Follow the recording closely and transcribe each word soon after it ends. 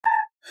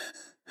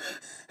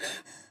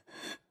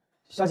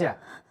小姐，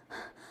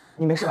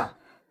你没事吧？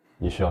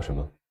你需要什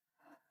么？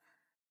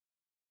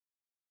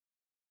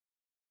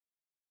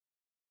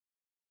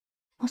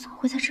我怎么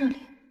会在这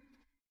里？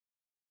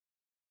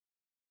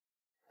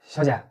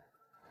小姐，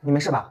你没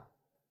事吧？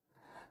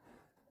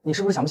你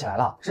是不是想不起来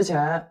了？之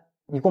前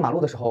你过马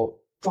路的时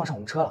候撞上我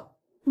们车了。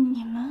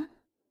你们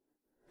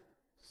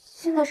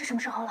现在是什么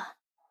时候了？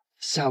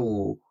下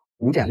午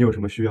5点。你有什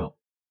么需要，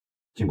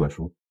尽管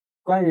说。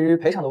关于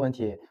赔偿的问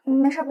题，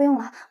没事，不用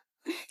了。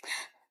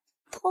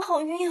头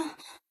好晕啊！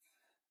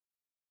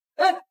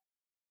哎。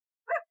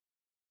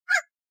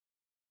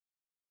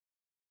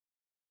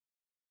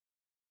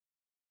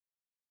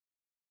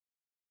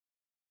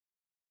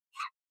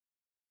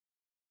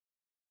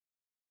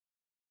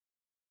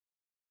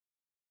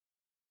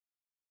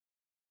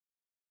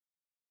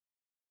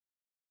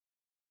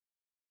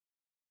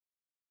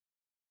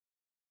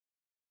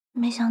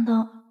 没想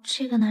到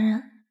这个男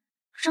人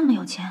这么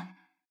有钱，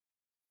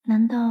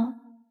难道……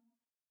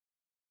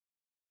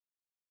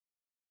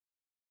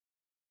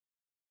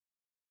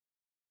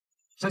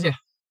小姐，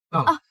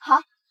到了。啊，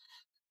好。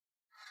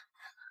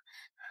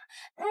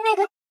那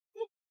个，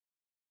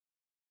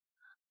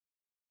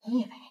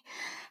你以为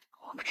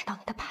我不知道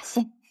你的把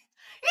戏？于小姐，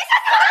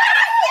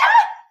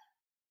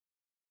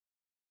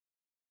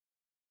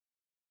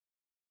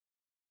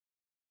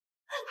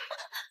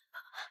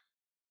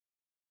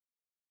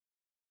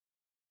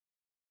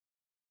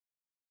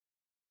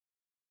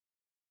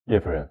叶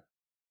夫人，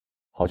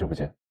好久不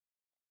见。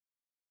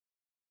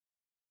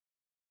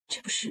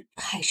这不是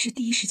海氏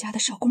第一世家的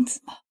少公子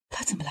吗？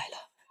他怎么来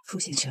了？傅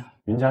先生，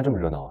云家这么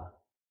热闹啊？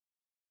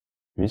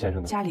云先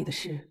生呢？家里的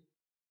事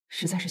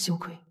实在是羞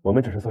愧。我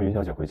们只是送云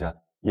小姐回家，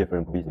叶夫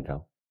人不必紧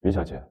张。云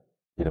小姐，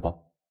你的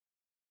包。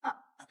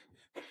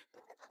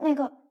那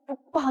个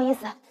不好意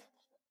思，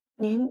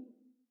您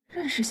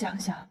认识香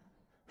香？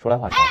说来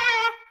话长。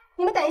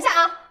你们等一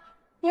下啊！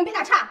你们别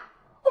打岔，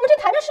我们正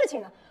谈着事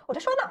情呢。我这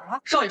说哪儿了？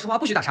少爷说话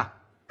不许打岔。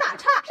打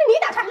岔是你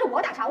打岔还是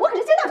我打岔？我可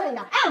是接到这里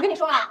的。哎，我跟你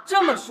说啊，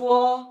这么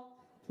说，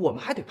我们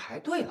还得排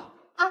队了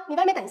啊！你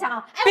外面等一下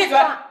啊！哎，闭嘴！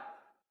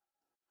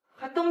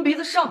还蹬鼻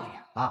子上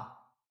脸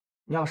了。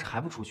你要是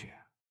还不出去，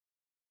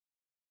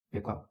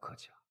别怪我不客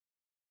气了。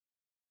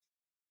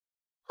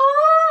哦，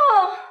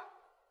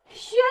原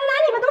来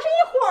你们都是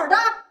一伙的。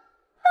哎呀，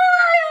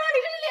你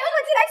这是联合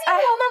起来欺负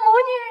我们母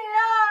女啊！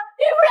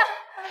于夫人，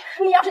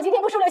你要是今天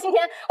不收留新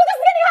天，我就死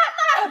给你看！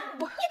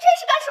你这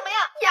是干什么呀，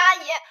阿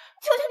姨？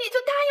求求你就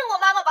答应我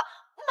妈妈吧，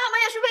妈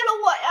妈也是为了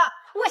我呀！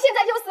我现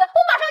在就死，我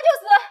马上就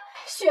死，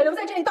血流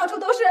在这里到处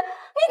都是，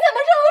你怎么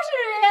收拾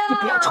呀？你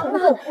不要重复，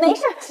没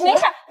事没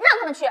事，让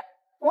他们去，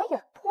我有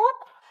拖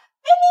把。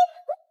哎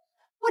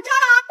我扎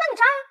了啊！那你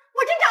扎呀，我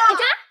真扎了，你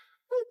扎，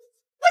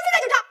我现在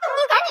就扎。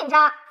你赶紧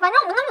扎，反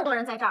正我们那么多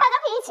人在这儿，大家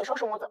可以一起收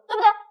拾屋子，对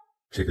不对？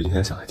这个云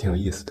天想还挺有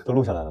意思的，都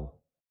录下来了吗？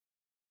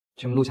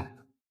全部录下来了。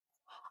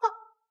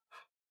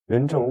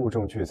人证物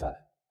证俱在，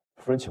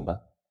夫人请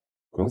办，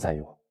不用在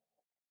意我。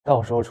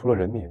到时候除了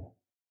人命，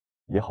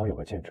也好有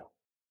个见证。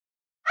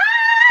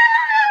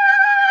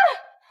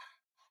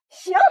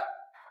行，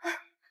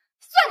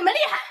算你们厉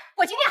害，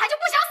我今天还就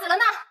不想死了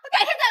呢，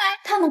改天再来。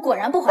他们果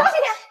然不怀好意，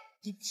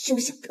你们休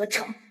想得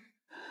逞。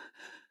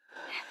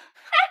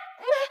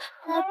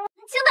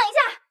请等一下。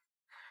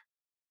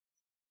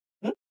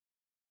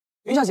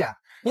云小姐，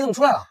你怎么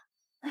出来了？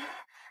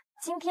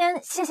今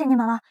天谢谢你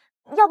们了，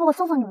要不我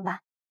送你们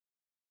吧。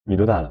你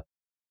多大了？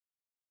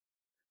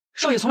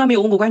少爷从来没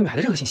有问过关于女孩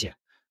的任何信息，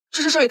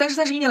这是少爷单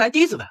身31年来第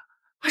一次问，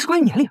还是关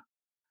于年龄。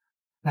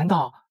难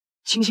道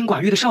清心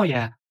寡欲的少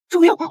爷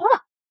终于要跑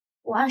了？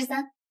我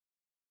23。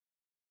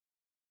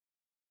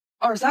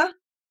23？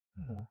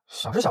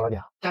小是小了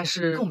点，但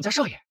是跟我们家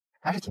少爷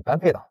还是挺般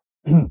配的。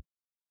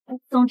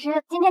总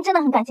之，今天真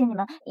的很感谢你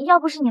们，要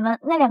不是你们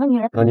那2个女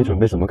人，那你准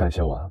备怎么感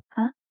谢我啊？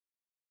啊？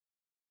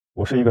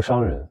我是一个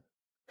商人，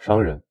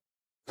商人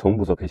从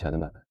不做赔钱的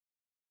买卖。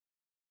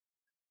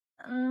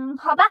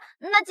好吧，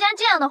那既然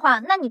这样的话，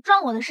那你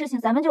撞我的事情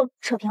咱们就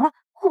扯平了，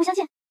互不相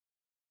欠。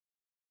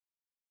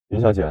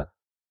云小姐，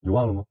你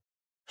忘了吗？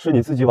是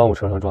你自己往我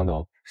车上撞的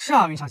哦。是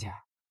啊，云小姐，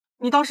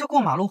你当时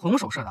过马路魂不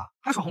守舍的，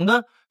还闯红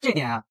灯，这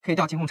点可以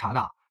调监控查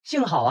的。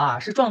幸好啊，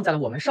是撞在了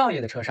我们少爷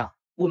的车上，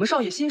我们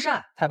少爷心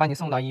善，才把你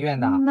送到医院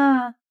的。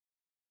那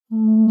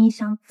你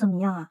想怎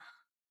么样啊？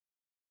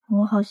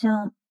我好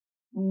像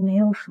没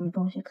有什么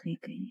东西可以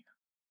给你的。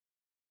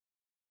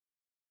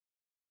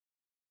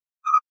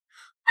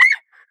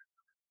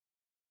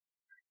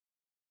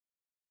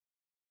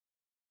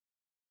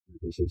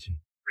别生气。对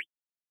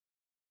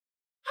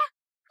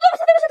不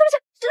起，实在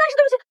是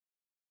对不起。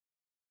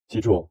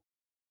记住，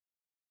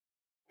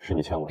是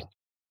你欠我的。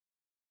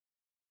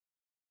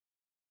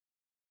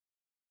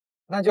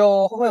那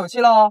就后会有期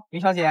喽，云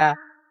小姐。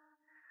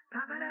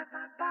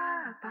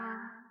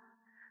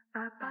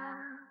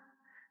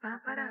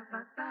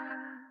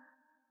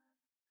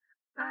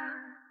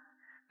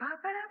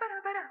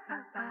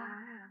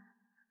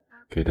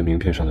给的名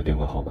片上的电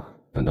话号码，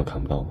难道看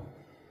不到吗？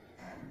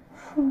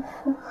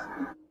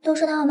都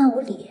说他傲慢无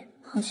礼，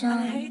好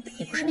像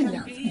也不是那个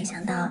样子，没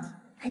想到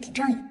还挺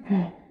仗义。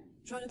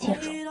记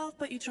住，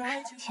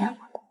千万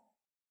不。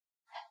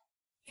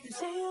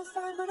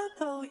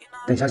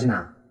等消息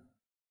呢？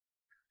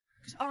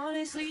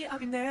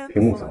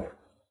屏幕走。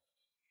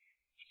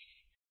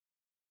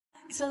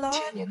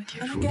千年的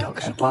铁树要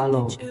开花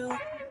喽！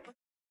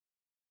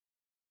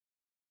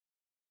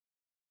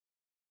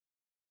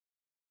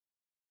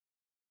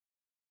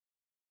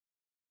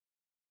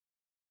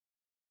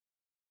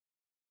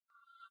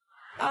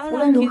无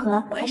论如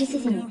何，还是谢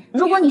谢你。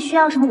如果你需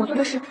要什么我做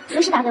的事，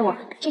随时打给我，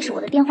这是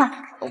我的电话。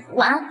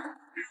晚安。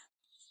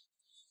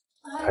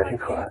还挺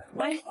可爱。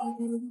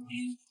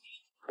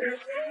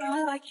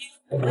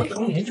我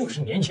当年就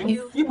是年轻，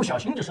一不小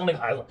心就生了一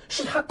个孩子，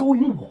是他勾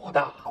引我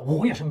的，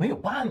我也是没有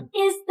办法。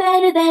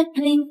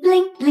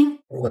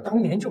我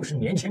当年就是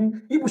年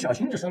轻，一不小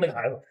心就生了一个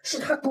孩子，是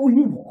他勾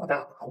引我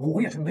的，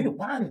我也是没有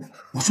办法。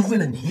我是为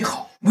了你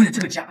好，为了这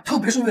个家，特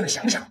别是为了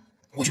想想，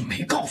我就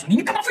没告诉你，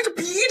你干嘛非得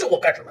逼着我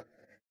干什么？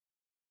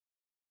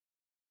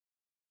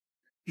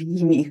林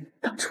一鸣，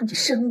当初你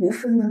身无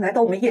分文来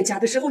到我们叶家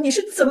的时候，你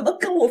是怎么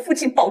跟我父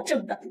亲保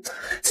证的？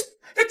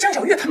这江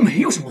小月她没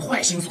有什么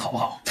坏心思，好不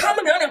好？他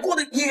们娘俩过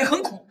得也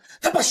很苦，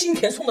她把新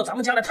田送到咱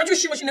们家来，她就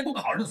希望新田过个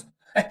好日子。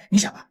哎，你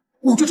想啊，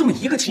我就这么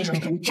一个亲生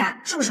的，人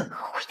渣，是不是？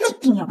我一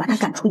定要把他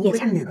赶出叶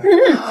家。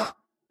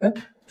哎，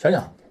想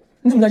想，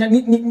你怎么在家？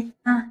你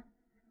啊，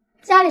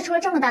家里出了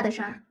这么大的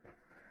事儿，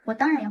我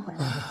当然要回来。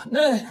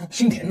那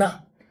新田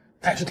呢？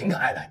他也是挺可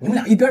爱的，你们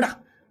俩一边大，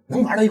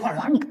能玩到一块儿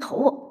玩。玩你个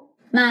头！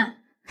妈，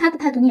他的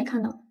态度你也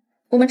看到了，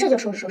我们这就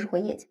收拾收拾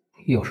回叶家。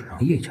要是让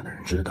叶家的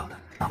人知道的，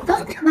走，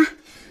妈，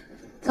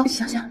走，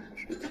想想，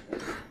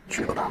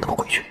绝不让他们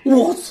回去。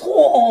我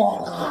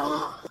错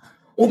了，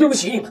我对不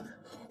起你们，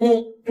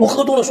我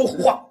喝多了说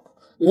胡话，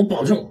我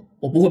保证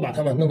我不会把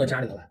他们弄到家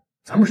里头来，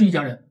咱们是一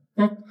家人，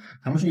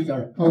咱们是一家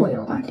人。鬼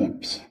话连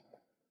篇，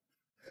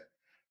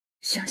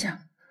想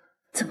想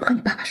怎么和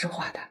你爸爸说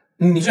话的？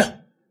你这样，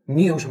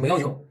你有什么要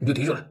求你就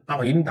提出来，爸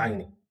爸一定答应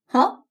你。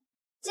好，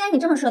既然你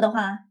这么说的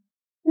话，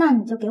那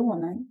你就给我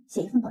们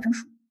写一份保证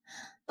书，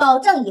保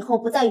证以后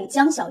不再与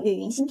江小月、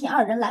云新田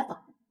二人来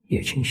往。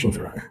叶青性子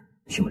软，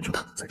希望就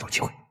他再找机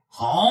会。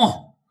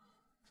好，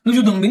那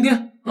就等明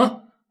天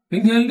啊！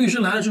明天律师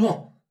来了之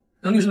后，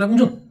让律师来公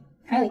证。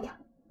还有一条，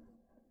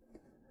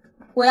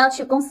我要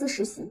去公司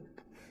实习。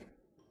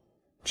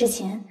之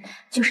前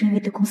就是因为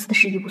对公司的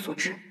事一无所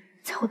知，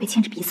才会被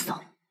牵着鼻子走。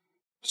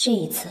这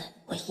一次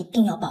我一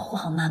定要保护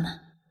好妈妈。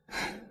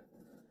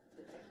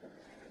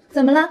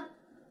怎么了？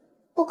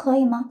不可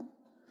以吗？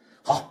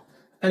好，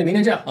那你明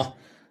天这样啊，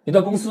你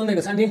到公司那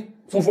个餐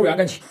厅从服务员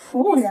干起。服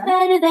务员。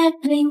欢迎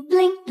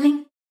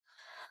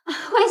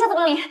夏总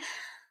经理。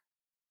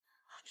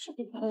这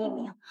个林一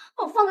鸣，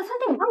把我放在餐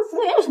厅里当服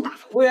务员就想打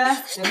发我。服务员，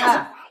点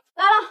菜。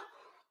来了。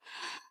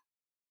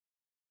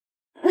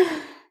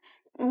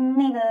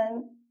那个，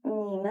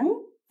你们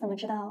怎么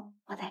知道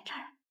我在这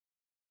儿？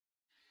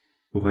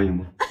不欢迎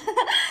吗？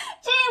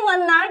这我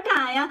哪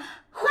敢呀！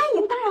欢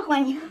迎，当然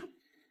欢迎。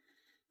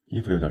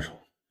衣服有点丑。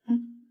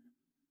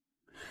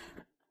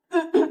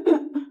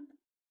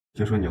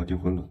听说你要订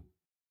婚了。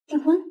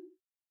订婚？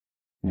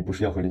你不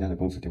是要和林家的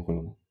公司订婚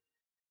了吗？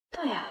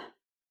对呀，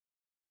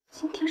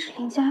今天是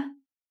林家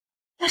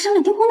来商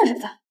量订婚的日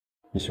子。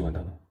你喜欢他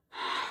吗？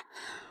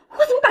我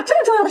怎么把这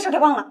么重要的事给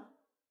忘了？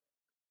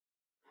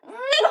那个，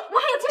我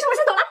还有急事，我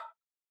先走了。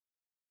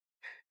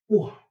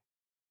哇，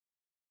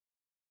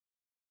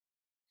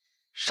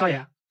少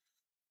爷，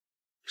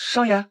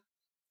少爷，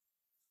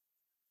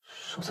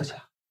收拾起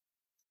来。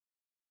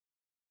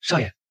少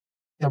爷，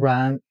要不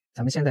然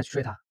咱们现在去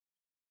追他。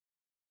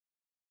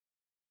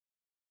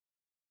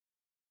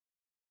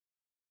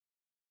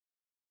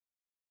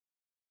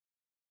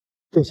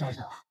这想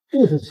想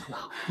日子想得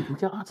好，林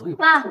家阿泽有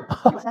妈，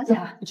我想起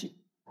来了，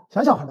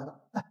想想回来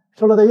了，哎，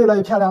收拾的越来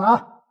越漂亮了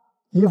啊，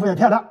衣服也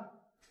漂亮。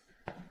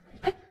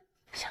哎，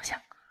想想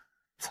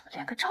怎么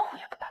连个招呼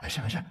也不打？没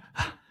事没事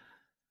啊，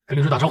跟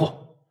林叔打招呼。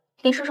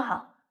林叔叔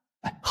好。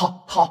哎，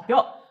好哟，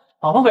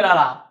宝宝回来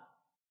了。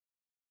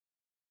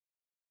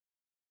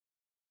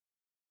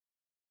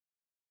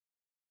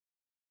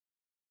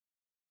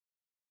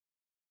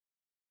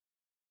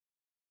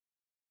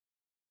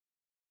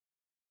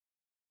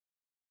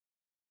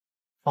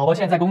宝宝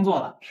现在工作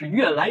了，是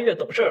越来越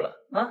懂事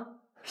了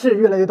啊！是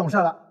越来越懂事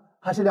了，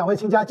还是两位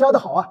亲家教的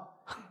好啊！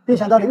一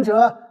想到林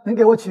哲能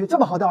给我娶这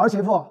么好的儿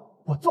媳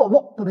妇，我做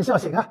梦都能笑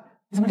醒啊！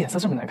你怎么脸色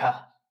这么难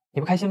看？你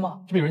不开心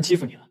吗？是不是有人欺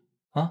负你了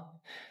啊？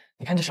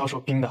你看这小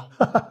手冰的，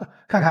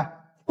看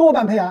看多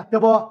般配啊！要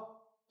不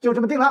就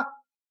这么定了？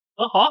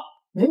好，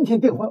明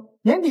天订婚，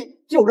年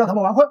底就让他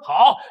们完婚。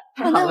好，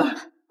完蛋了，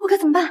我该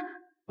怎么办？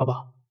宝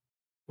宝，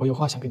我有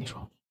话想跟你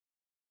说。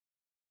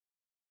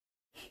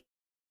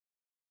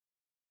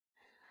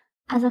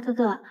阿泽哥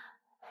哥，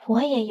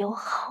我也有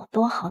好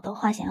多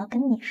话想要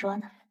跟你说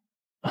呢。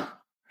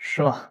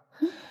是吗？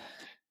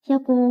要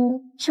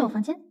不去我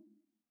房间？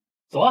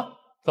走啊，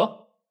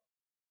走。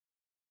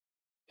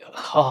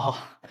好，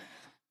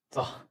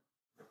走。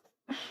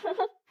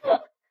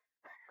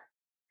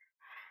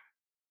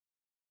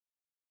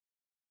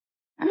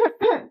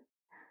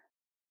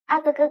阿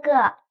泽哥哥，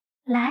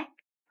来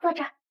坐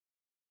这儿。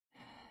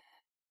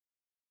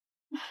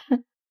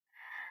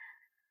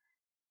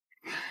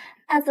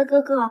阿泽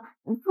哥哥，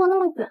你坐那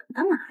么远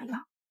干嘛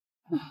呀？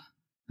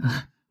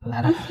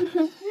来了。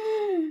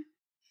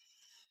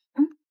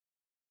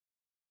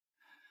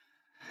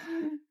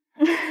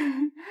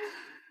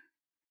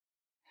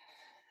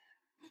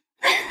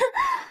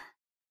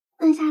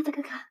等一下，阿泽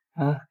哥哥。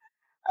嗯。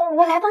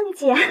我来帮你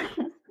解。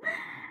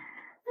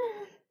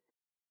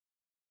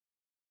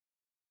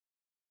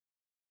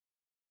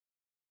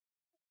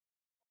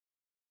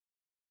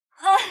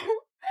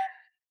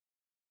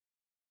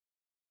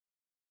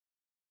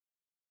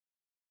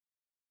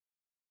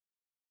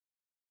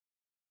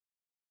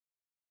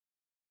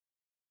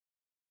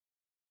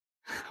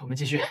我们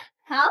继续。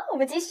好，我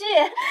们继续。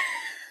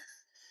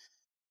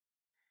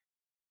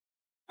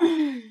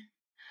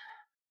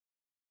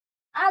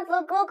阿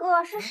泽哥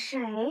哥是谁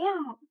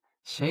呀？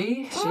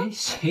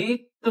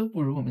谁都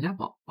不如我们家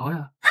宝宝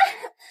呀。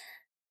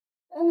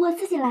我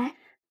自己来。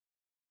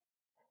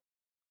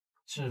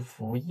制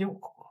服诱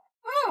惑。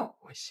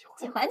我喜欢。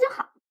喜欢就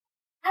好。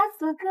阿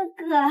泽哥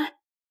哥。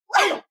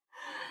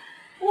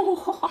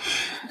哇！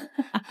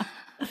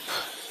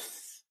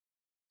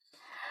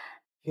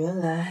原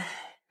来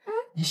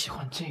你喜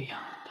欢这样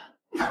的。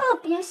特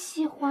别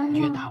喜欢。你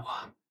越打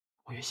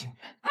我越兴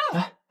奋。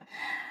来，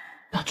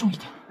打重一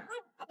点。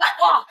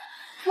哇！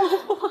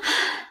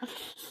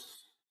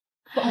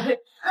宝贝，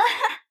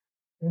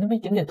有那么一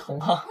点点疼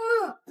哈。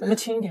咱们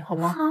轻一点好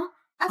吗？好，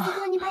阿泽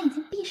哥，你把眼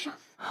睛闭上。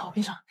好，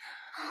闭上。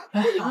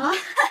来，好，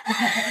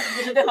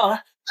你准备好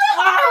了。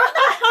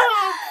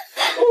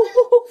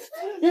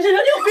你这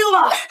人有病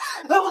吧？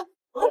来，我。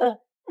救命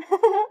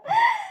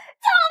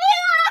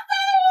啊！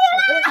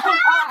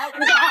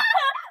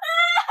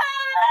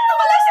我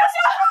来小小，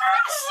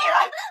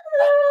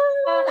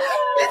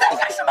你在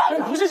干什么？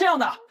不是这样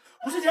的，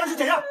不是这样是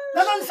怎样？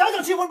难道你想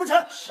欺负不成？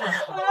是。你看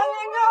我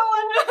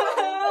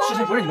这。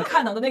是不是你们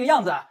看到的那个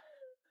样子？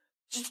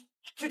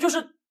就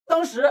是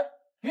当时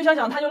于想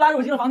想，他就拉着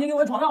我进了房间，给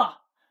我床上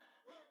了，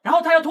然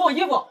后他要脱我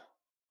衣服，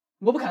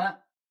我不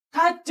肯，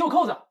他还解我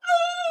扣子。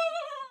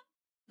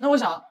那我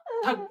想，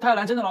他要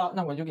来真的了，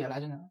那我就给他来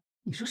真的。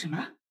你说什么？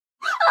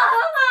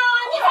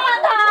你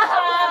看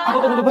他！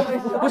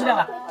不是这样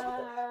的。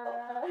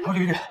好，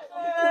绿绿，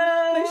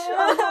没事，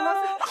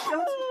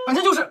反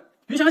正就是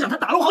于想想，他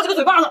打了我好几个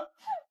嘴巴子。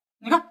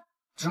你看，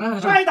指纹在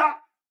这。该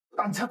打，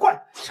打你才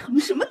怪！成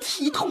什么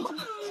体统啊！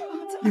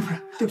李夫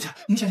人，对不起，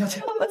您先下去。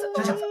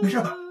想想，没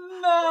事吧？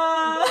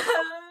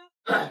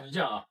这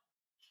样啊，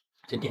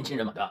这年轻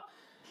人嘛的，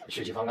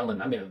血气方刚的，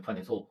难免犯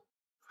点错误。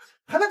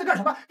还在这干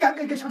什么？赶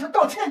紧给强强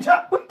道歉去！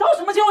我道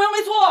什么歉？我又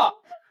没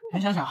错。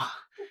袁想想，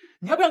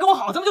你要不想跟我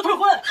好，咱们就退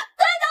婚。对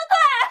就对。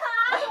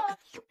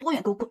有多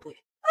远给我滚多远！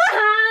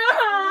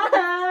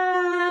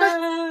干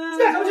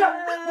什么去？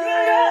女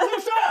人有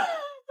事！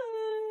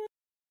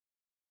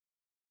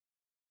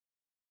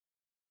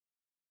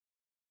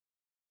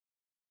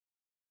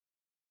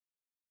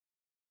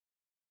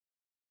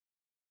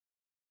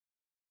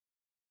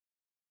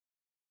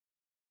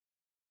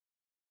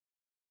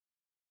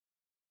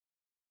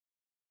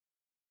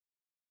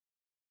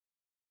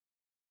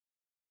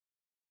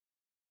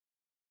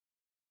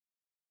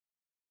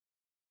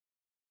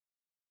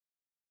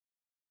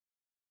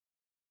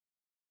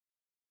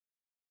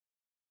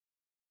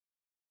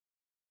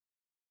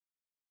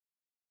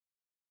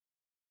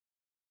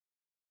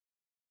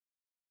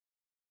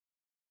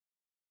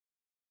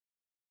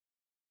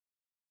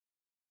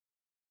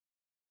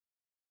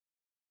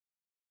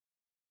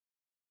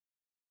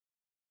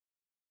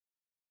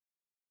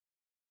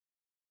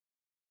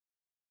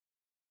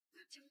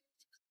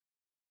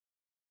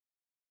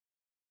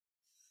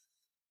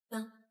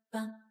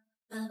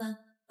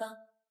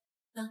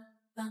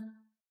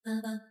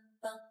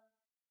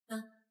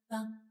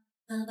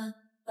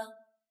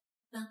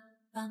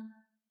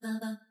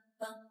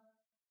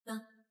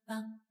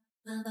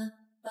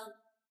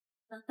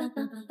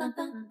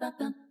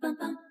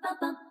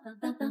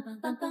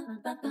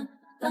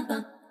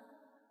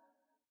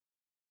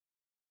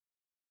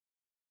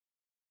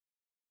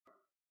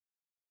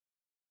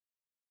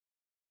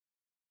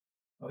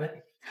宝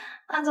贝，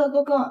阿泽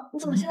哥哥，你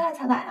怎么现在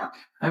才来啊？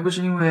还不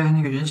是因为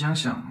那个袁想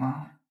想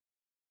吗？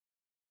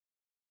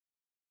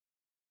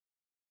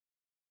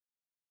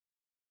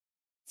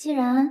既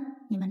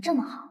然你们这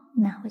么好，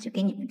那我就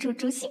给你们助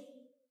助兴。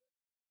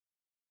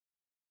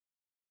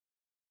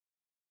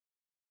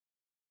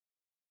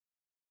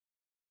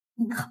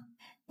好，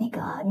那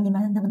个你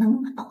们能不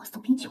能帮我送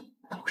瓶酒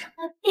到楼上？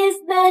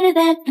 It's better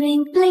than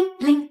bling bling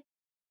bling。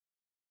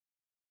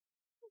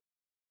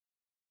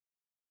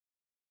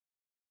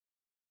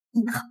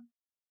好。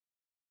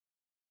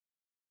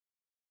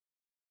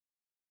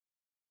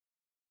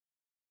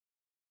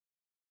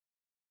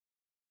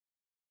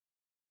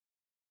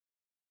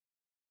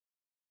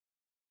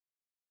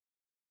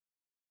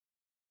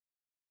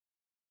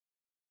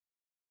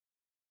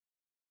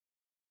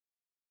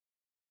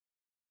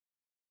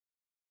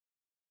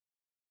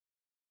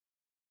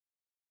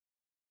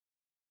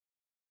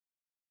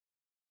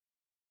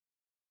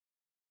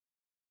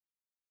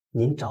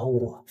您找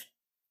我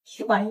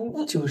1万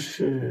亿，就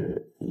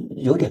是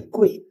有点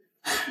贵。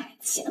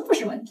钱不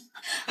是问题。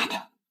阿德，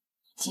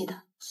记得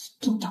一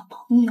定要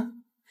保密哦。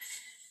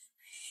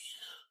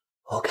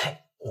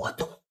OK， 我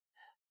懂。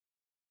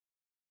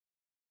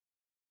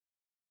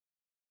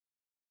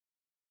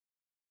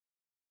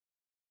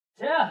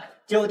姐，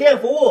酒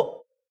店服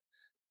务，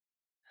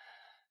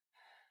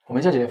我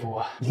们叫酒店服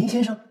务。林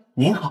先生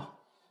您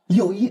好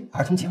，6一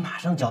儿童节马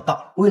上就要到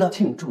了，为了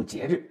庆祝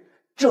节日，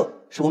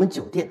这是我们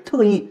酒店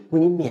特意为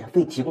您免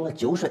费提供的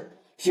酒水，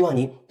希望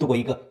您度过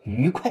一个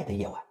愉快的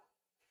夜晚，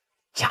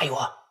加油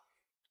啊！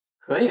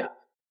可以啊，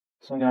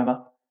送进来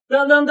吧。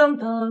当当当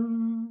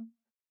当，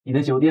你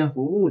的酒店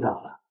服务到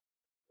了。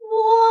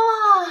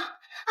哇，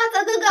阿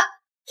泽哥哥，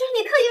这是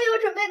你特意为我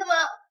准备的吗？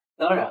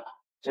当然了，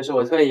这是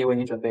我特意为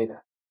你准备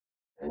的。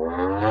哎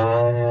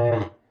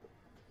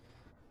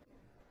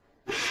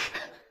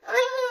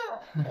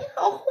呀，你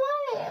好坏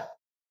呀！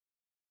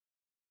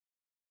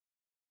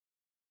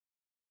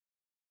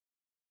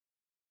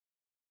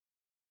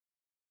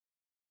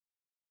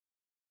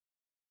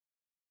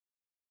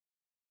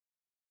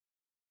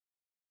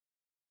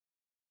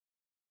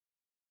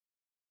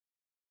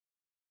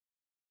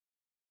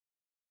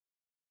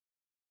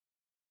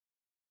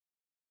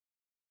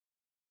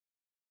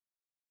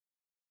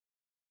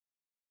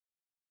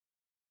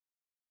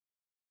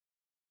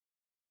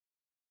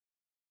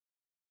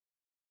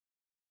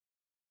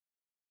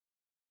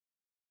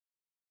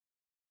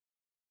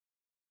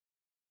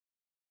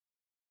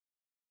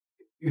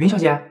云小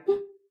姐，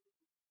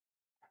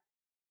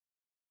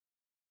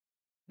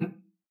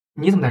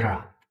你怎么在这儿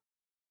啊？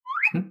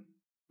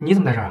你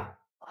怎么在这儿啊？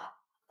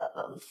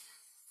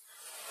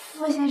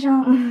傅先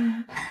生，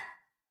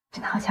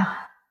真的好巧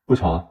啊！不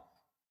巧啊，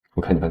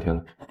我看你半天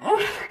了。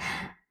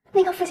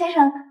那个傅先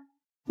生，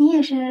你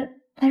也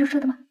是来入住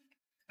的吗？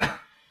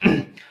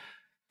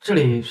这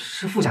里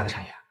是傅家的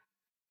产业。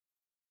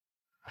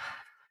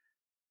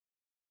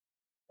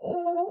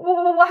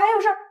我还有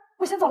事儿，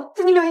我先走了，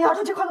祝你6一儿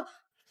童节快乐。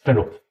站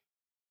住！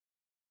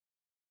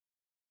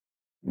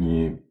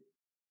你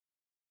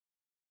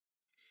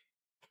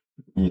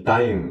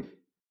答应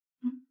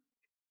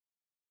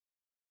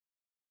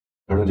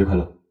儿童节快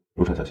乐，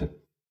路上小心。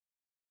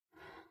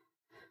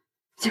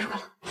节日快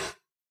乐。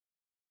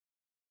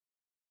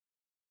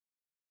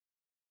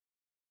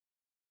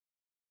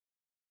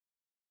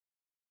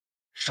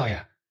少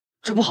爷，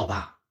这不好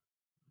吧？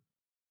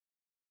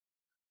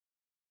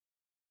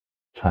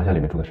查一下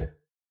里面住的谁。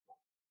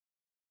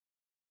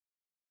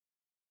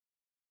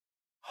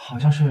好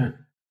像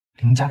是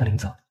林家的林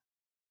泽。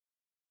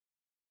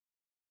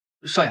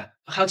少爷，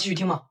还要继续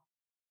听吗？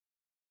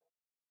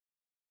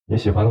你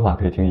喜欢的话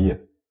可以听1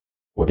夜，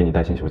我给你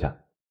带薪休假。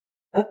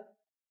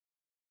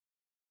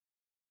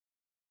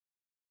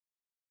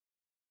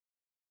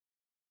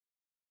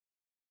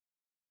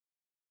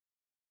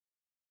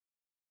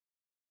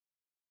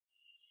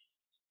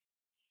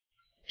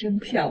真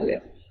漂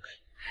亮，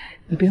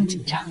你不用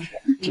紧张，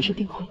只是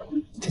订婚。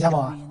陈家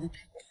宝啊，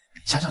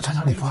想想穿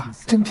上礼服啊，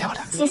真漂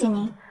亮。谢谢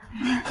您。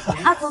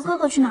阿泽哥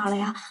哥去哪儿了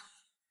呀？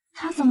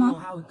他怎么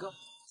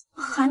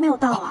还没有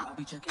到啊？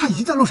他已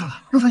经在路上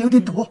了，路上有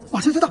点堵，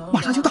马上就到，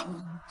马上就到。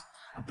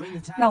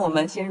那我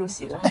们先入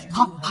席了。哎，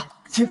好，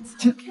请。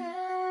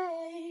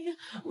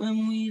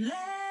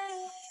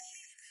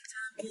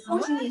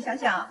恭喜你，想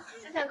想，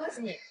恭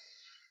喜你。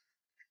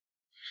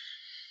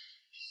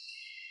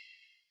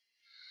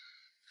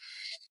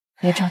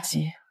别着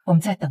急，我们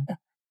再等等，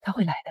他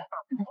会来的。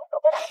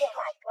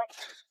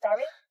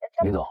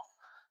林总，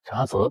这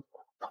阿泽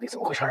到底怎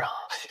么回事啊？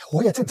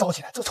我也正着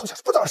急呢，这臭小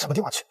子不知道什么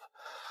地方去了。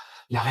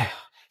两位，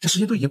这时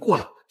间都已经过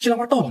了，鸡蛋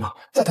花到了吗？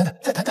再等等，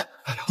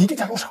一定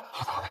在路上。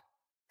好的。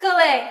各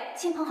位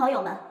亲朋好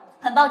友们，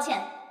很抱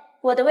歉，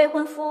我的未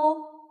婚夫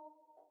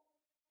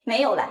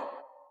没有来。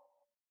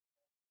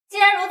既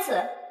然如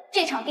此，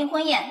这场订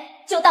婚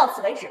宴就到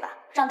此为止吧，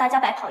让大家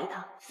白跑一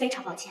趟，非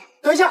常抱歉。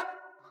等一下，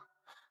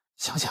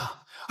想想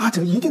阿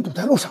哲一定堵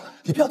在路上了，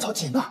你不要着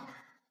急嘛。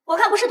我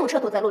看不是堵车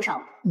堵在路上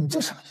了。你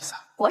这什么意思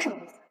啊？我什么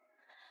意思？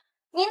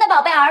您的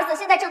宝贝儿子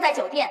现在正在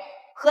酒店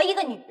和一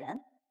个女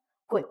人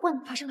鬼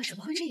混，发生了什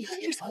么会这样？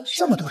这怎么回事？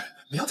这么多人，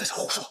不要在这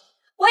胡说。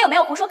我有没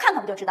有胡说，看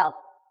看不就知道了。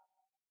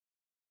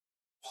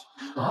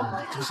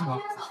真是吗？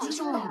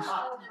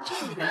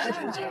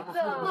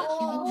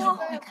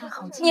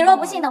你若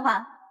不信的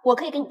话，我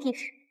可以给你地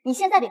址，你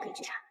现在便可以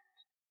去查。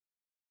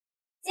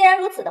既然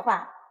如此的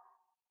话，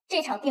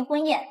这场订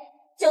婚宴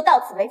就到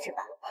此为止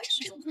吧。为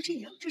什么会这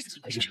样？这是怎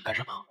么回事？你想干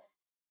什么？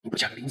你不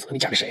嫁给林子，你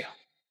嫁给谁啊？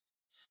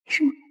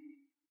是吗？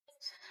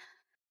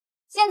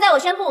现在我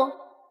宣布，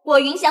我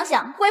云想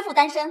想恢复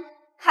单身，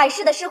海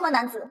市的适婚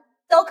男子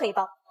都可以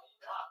报。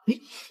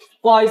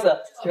不好意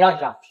思，请让一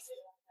让。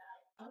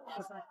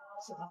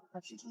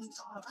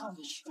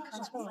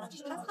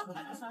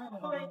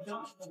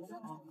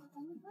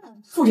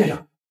傅先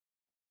生，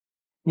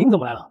您怎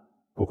么来了？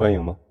不欢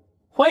迎吗？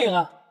欢迎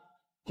啊！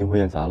订婚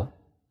宴砸了？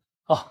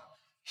哦，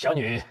小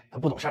女她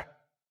不懂事儿。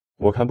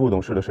我看不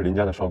懂事的是林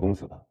家的少公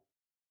子吧？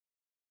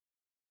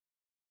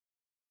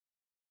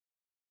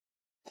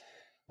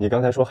你刚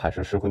才说海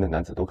市失婚的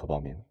男子都可报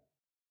名，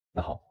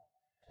那好，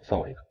算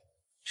我一个。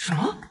什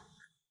么？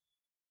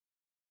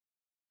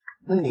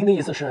那您的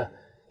意思是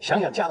想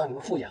嫁到你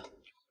们傅家？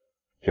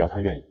只要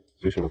他愿意，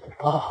随时都可以。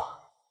啊，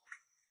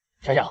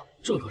想想，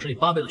这可是你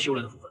8辈子修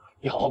来的福分，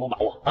你好好把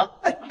握啊！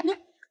哎，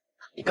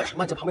你干什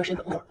么？在旁边先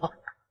等会儿啊！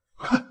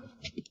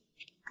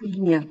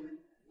娘，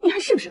你还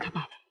是不是他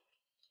爸爸？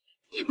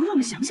你也不让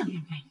我想想愿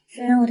不愿意？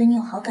虽然我对你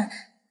有好感，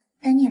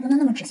但你也不能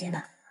那么直接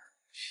吧？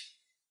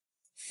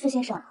傅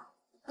先生，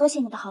多谢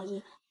你的好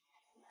意，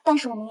但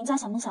是我们袁家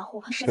小门小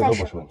户实这在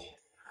是……都不是问题。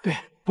对，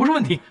不是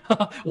问题。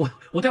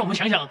我带我们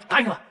想想，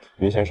答应了。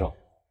云先生，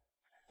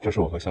这是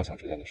我和小小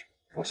之间的事，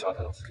我希望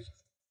他能自己做。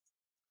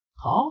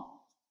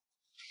好，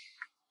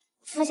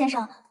傅先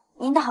生，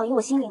您的好意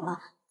我心领了。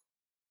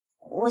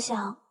我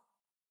想，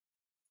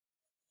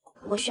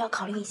我需要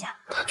考虑一下。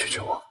他拒绝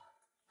我，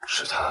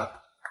是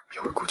他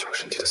有了顾九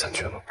身体的残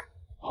缺吗？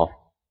好，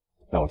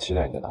那我期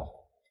待你的答复，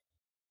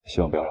希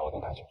望不要让我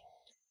等太久。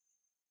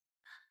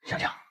想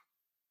想，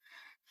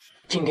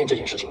今天这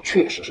件事情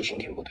确实是先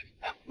天不对，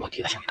我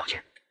替他向你道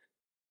歉。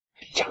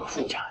嫁入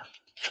傅家呀，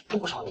是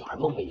多少女孩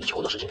梦寐以求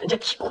的事情，人家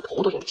挤过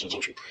头都想挤进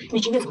去，你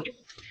今天怎么就……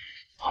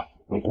好，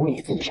你不为你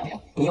自己想想，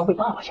你要为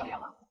爸爸想想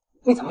啊！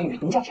为咱们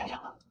云家想想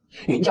啊！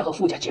云家和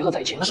傅家结合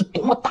在一起，那是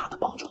多么大的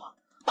帮助啊！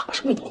爸爸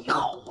是为你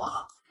好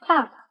啊！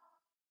爸爸，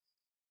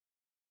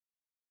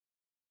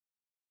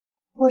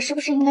我是不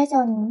是应该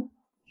叫您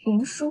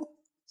云叔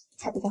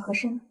才比较合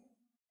适呢？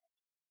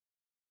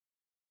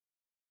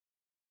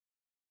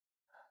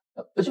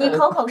你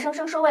口口声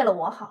声说为了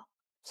我好，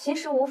其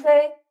实无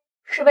非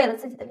是为了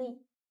自己的利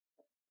益，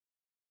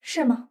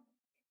是吗，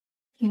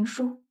云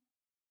叔？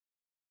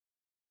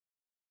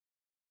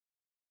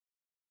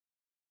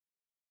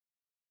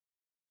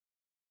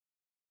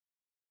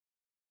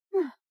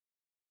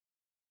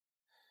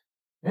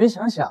云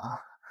想想，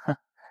哼，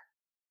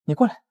你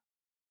过来，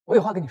我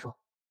有话跟你说。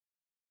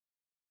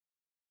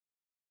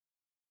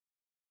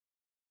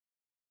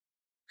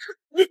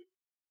你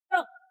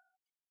让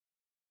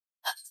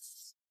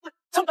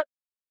怎么？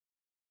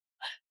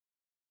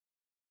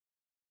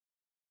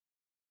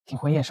订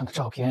婚宴上的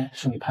照片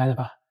是你拍的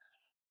吧？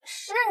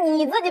是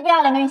你自己不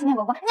要脸的云心天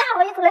狗狗，你还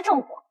好意思来咒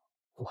我？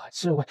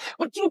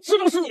我就知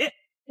道是你！你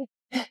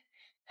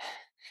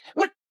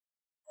有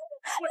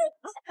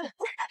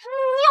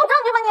证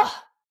据吗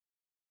你？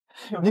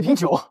有那瓶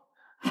酒，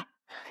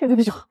那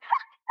瓶酒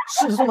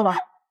是你送的吗？哎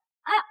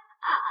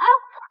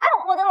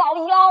呦，我的老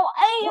腰！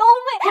哎呦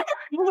喂！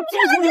我这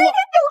那天酒喝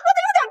的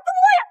有点多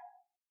呀！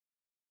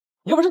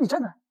有本事你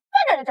站着！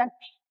站着就站着！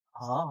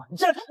啊，你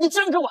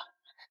站着我！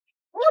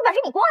你有本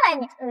事你过来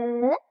你！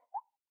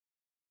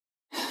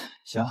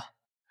行，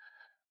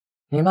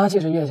你妈借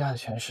着叶家的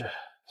权势，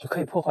就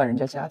可以破坏人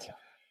家家庭。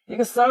一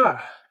个三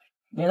儿，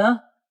你呢？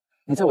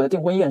你在我的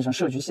订婚宴上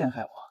设局陷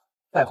害我，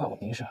败坏我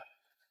名声，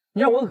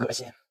你让我恶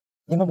心。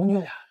你们母女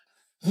俩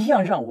一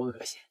样让我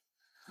恶心，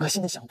恶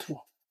心的想吐。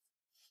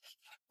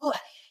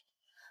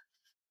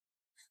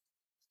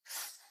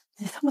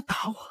你他妈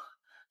打我！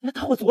你还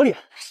打我左脸！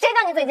谁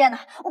叫你嘴贱的？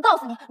我告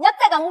诉你，你要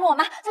再敢侮辱我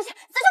妈，这下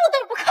我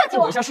对你不客气。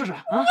我一下试试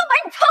啊！你有本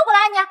事你凑过来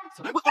你！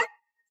怎么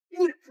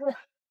你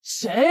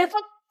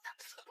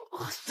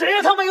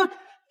谁他妈又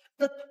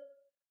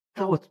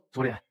打我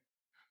左脸？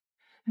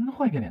你能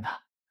换一边脸的？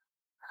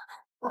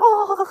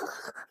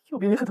右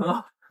边也很疼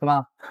啊！怎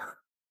么？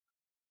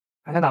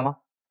还想打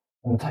吗？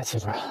你太欺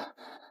负人了！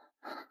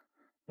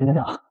别讲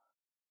讲，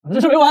你这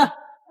事没完，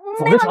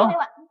走没成。没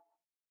完。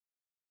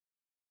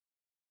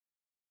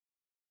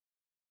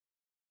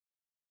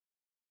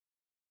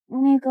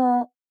那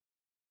个，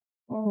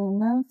你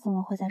们怎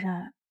么会在这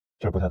儿？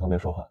这儿不太方便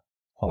说话，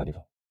换个地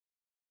方。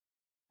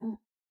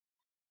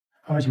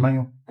二位请慢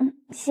用。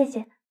谢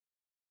谢。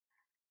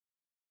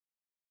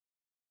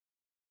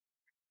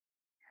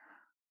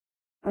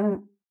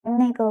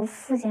那个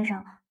傅先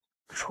生，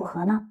楚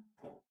河呢？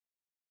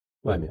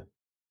外面。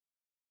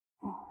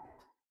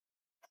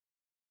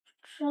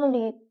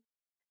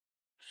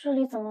这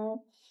里怎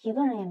么一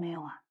个人也没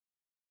有啊？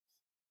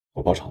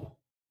我包场了。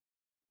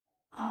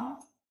哦，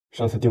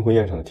上次订婚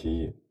宴上的提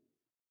议，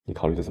你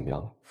考虑的怎么样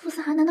了？傅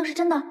思涵难道是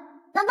真的？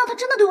难道他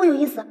真的对我有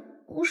意思？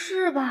不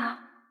是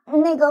吧？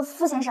那个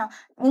傅先生，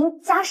您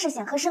家世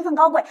显赫，身份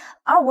高贵，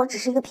而我只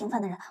是一个平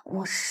凡的人，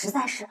我实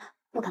在是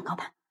不敢高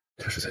攀。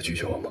他是在拒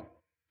绝我吗？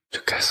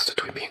这该死的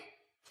退兵，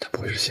他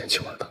不会是嫌弃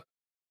我了吧？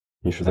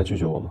你是在拒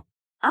绝我吗？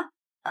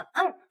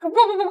不，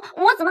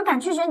我怎么敢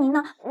拒绝您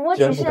呢？我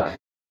只是……既然不敢，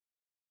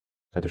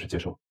那就是接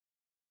受。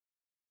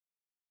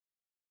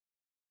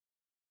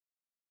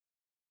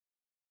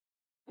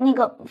那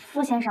个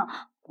傅先生，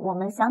我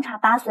们相差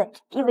8岁，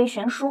地位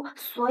悬殊，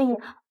所以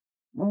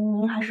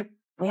您还是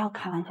不要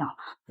开玩笑了。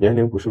年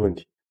龄不是问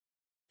题，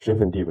身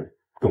份地位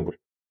更不是，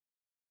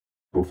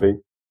除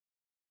非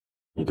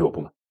你对我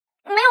不满。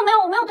没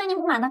有，我没有对您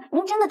不满的，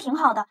您真的挺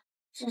好的，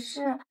只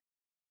是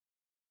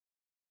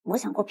我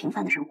想过平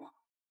凡的生活。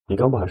你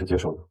刚不还是接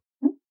受的？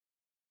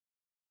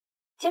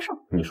接受。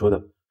你说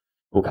的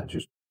不敢拒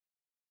绝。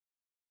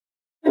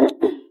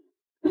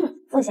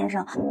傅傅先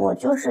生，我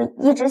就是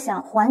一直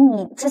想还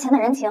你之前的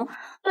人情。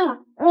对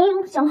了，你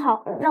有想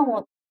好让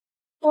我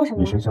做什么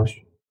吗？以身相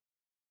许。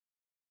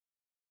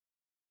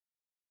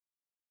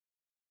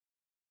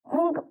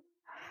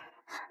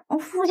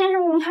傅先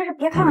生，你还是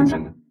别开玩笑。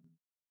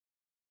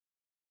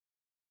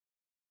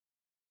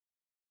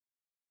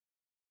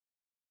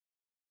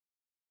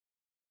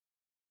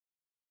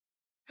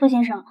傅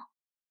先生，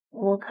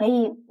我可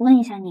以问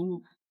一下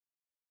您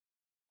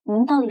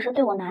到底是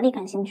对我哪里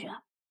感兴趣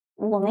啊？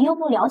我们又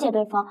不了解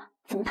对方，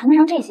怎么谈得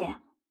上这些？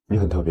你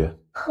很特别。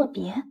特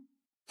别？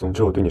总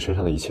之，我对你身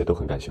上的一切都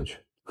很感兴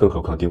趣，更何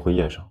况订婚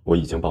宴上我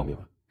已经报名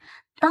了。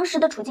当时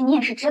的处境你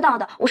也是知道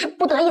的，我是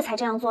不得已才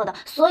这样做的，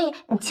所以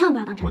你千万不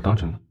要当真。我当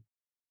真了。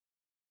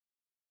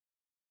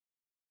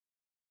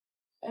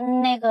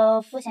那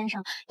个傅先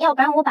生，要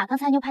不然我把刚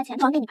才牛排钱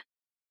转给你吧。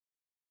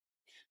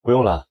不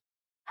用了。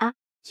啊？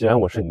既然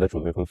我是你的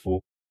准未婚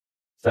夫，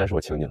自然是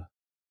我请你了。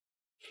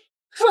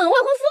准未婚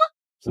夫？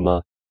怎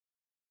么，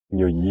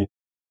你有疑义？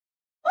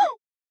那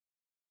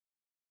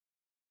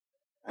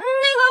个，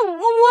我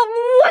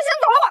先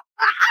走了吧。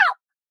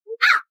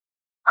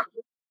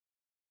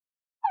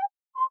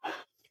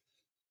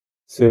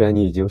虽然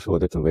你已经是我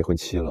的准未婚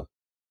妻了，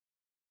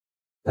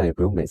但也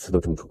不用每次都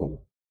这么主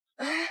动。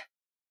哎，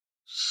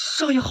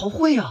少爷好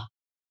会呀！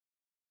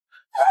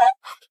对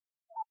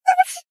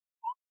不起。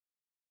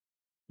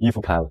衣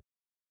服开了。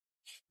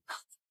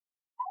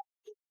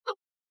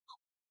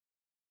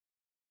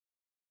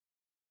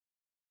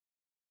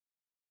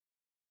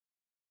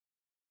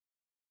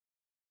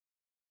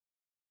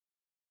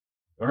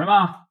有人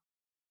吗？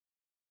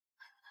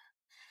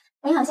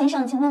你好，先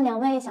生，请问两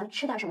位想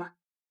吃点什么？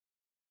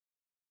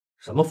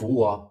什么服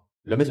务啊？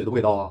人没嘴的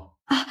味道啊！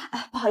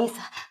不好意思。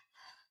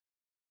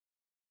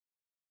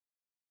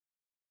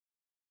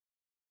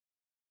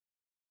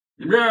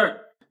你们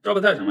这招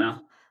牌菜什么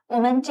呀？我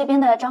们这边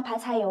的招牌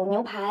菜有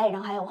牛排，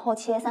然后还有厚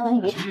切三文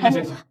鱼。行，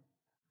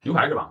牛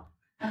排是吧？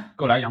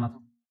给我来一羊大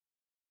汤。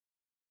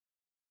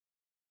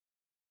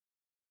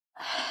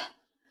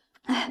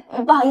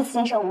不好意思，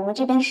先生，我们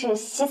这边是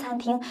西餐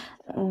厅，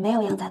没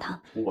有羊杂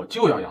汤。我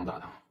就要羊杂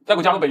汤，再给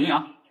我加个北京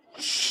羊。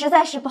实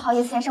在是不好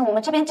意思，先生，我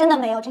们这边真的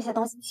没有这些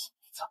东西。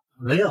怎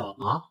么了呀？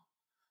啊，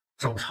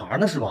找茬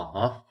呢是吧？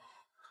啊，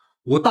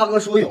我大哥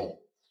说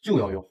有就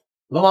要有，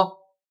知道吗？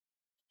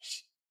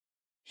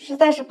实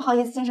在是不好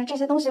意思，先生，这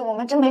些东西我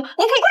们真没有。您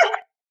可以看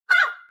看。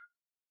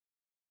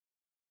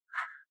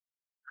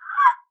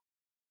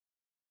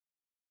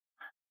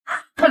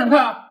看什么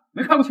看？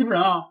没看过欺负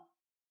人啊！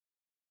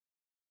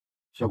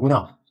小姑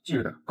娘，记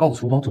着点，告诉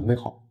厨房准备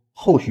好，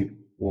后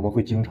续我们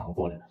会经常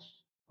过来的。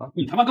啊，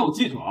你他妈给我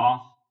记住啊！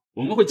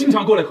我们会经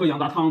常过来喝羊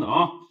杂汤的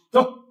啊！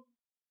走。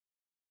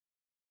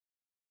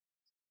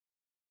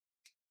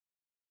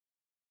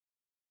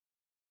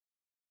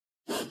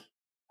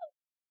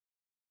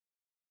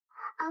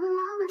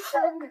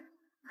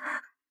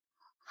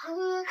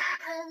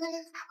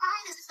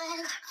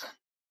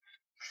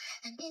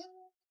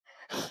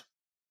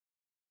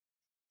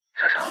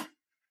莎莎，你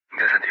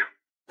在餐厅？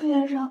傅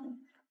先生，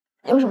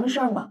有什么事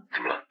儿吗？怎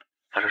么了？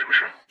发生什么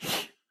事？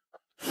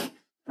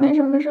没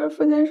什么事儿，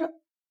傅先生。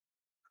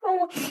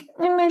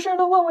您没事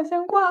的话，我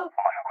先挂了。我马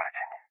上过来接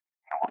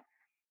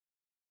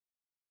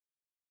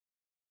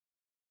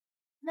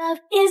你。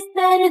Love is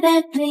better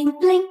than bling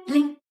bling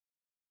bling。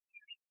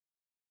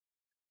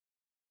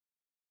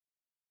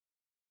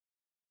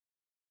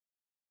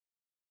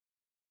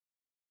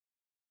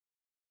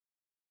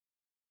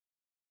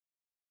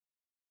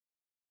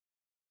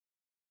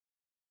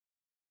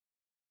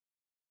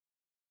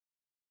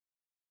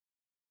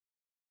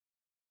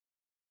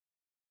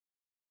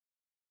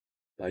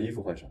把衣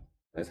服换上，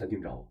来餐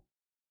厅找我。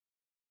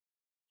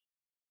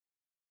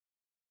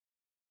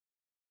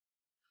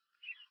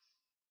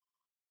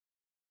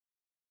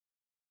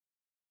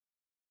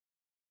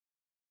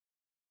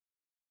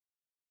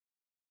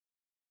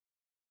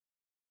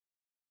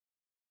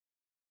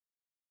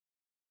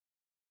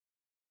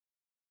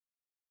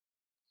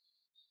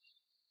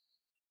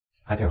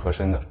还挺合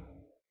身的，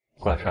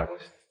过来吃点东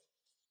西。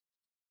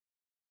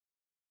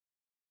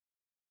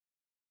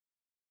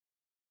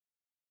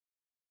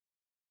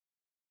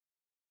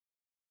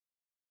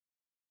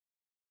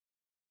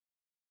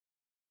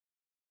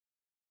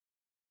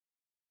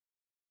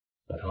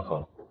把汤喝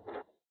了，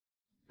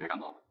别感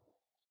冒了。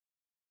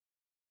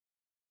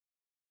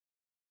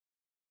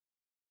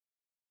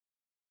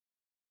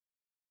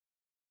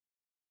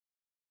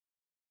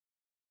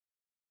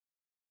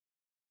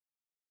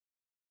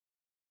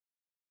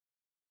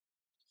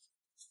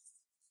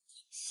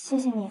谢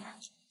谢你，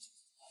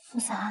傅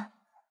伞。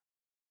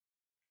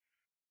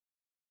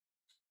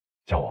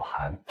叫我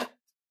韩。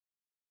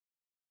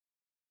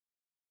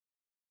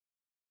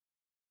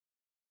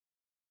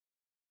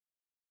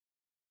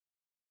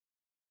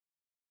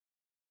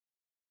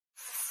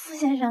傅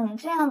先生，你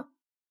这样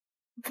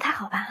不太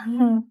好吧？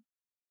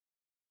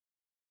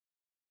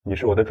你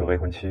是我的准未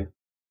婚妻，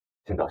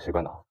尽早习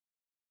惯的好。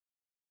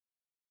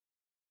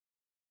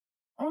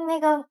那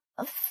个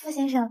傅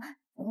先生，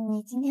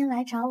你今天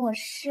来找我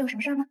是有什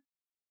么事吗？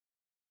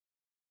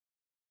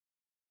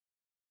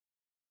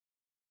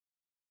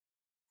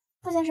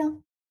傅先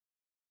生，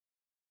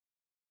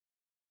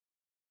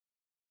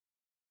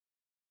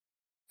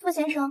傅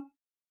先生，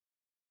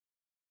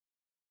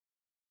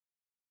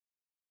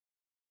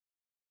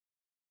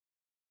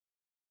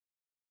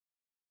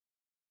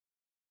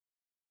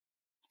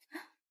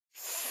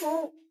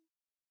傅，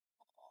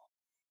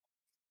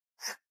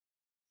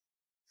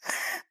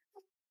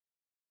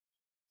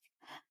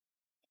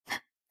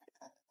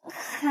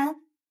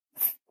韩，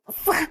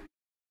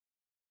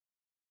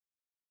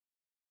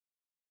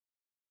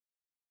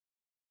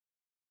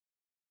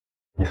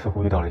你似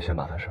乎遇到了一些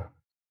麻烦事儿。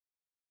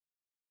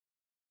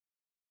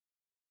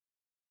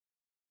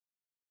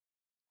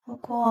不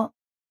过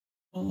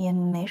也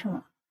没什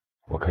么。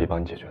我可以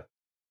帮你解决。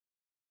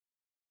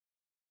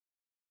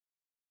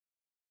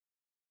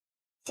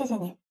谢谢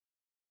你。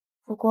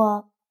不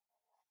过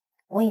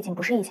我已经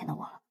不是以前的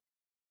我了，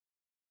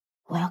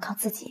我要靠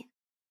自己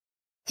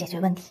解决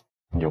问题。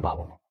你有把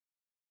握吗？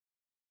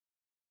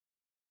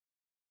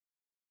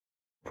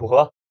楚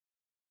河，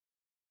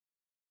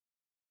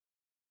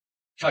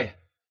少爷，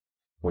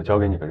我交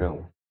给你个任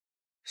务。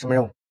什么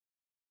任务？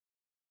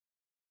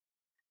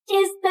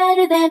 Is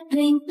better than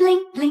bling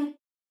bling bling。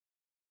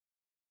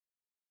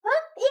啊，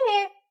一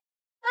鸣，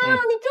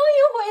你终于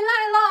回来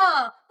了，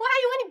我还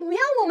以为你不要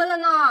我们了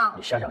呢。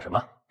你瞎想什么？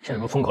现在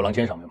不是风口浪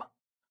尖上面吗？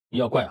你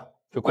要怪啊，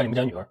就怪你们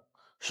家女儿，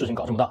事情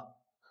搞这么大。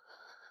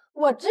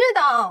我知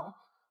道，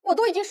我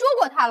都已经说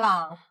过她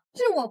了，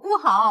是我不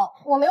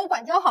好，我没有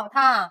管教好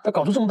她。她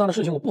搞出这么大的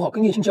事情，我不好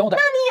跟叶青交代。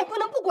那你也不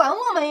能不管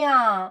我们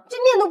呀，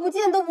这面都不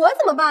见的，我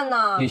怎么办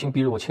呢？叶青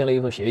逼着我签了一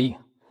份协议，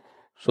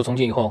说从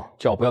今以后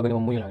叫我不要跟你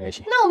们母女俩联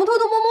系。那我们偷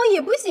偷摸摸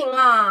也不行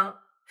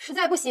啊，实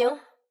在不行，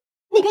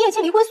你跟叶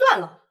青离婚算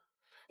了。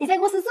你在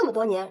公司这么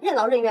多年，任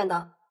劳任怨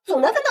的，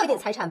总能分到一点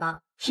财产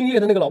吧？姓叶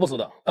的那个老不死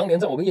的，当年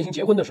在我跟叶青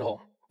结婚的时候，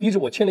逼着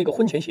我签了一个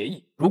婚前协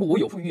议，如果我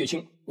有负于叶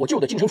青，我就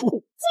得净身出户。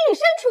净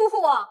身出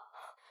户？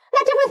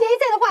那这份协议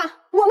在的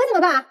话，我们怎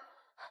么办？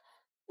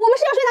我们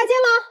是要睡大街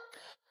吗？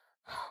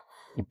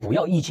你不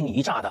要一惊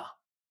一乍的，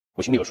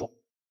我心里有数。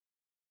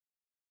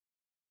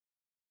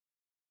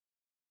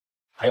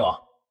还有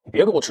啊，你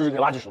别给我吃这个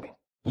垃圾食品，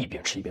一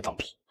边吃一边放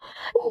屁。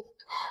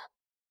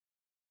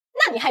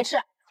那你还吃？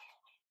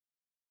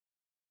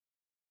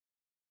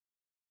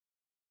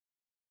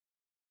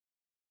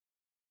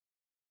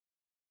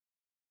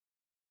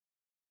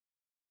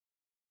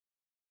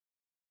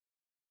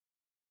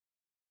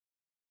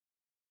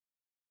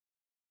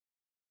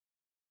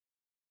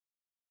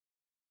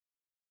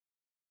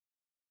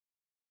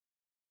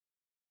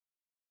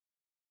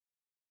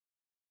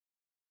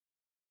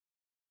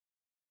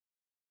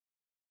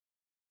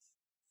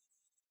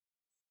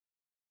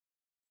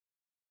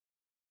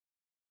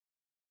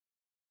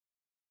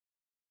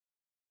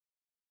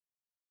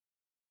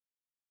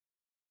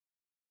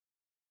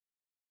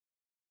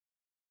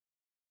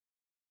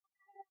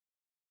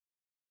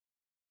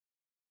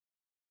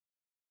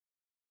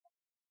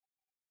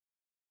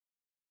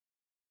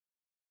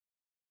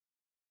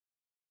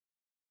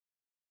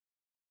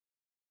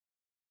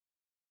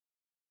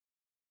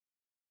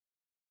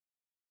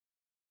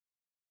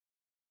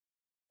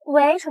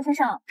喂，楚先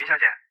生。林小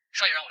姐，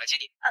少爷让我来接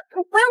你。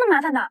不用那么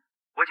麻烦的。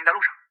我已经在路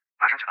上，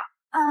马上就到。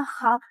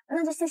好，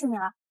那就谢谢你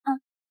了。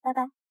拜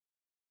拜。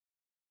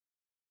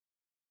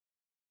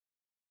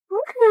好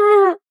可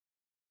爱啊！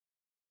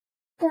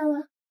对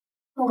了，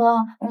虎哥，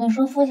你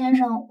说傅先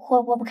生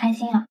会不会不开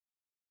心啊？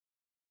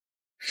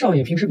少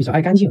爷平时比较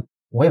爱干净，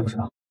我也不知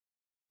道。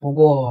不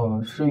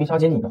过是云小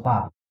姐你的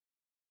话，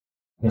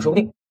也说不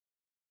定。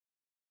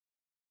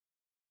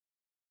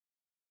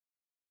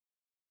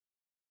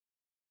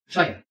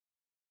少爷，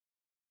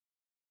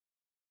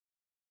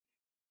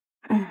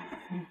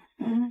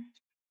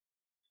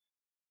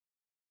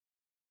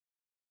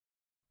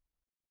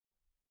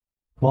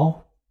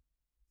猫。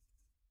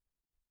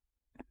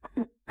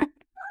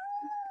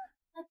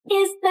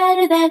Is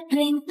better than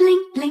bling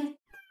bling bling。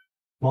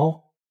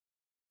猫。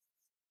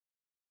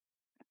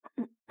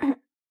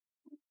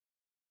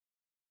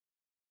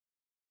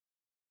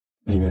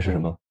里面是什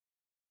么？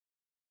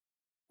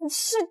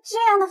是这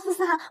样的，傅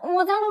萨，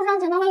我在路上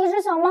捡到了一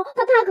只小猫，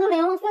它太可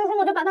怜了，所以说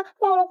我就把它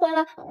抱了回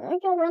来，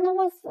要不然它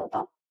会死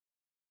的。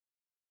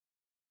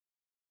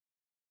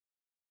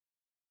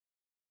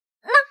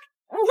那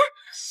你看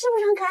是不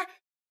是很可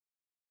爱？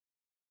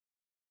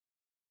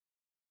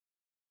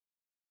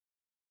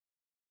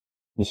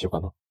你喜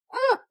欢吗？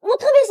我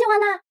特别喜欢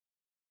它，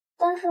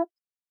但是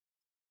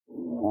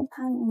我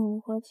怕你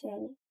会介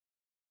意。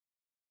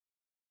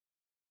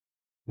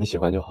你喜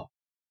欢就好，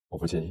我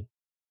不介意。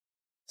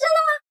真的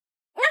吗？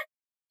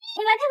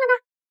你来看看它，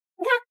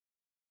你看，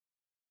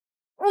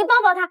你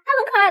抱抱它，它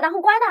很可爱的，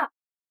很乖的。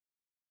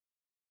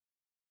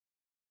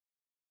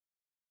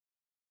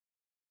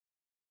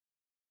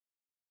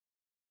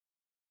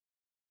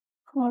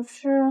可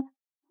是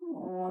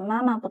我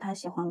妈妈不太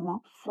喜欢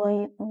猫，所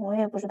以我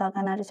也不知道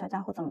该拿这小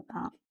家伙怎么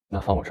办。那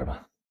放我这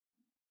吧。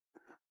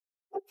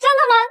真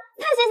的吗？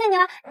太谢谢你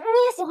了！你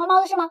也喜欢猫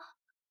的是吗？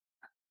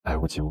爱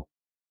屋及乌。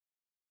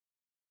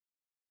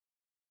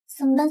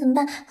怎么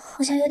办？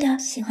好像有点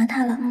喜欢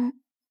它了。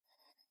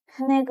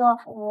那个，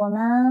我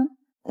们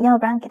要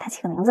不然给他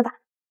起个名字吧？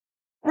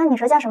那你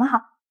说叫什么好？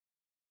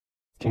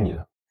听你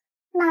的。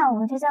那我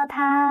们就叫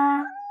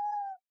他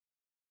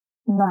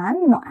暖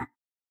暖，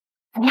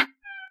怎么样？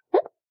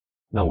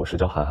那我是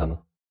叫涵涵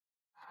吗？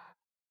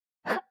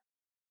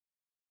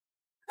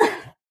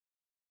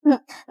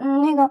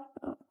那个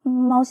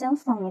猫先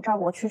放你这儿，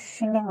我去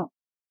训练了。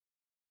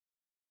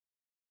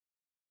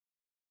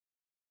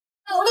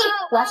努力，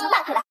我要向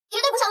大腿来，绝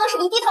对不向恶势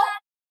力低头。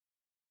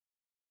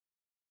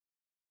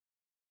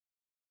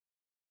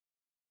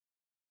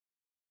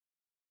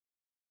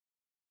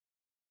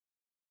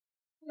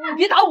你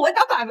别打我，你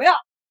打摆摆呀！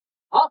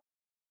啊！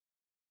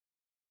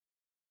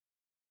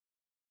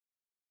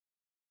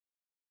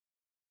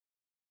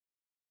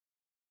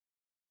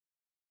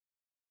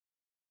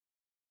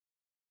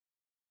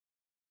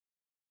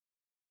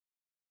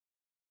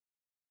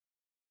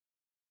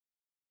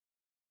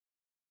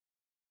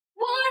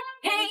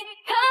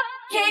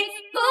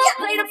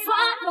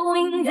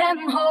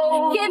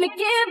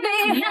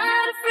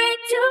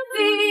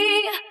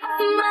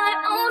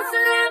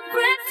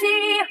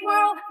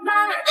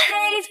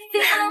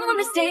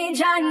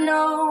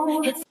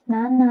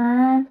暖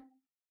暖，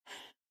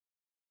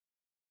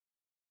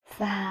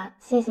思涵，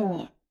谢谢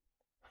你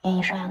愿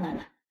意收养暖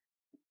暖。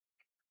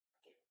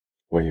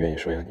我也愿意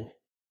收养你。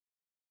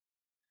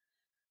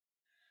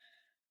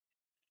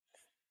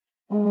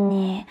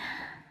你，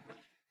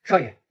少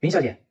爷，林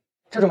小姐，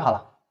车准备好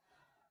了。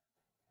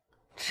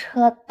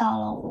车到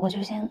了，我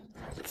就先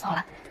走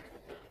了。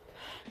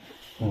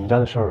你们家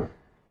的事儿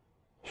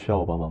需要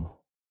我帮忙吗？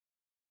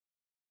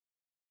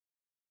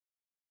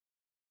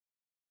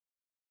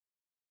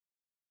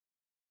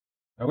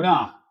小姑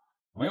娘，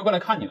我又过来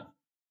看你了。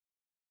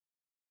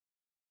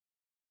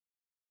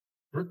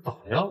不是咋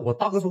呀？我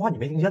大哥说话你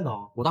没听见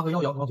呐？我大哥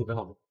要羊汤准备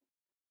好了。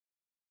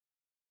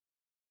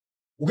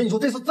我跟你说，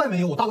这次再没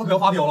有，我大哥可要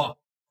发飙了。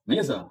什么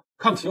意思？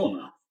看不起我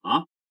们啊？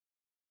啊？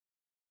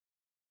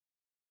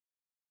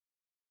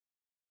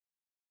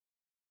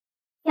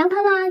羊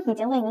汤呢，已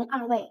经为您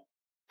二位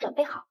准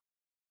备好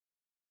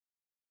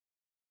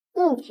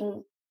，1只、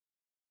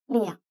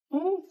2只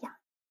羊。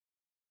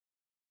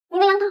您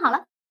的羊汤好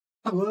了。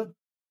大哥，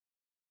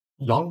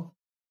羊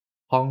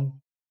汤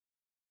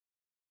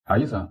啥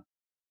意思啊？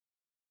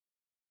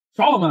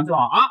耍我们是吧？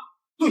啊？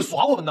对，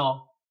耍我们呢？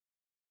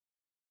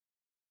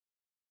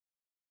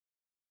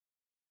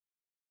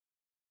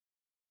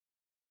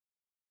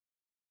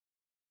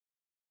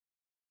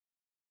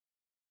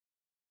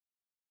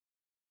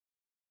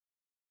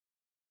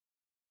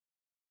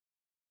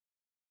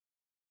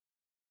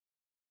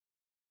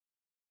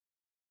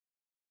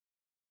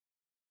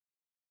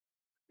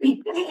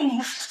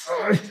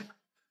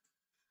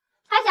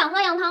还想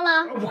喝羊汤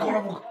吗？不喝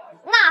了，不喝。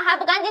那还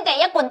不赶紧给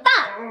爷滚蛋！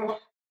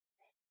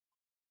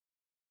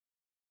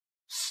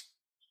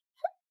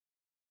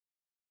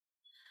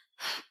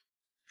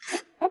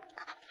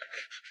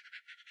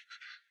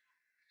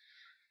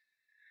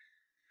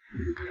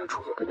这样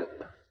出手跟着你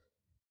的。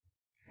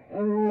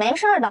没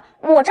事的，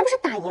我这不是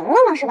打赢了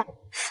吗？是吧？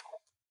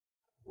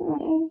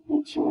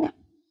你轻点。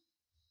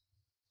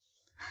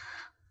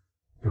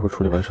一会儿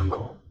处理完伤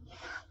口，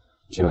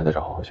今晚在这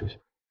好好休息。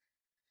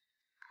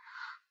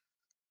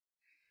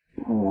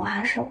我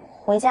还是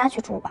回家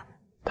去住吧。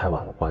太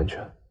晚了，不安全。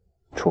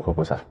楚河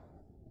不在，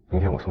明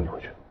天我送你回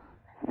去。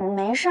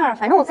没事儿，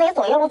反正我自己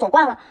走夜路走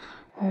惯了。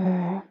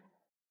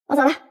我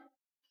走了。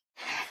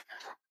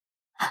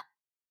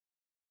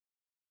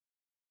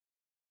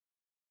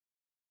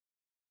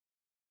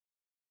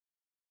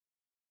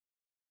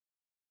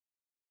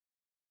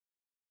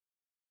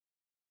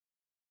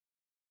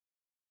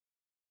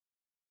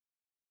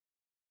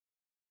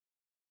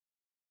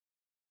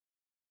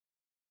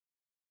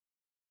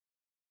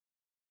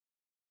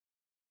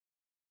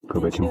各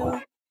位听话，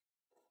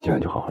今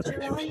晚就好好在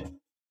这休息，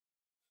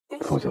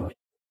否则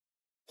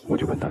我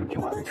就跟答应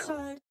听话为止。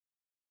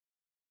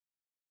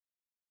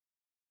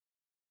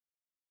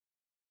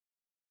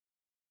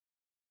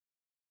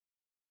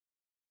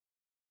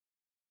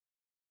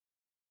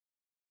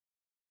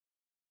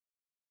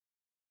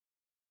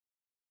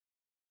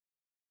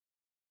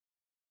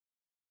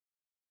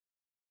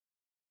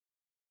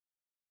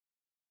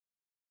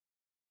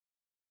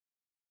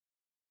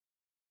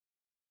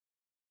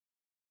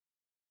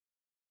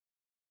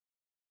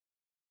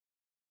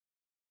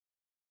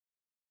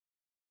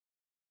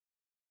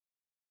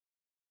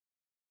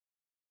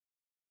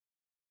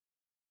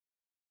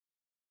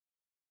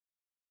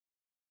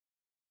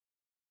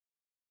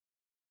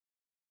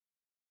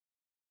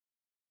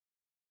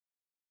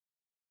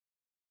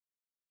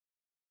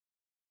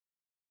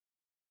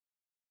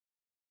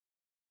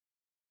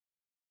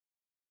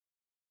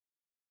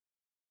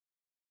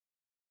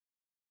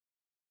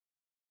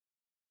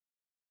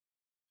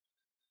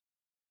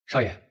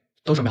少爷，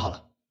都准备好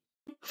了。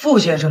傅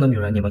先生的女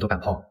人你们都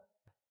敢碰，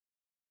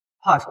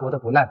怕是活得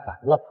不耐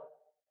烦了吧？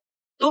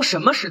都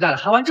什么时代了，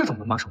还玩这种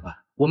门把手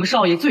段？我们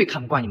少爷最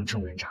看不惯你们这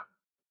种人渣。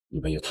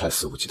你们也太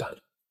肆无忌惮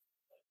了。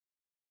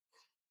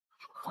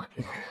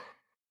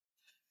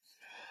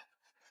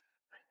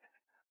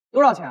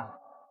多少钱啊？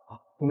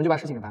我们就把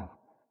事情给办了。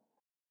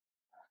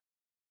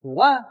5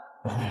万？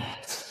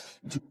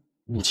就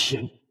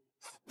5000。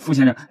傅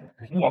先生，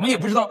我们也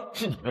不知道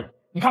是你的人，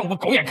你看我们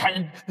狗眼看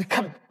人，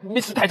看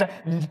没吃泰山。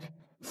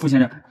傅先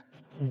生，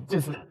你这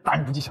次大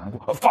人不计小人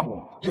过，放过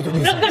我。对，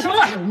干什么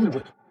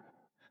呢？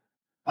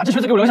把这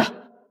锤子给我留下，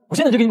我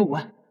现在就给你们5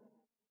万。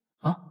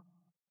啊？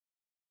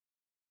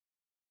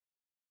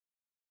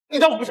你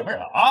当我们什么人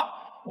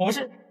啊？我们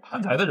是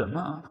贪财的人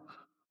吗？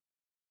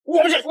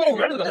我们是公务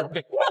员，对不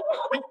对？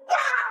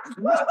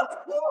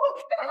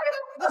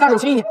下手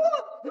轻一点，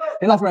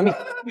别闹出人命。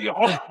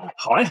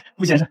好嘞，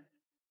傅先生。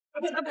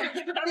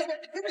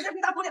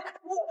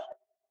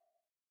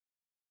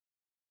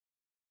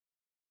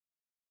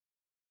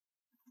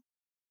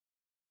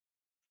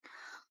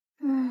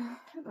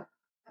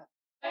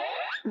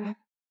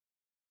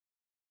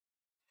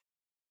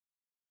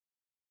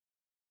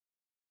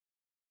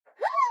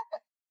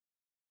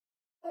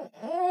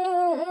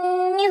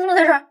你怎么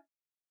在这儿？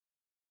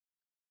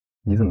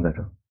你怎么在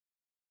这？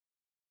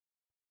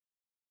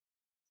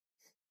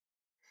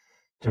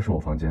这是我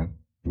房间，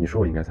你说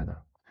我应该在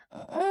哪？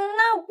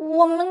那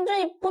我们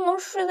这里不能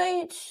睡在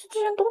一起，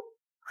这人多。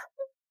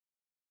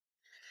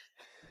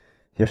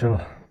夜深了，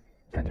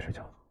赶紧睡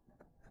觉。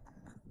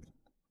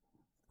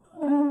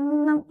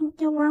那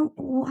要不然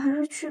我还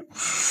是去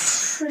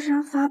睡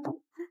沙发吧。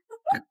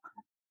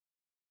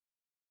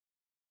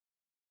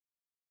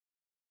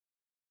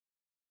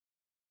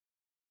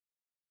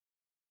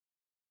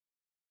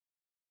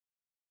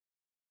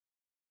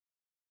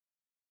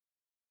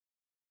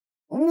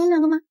你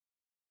想干嘛？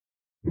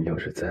你要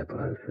是再不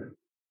安分，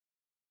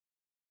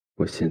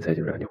我现在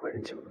就让你还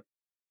人情了。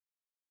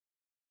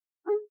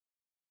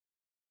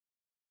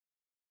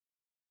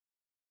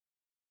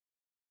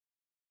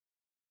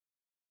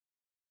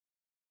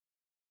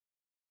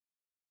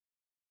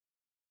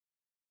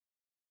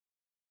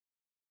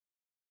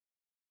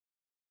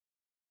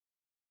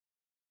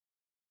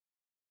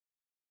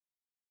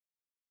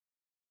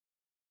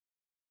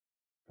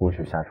不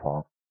许下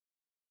床。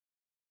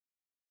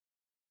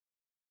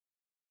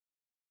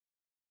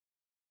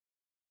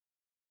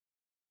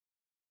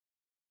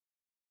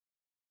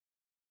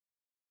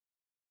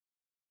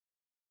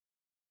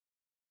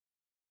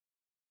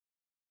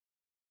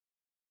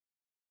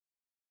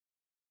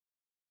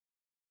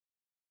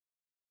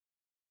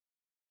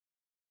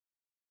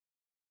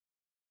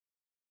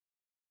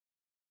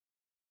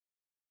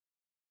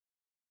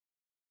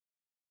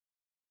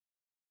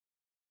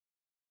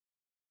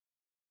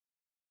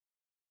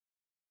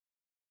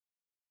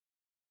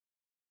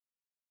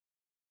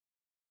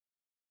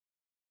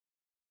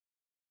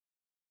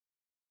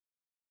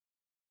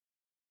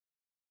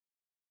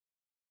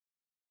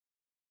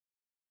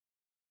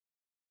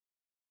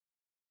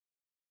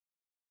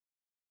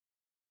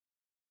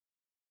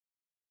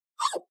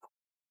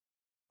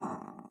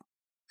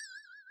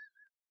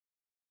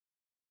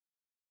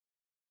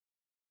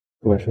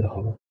昨晚睡得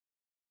好吗？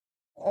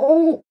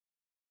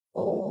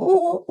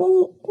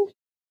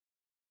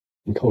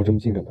你靠我这么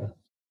近干嘛？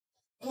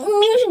明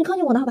明是你靠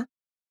近我的好吧？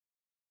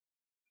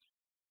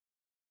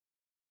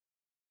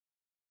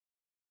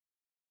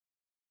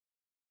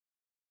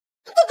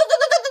对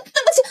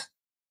不起，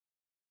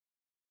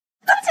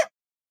对不起。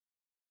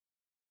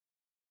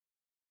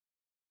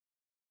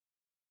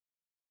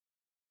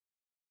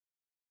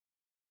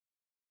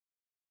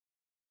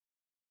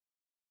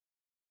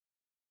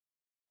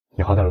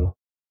你好点了吗？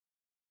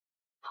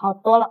好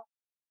多了。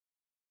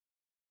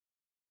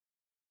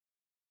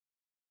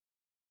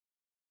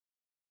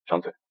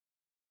张嘴。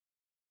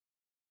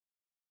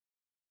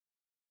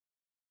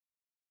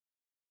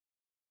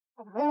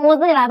我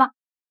自己来吧。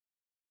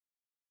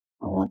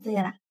我自己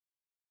来。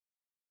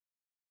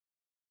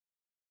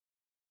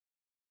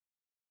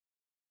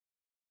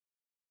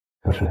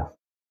有事聊。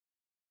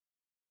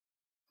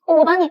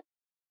我帮你。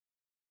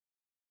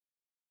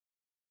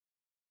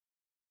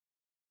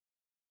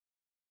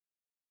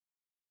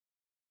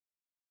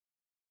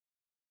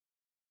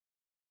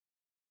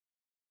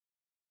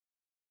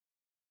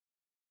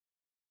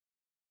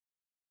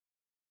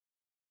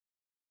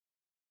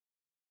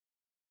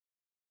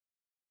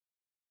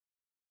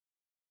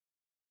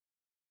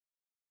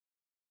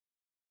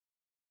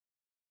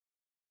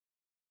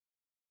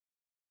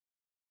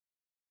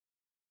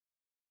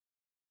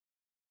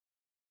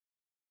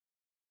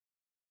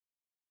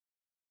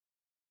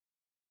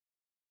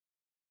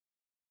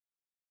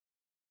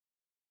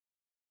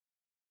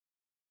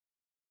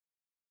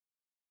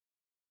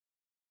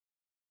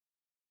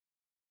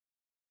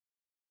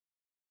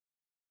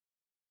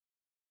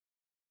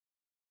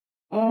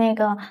那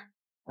个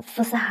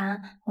傅思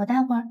涵，我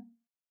待会儿。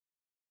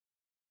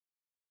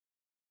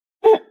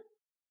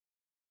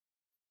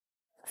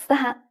思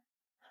涵，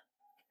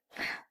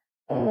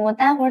我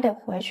待会儿得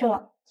回去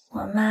了。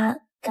我妈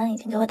刚已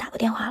经给我打过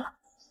电话了。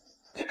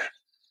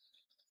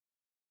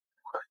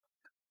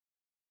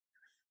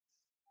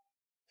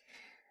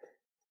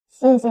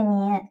谢谢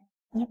你，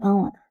你帮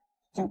我的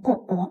已经够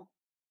多了。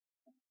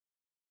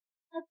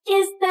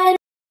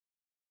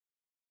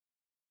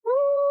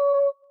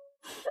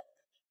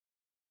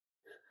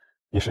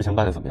你事情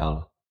办的怎么样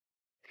了？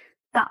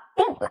搞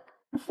定了。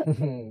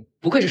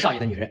不愧是少爷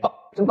的女人，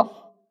真棒。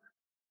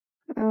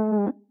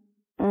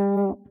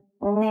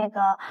那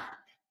个，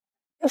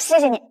谢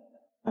谢你。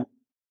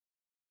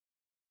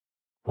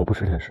我不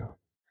吃甜食。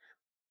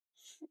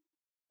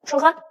楚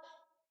河，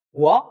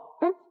我，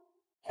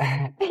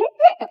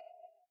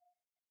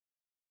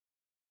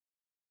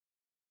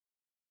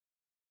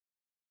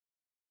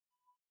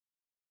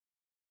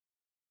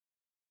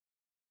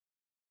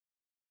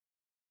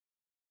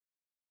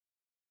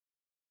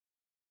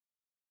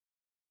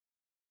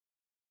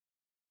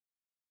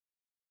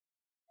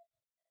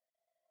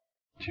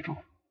记住，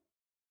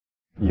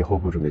以后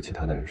不准给其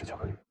他男人吃巧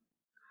克力。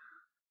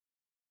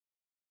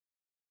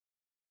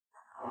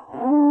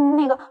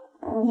那个，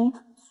你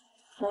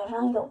嘴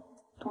上有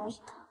东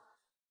西。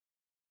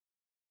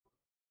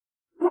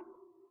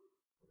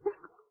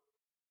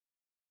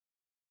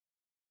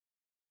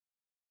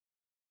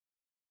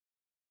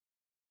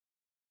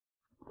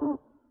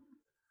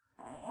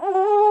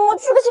我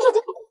去个洗手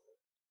间。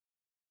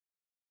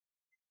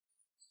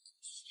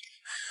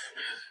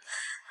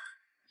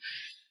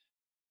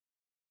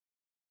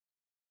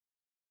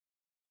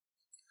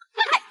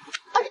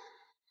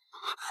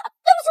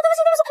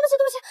对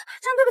不起，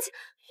真对不起，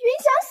云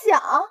想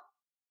想。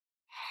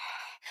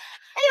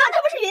哎呀，她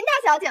不是云大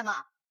小姐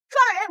吗？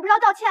撞了人也不知道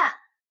道歉，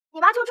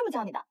你妈就这么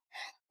教你的？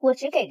我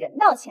只给人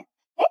道歉。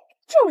哎，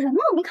这有人吗？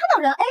我没看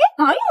到人。哎，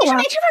哪有啊？你是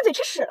没吃饭嘴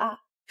吃屎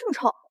了？这么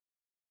臭！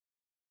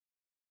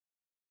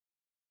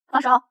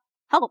放手！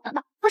好狗等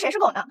等，说谁是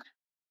狗呢？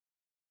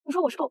你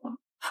说我是狗吗？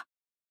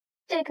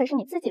这可是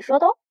你自己说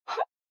的哦。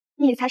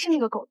你才是那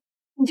个狗，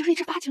你就是一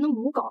只发情的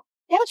母狗，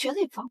连个瘸子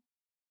也不放。啊！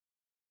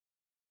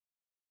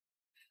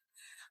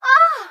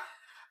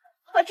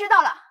我知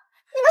道了，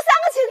你们3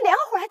个其实联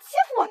合伙来欺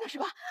负我呢，是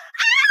吧？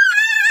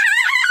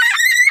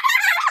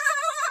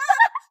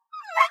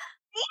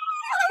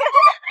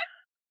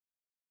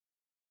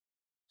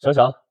想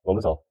想，我们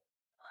走。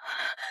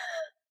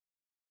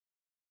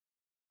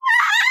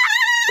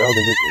不要跟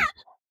这几人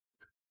计较。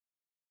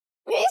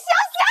云想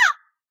想，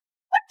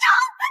我整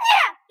死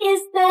你！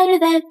 Is better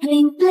than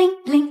bling bling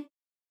bling。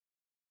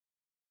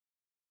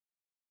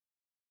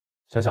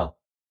想想，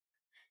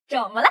怎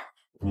么了？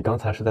你刚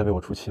才是在为我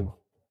出气吗？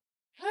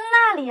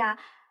那里啊，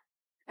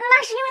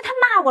那是因为他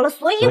骂我了，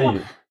所以我……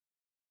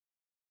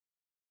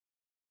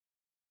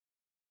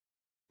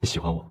你喜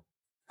欢我？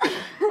大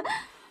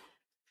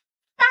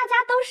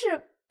家都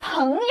是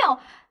朋友，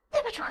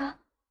对吧，楚河？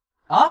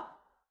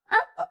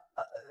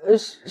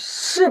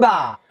是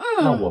吧？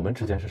那我们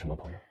之间是什么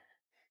朋友？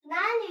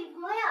男女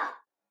朋友。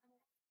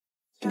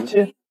亲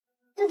亲。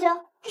舅舅，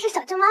这是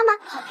小舅妈妈，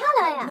好漂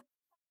亮呀！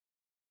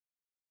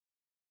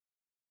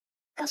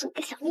告诉你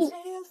个小秘密，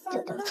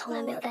舅舅从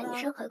来没有带女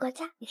生回过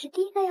家，你是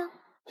第一个哟。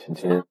亲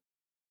亲，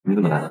你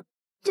怎么来了？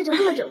舅舅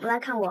这么久不来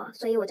看我，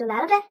所以我就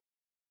来了呗。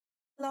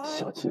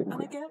小气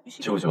鬼，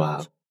舅舅啊，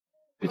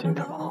最近有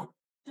点忙。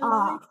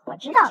哦，我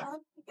知道了，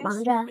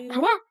忙着谈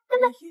恋爱，对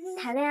不对？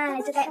谈恋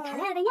爱就该有谈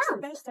恋爱的样子，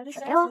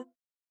准备哦。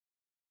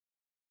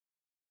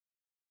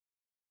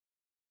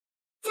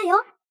加油！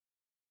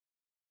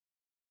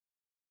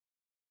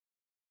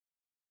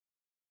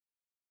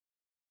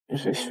跟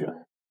谁学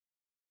的？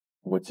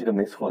我记得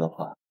没错的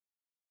话，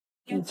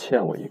你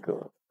欠我一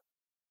个。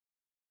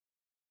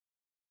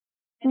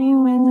你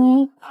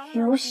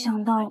有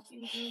想到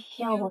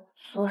要我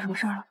做什么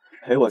事儿了？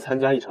陪我参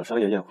加一场商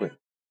业宴会，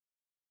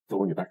做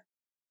我女伴。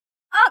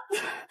啊，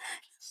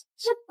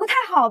这不太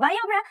好吧？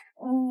要不然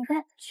你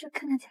再去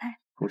看看其他人。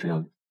我只要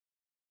你。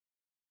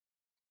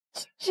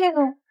这个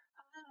我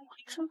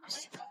真不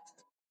行。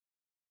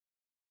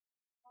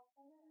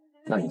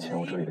那你欠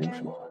我这里的有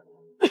什么话？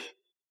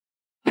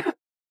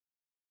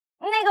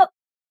那个，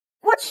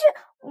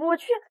我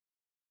去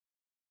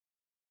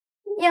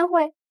宴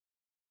会，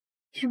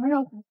什么时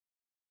候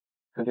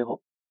？3天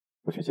后，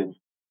我去接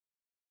你。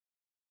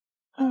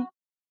嗯。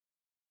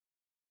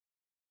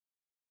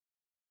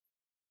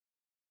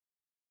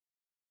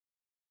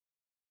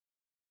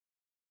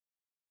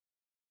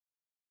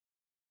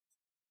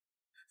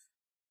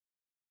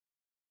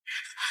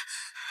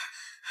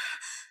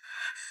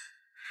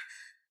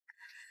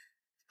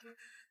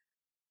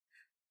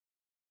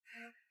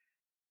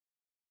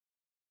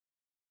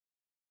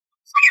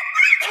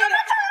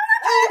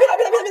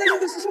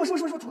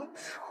说，楚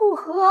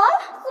河，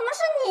怎么是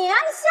你啊？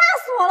你吓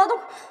死我了都！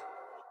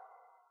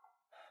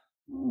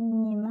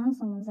你们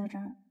怎么在这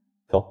儿？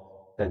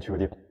走，带你去个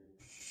地方。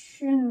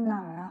去哪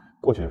儿啊？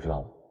过去就知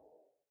道了。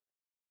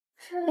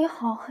这里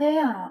好黑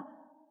啊！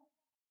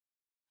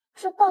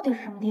这到底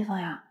是什么地方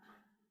呀？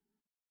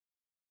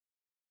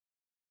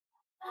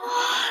哇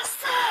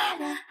塞！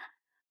哇塞！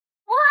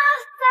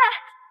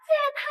这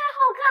也太好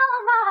看了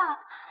吧！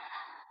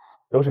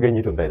都是给你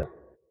准备的。真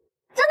的吗？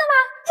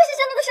这些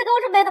真的都是给我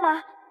准备的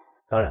吗？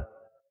当然，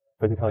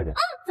回去挑一件。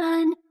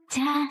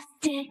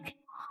Fantastic,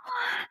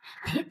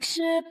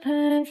 picture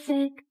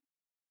perfect.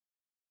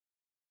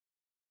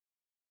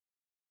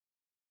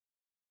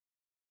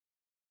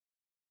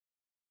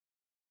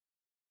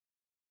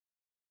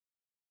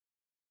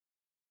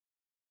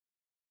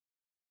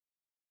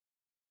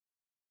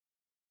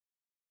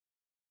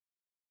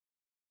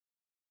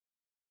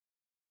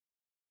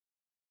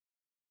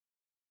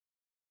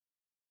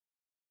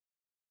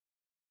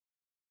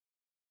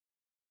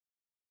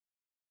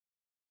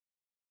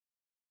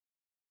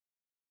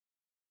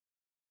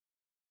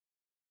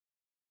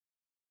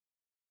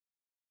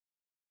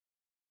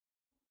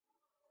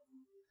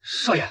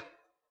 少爷，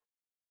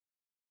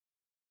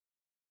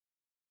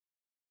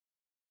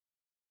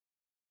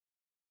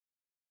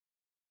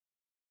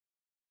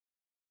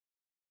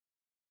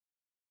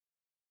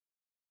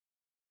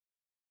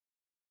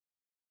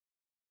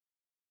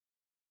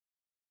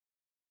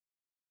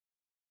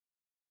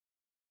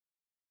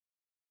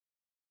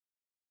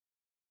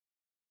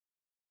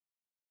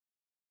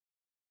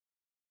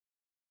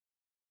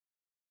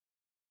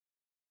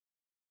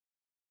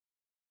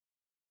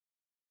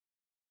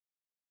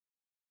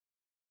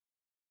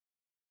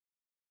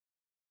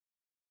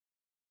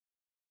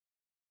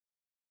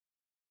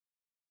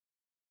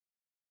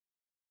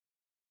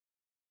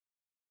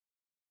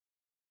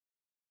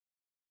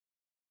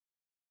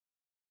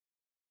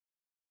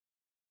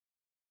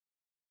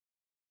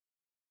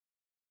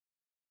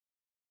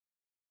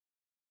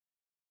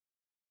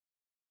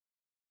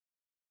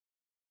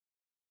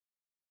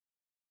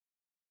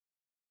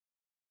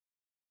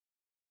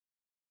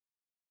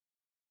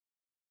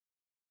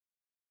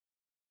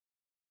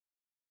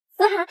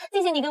思涵，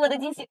谢谢你给我的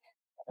惊喜，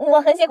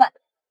我很喜欢。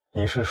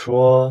你是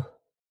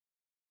说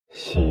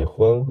喜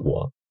欢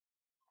我？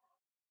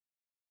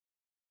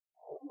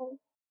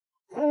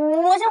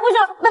我先回去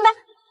了，拜拜。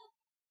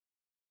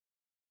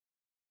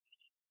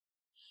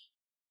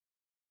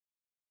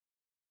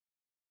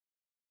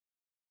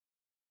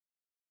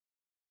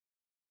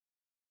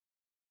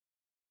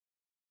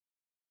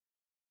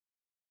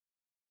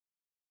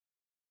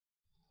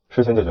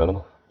事情解决了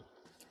吗？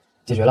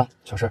解决了，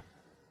小事。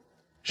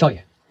少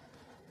爷，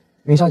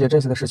云小姐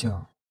这次的事情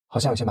好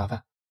像有些麻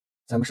烦，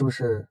咱们是不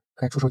是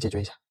该出手解决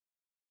一下？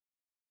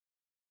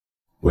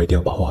我一定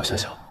要保护好夏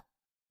夏。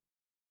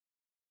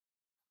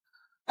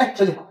哎，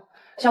小姐，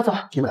肖总，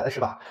你们来了是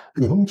吧？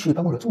你们去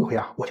办公室坐一会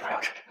啊，我这边要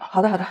吃。好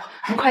的，好的，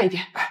您快一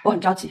点，我很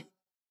着急。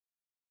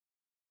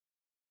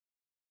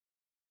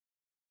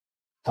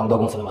他们到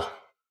公司了吗？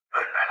来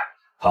了。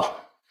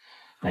好，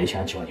那一切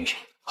按计划进行。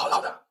好的，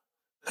好的，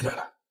来来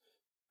来，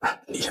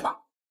哎，你先吧。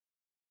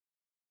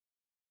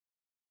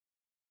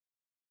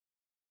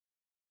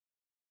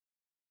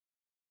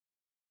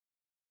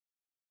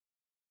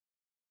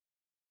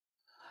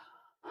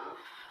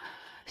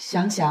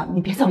想想，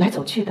你别走来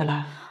走去的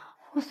了。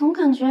我总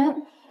感觉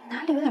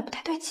哪里有点不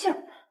太对劲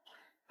儿。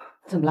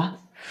怎么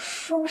了？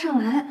说不上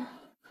来。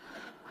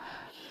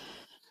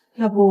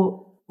要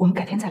不我们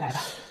改天再来吧。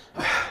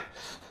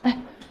哎，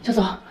肖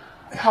总，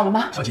好了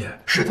吗？小姐，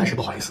实在是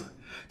不好意思，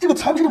这个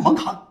财务局的门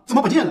卡怎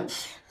么不见了？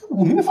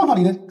我明明放那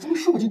里了，怎么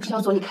说不进去？肖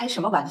总，你开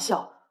什么玩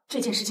笑？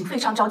这件事情非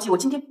常着急，我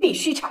今天必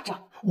须查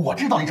账。我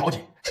知道你着急，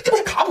这不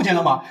是卡不见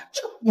了吗？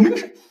这个我明明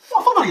是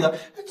放那里的，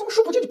怎么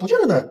说不见就不见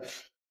了呢？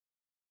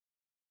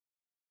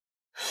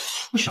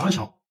我想一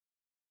想，哎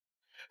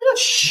呀，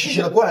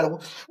奇了怪了，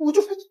我就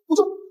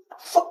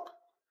放。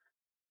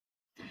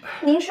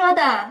您说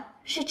的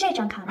是这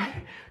张卡吗？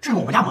这是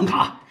我们家门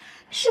卡，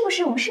是不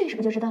是？我们试一试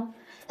不就知道了？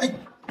哎，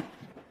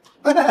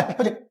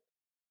小姐，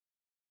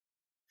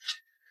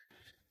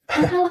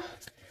你看了？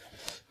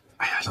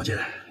哎呀，小姐，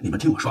你们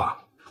听我说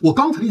啊，我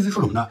刚才的意思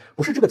说什么呢？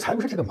不是这个财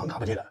务是这个门卡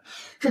不见了，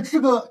是这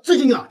个最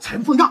近啊财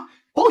务混账，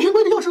保险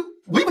柜的钥匙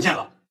我也不见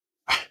了，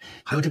哎，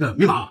还有这个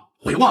密码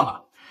我也忘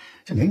了。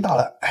这年龄大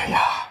了，哎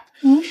呀，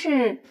您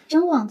是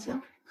真忘记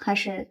了还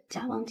是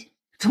假忘记了？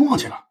真忘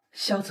记了。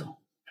肖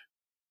总，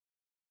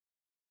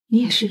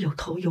你也是有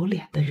头有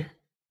脸的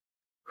人，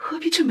何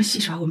必这么戏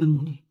耍我们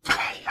母女？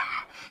哎呀，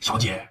小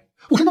姐，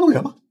我是那种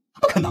人吗？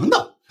不可能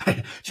的，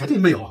嘿，绝对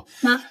没有。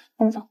妈，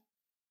我们走。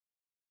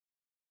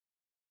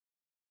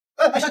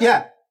哎，小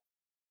姐。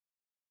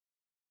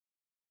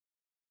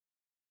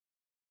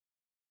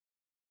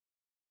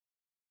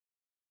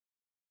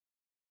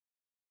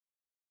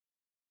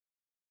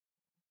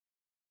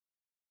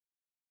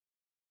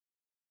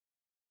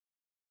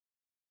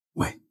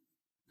喂，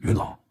云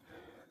老，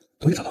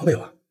东西找到没有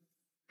啊？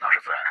那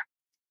是自然。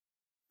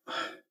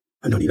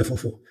按照你的吩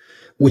咐，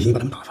我已经把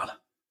他们打发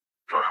了。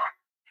做得好，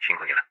辛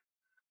苦你了。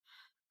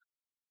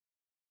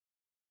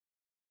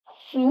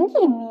荀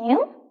一鸣，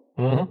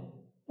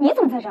你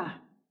怎么在这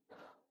儿？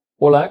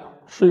我来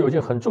是有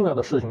件很重要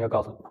的事情要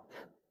告诉你们。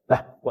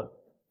来，过来，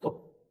坐。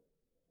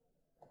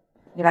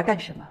你来干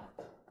什么？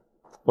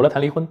我来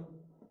谈离婚。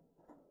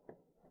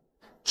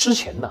之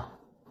前呢，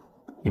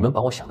你们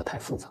把我想得太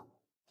复杂。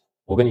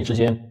我跟你之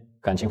间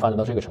感情发展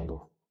到这个程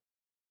度，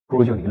不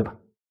如就离了吧。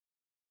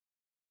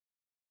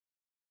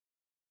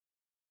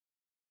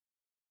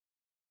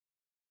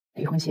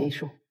离婚协议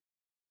书，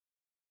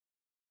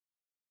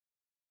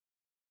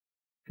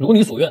如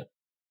你所愿。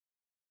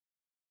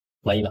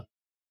满意了？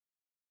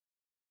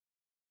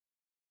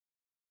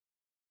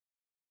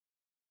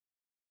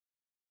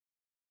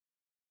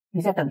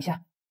你再等一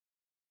下。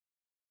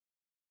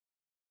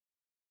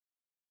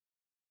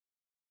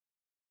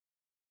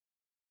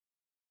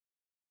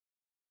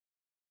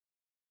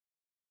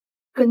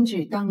根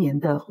据当年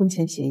的婚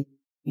前协议，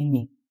于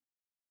明，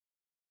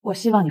我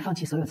希望你放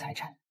弃所有财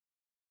产，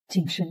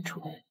净身出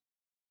户。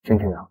君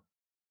君啊，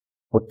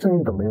我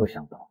真的没有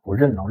想到，我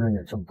任劳任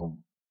怨这么多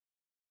年，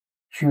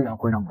居然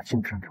会让我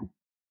净身出户。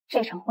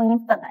这场婚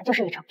姻本来就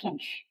是一场骗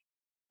局，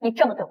你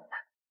这么对我爸，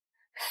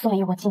所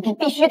以我今天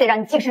必须得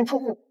让你净身出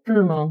户。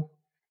是吗？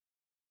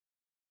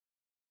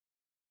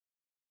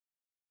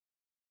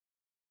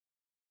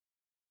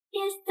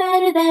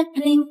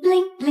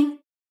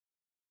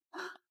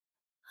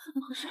怎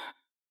么回事？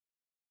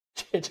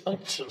这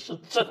张纸是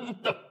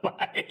真的白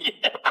呀！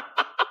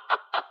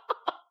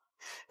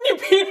你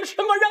凭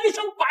什么让一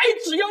张白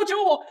纸要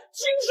求我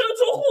净身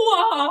出户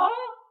啊？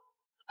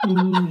你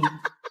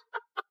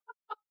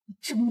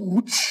真无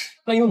耻！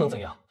那又能怎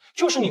样？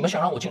就是你们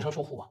想让我净身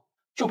出户啊？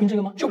就凭这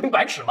个吗？就凭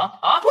白纸吗？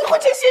啊？我的婚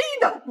前协议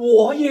呢？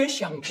我也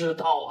想知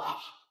道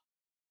啊！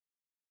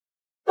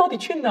到底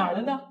去哪儿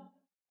了呢？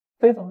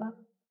飞走了？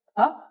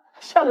啊？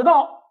下水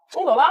道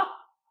冲走了？啊？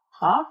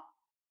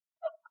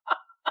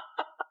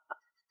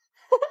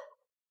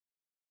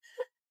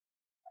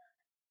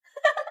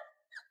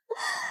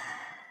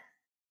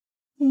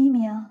林一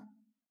鸣，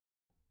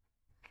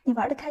你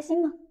玩的开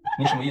心吗？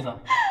你什么意思啊？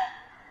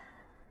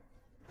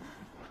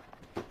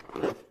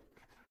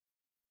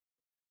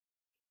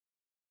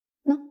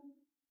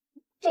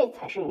这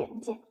才是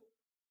原件。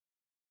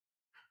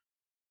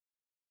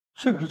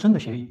这个是真的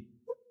协议。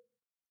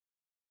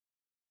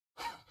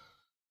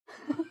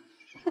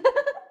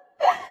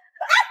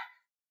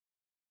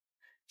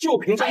就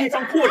凭这一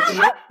张破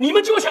纸，你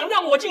们就想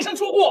让我净身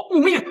出户？你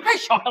们也太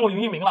小看我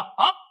云一鸣了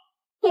啊！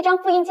一张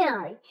复印件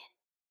而已。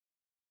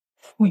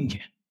复印件？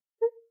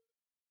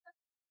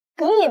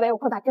你以为我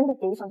会把真的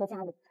协议放在家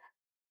里？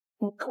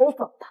你偷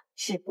走的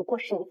只不过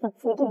是一份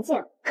复印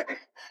件。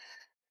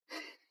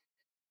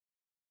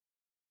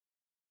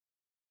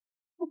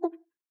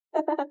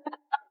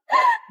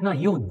那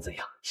又能怎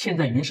样？现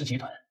在云氏集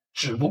团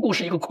只不过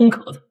是一个空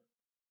壳子，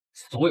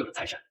所有的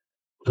财产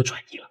我都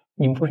转移了。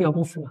你们不是要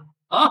公司吗？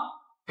啊，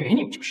给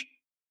你们就是。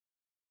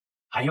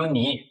还有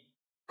你，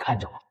看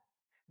着我，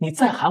你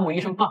再喊我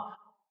一声爸，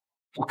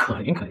我可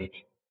怜可怜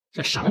你，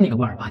再赏你个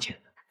万8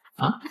千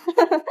啊！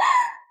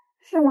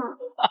是吗？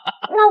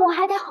那我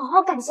还得好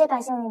好感谢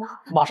感谢你呢。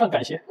马上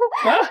感谢。啊！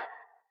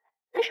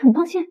但是很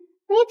抱歉，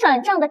你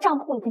转账的账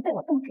户已经被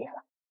我冻结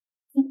了，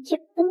你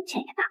1分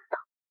钱也拿不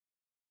到。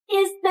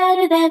Is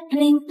better than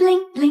bling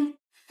bling bling，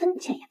 分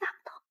钱也拿不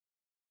到。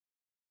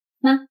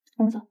妈，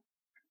我们走。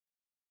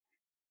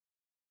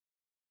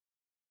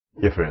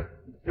叶夫人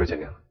又见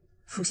面了。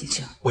傅先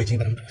生，我已经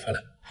把他们打发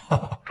了。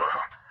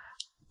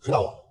知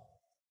道我？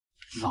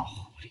老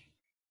狐狸。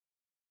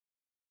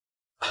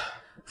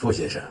傅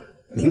先生，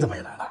您怎么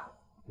也来了？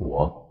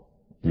我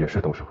也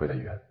是董事会的一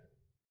员。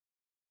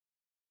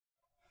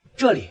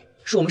这里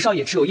是我们少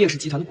爷持有叶氏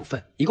集团的股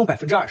份，一共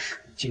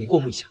20%，请你过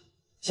目一下。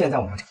现在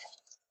我们要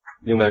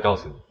另外告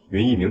诉你，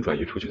云一鸣转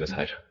移出去的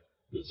财产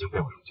已经被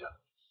我入家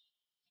了。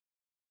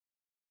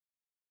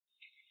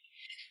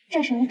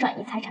这是你转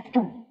移财产的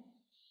证明。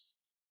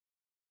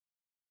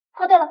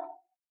哦，对了，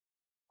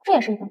这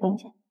也是一份复印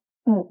件。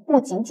你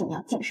不仅仅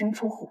要净身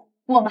出户，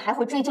我们还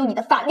会追究你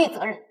的法律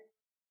责任。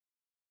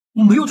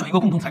我没有转移过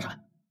共同财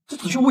产，这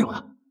子虚乌有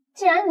的。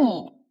既然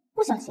你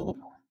不想协议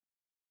的话，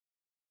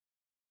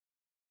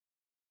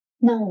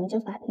那我们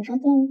就法庭上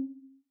见喽。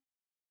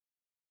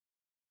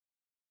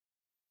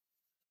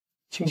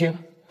青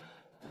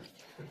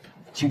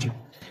青，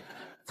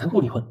咱不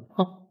离婚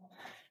啊！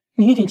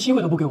你一点机会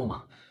都不给我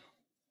吗？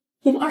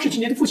我们20几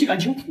年的夫妻感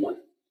情，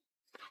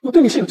我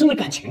对你是有真的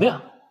感情的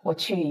呀。我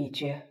去意已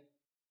决，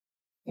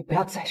你不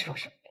要再说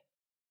什么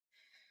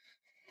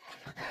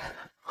了。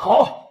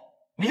好，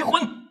离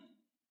婚。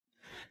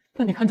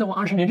但你看在我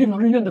20年任劳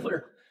任怨的份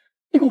上，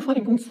你给我发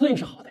点工资也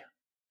是好的呀。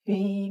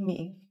云一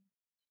鸣，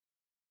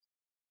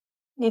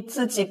你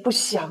自己不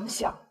想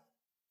想，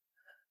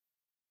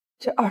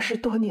这20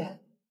多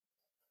年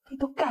你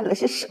都干了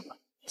些什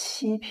么？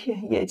欺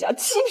骗叶家，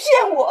欺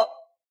骗我！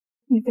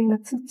你为了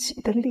自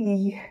己的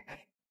利益，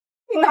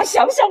你拿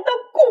想想当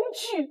工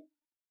具。云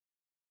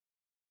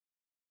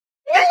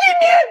一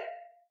鸣，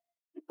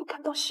你不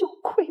感到羞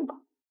愧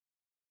吗？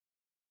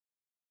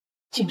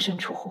净身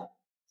出户，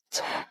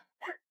走。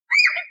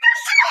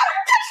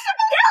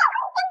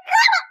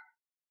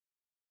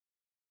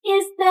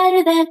Is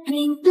better than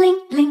bling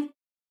bling bling。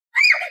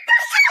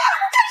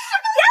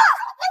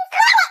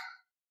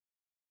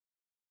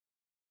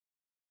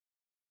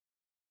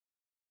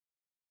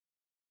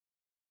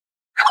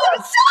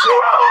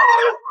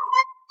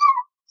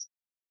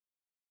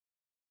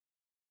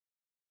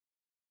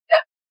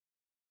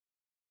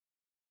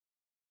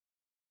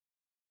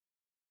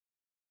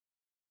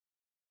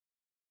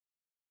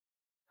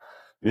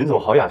云总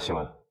好雅兴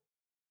啊！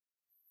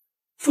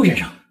傅先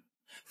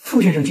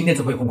生今天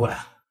怎么有空过来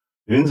啊？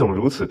云总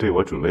如此对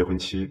我准未婚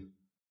妻，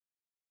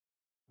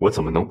我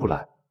怎么能不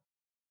来？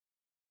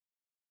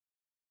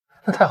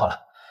那太好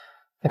了，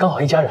那刚好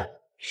一家人。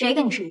谁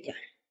跟你是一家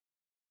人？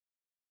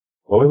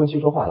我未婚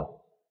妻说话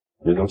了，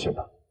云总请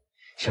吧。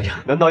行，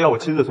难道要我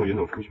亲自送云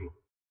总出去吗？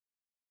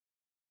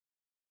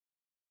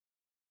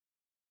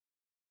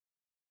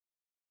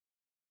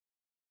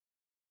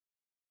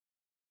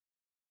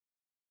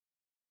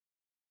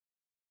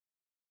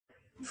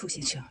傅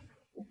先生，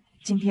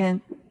今天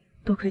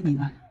多亏你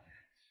了，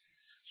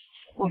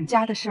我们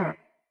家的事儿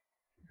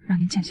让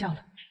您见笑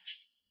了。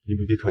您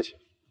不必客气，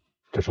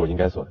这是我应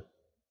该做的。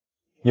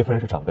叶夫人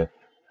是长辈，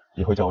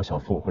以后叫我小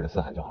傅或者思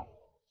涵就好。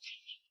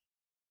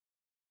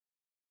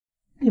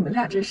你们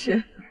俩这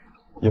是？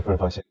叶夫人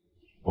放心，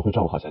我会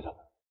照顾好香香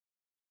的。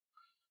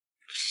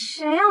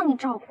谁让你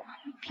照顾啊？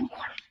你听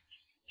话。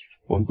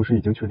我们不是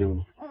已经确定了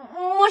吗？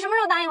我什么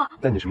时候答应了？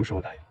那你什么时候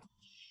答应？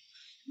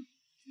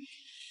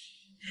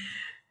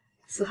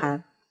思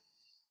涵，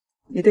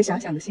你对想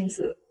想的心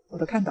思我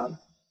都看到了。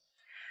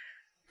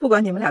不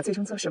管你们俩最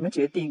终做什么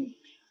决定，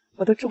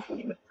我都祝福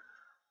你们。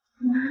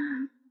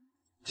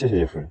谢谢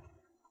叶夫人。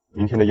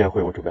明天的宴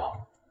会我准备好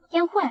了。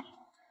宴会？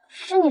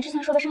是你之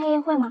前说的商业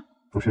宴会吗？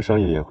不是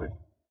商业宴会，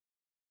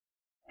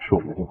是我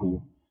们的订婚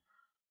宴。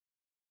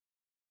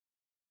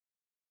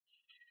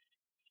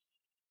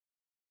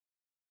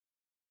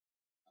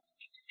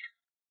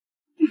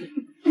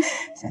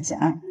想想，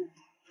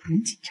不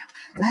用紧张，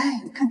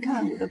来看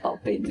看我的宝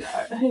贝女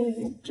儿，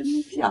嘿，真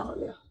漂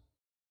亮。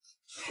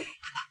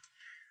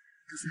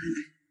告诉涵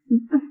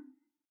来，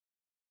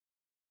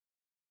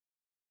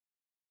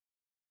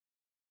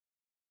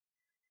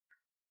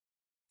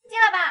进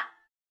来吧。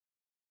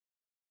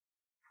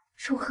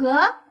楚河，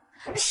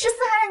是思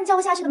涵让你叫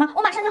我下去的吗？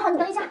我马上就好，你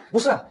等一下。不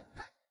是，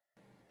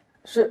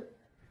是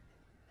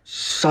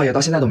少爷到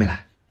现在都没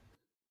来。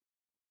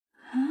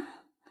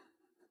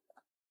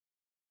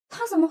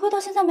他怎么会到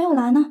现在没有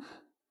来呢？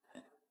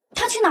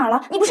他去哪儿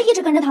了？你不是一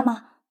直跟着他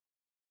吗？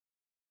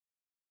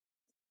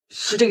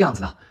是这个样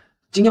子的，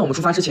今天我们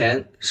出发之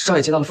前，少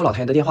爷接到了傅老太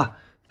爷的电话，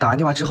打完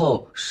电话之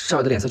后，少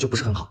爷的脸色就不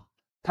是很好。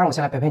他让我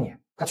先来陪陪你，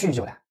他去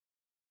就来。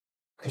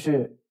可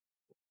是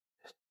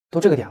都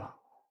这个点了，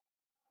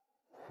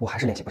我还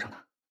是联系不上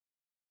他。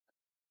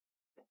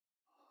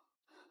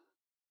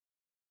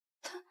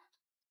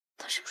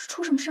他是不是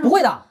出什么事了？不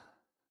会的，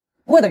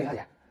不会的，于小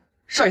姐，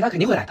少爷他肯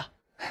定会来的。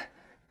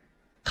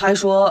他还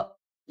说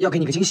要给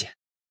你个惊喜。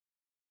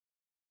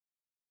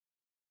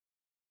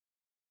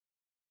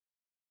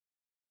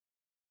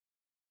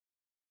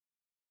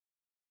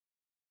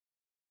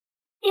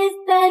It's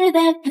better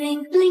than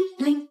bling bling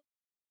bling。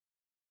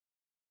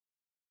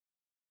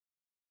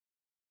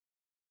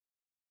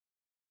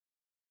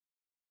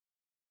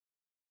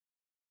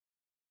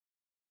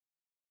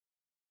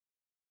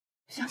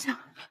想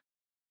想，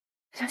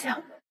想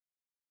想，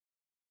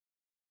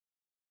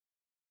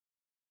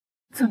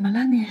怎么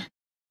了你？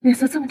脸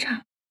色这么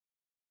差？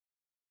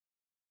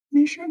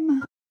没事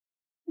吗？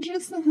你这是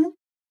思涵？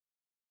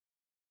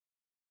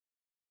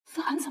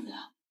思涵怎么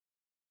了？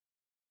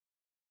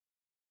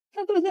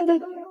他到现在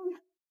都没有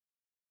来。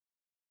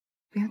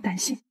不要担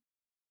心，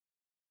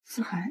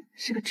思涵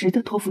是个值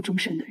得托付终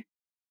身的人，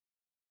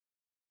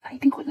他一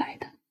定会来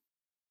的。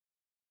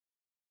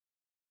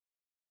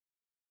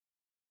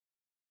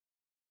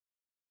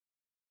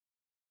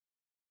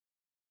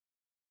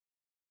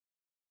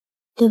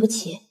对不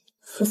起，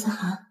傅思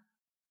涵，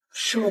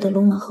是我的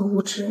鲁莽和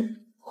无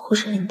知忽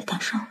视了你的感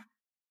受。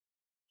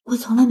我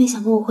从来没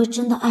想过我会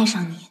真的爱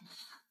上你。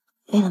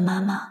为了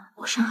妈妈，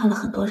我伤害了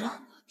很多人，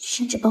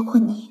甚至包括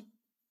你。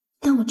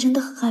但我真的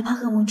很害怕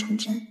噩梦成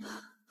真。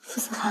傅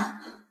思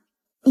涵，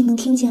你能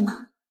听见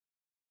吗？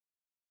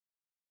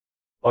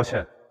抱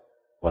歉，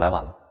我来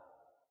晚了。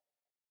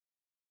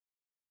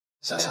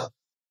想想，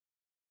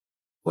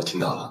我听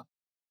到了，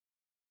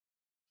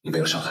你没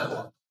有伤害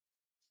我，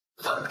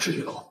反而治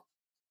愈了我。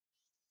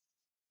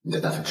你的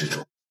那份执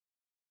着，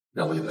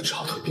让我有了治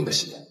好腿病的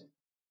信念。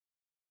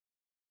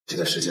这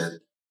段时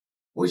间，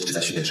我一直在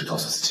训练时告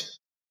诉自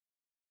己，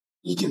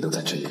一定能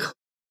在这一刻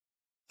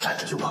站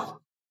着拥抱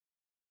你。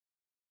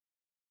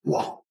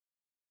我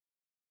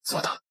做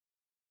到了。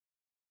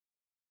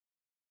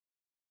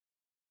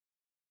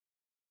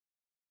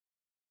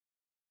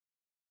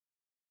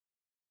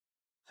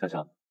香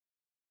香，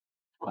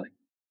过来。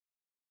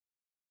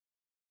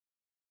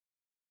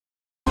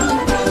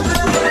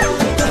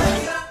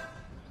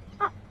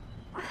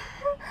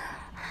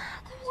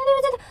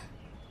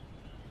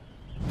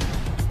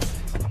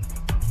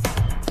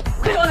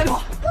别往那里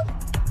跑！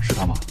是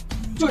他吗？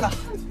就是他。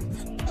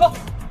说，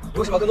你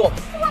为什么要跟踪我？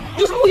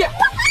你有什么目的？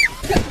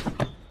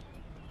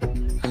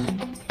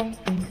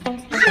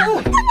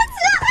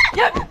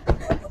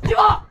你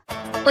跑！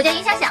我叫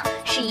云想想，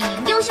是一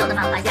名优秀的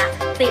漫画家，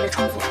为了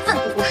创作奋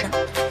不顾身。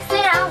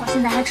虽然我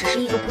现在还只是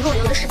一个不入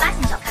流的18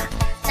线小咖，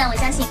但我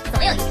相信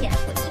总有一天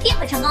我一定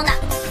会成功的。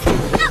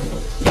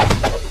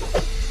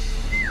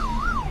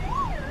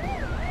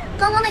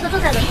刚刚那个坐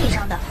在轮椅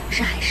上的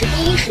是海市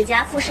第一世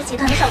家傅氏集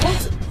团的少公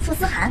子傅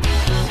思涵，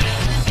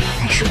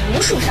他是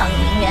无数少女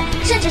名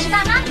媛，甚至是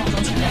大妈的梦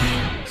中情人，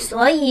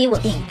所以我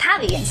便以他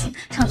为原型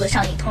创作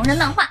少女同人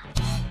漫画。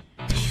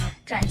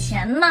赚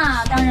钱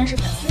嘛，当然是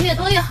粉丝越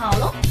多越好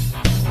喽。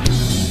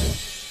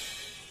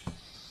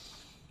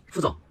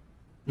傅总，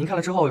您看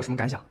了之后有什么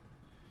感想？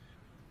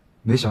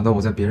没想到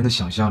我在别人的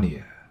想象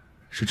里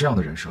是这样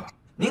的人设。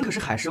您可是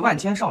海市万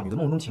千少女的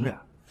梦中情人，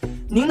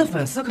您的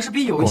粉丝可是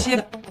比有一些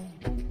的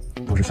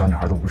不是小女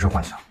孩的无知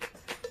幻想，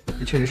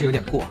这确实是有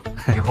点过。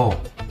以后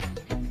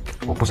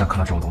我不想看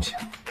到这种东西。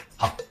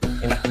好，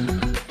明白。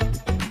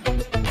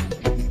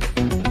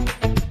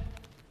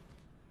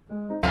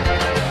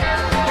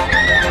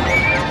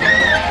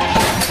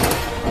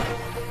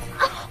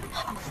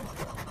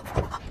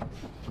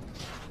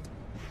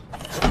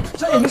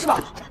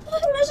吧？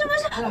没事没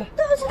事，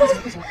对不起对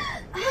不起。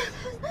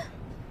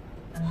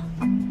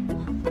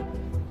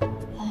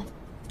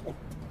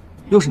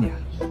又是你？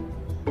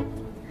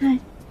哎，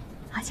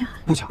好巧。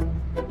不巧，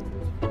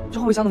这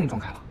后备箱都给你装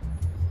开了，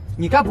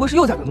你该不会是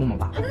又在跟踪我们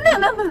吧？没有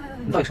没有没有没有，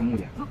你到底什么目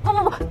的？不，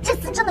这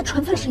次真的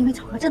纯粹是因为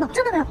巧合，真的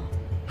没有。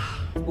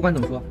不管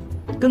怎么说，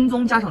跟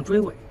踪加上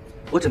追尾，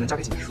我只能交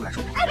给警察叔来处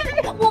理。哎，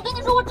别，我跟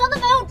你说，我真的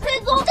没有追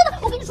踪，真的，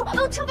我跟你说，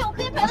车费我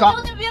可以赔的，求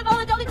你别把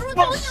我交给叔叔，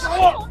求你了，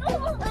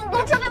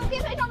车费我可以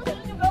赔偿的，求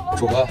你不要把我。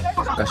楚河，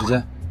赶时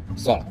间，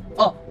算了。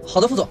哦，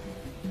好的，副总。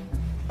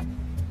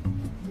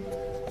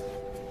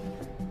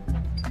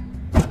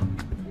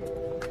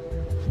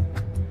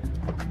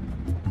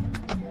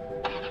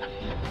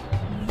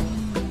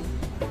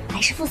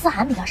还是傅思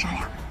涵比较善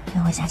良，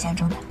跟我想象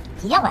中的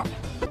一样完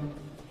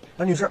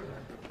美。女士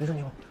你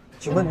好，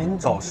请问您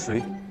找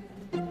谁？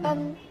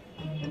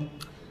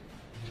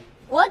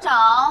我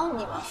找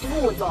你们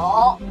副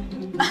总，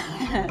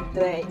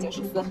对，就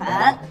是思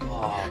涵。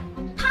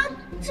他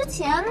之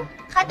前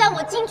还带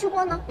我进去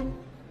过呢，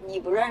你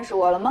不认识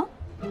我了吗？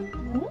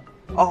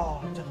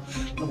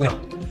姑娘，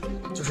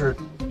就是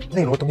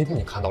那摞登记簿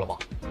你看到了吗？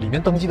里面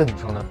登记的女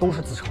生呢，都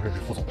是自称认识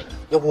副总的人。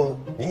要不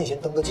您也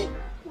先登个记，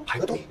排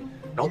个队，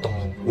然后等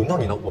轮到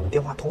你呢，我们电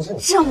话通知你。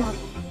这么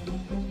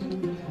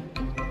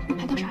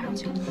排到啥时候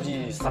去？估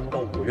计3到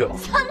5个月吧。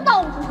3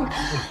到5个月。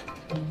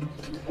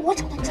我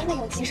找他真的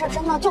有急事，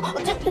真的就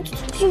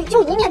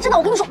一面，真的，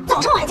我跟你说，早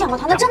上我还见过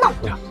他，那真的。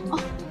姑娘，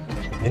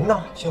您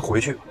呢，先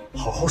回去，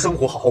好好生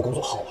活，好好工作，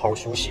好好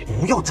休息，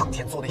不要整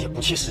天做那些不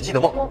切实际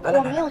的梦。我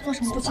没有做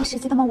什么不切实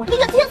际的梦，那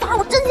个今天早上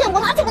我真见过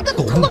他，就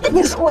我跟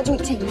你说，我就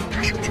见你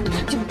马上真的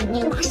就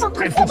你马上，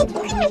我就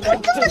亏你，他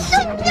真的是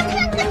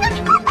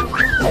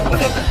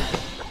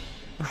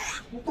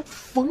你都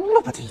疯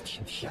了吧？这一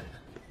天天的。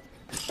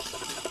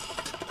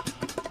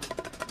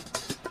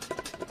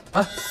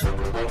哎，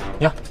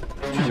你看，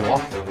去几楼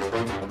啊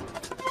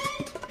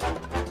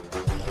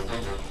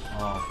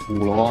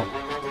？5楼。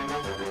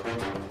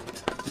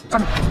站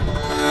住！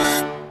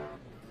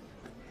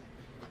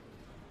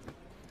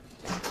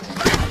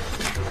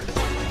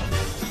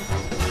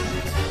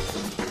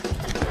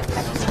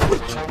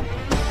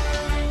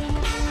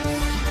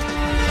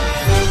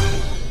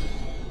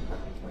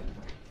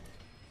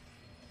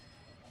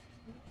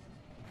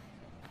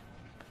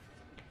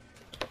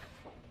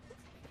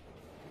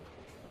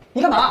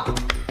你干嘛？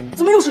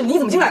怎么又是你？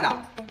怎么进来的？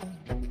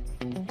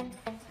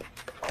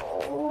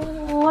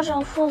我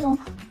找副总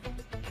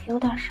有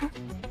点事儿。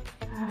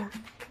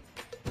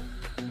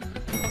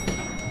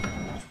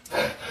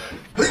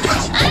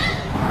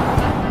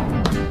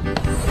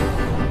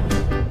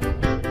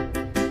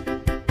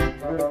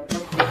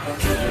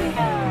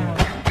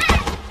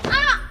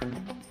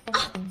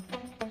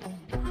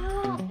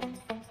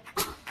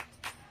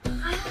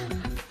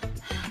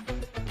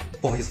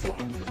不好意思了，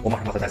我马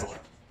上把他带走。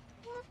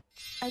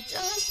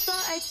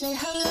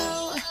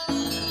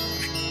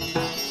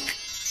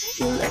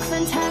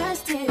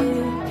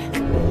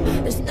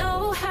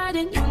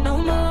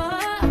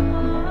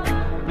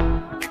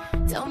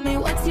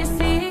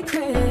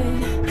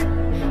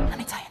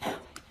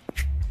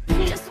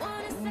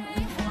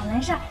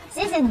没事，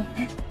谢谢你。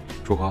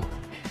楚河，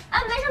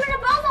啊，没事，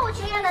不用送我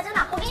去医院的，真的。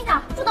我跟你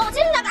讲，副总，我其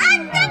实想……哎，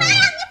你干嘛呀？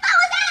你放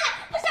我下来！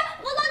不行，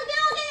副总，你听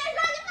我跟你说，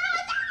你放我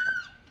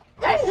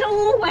下来！真是误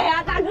会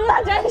啊，大哥，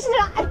真是。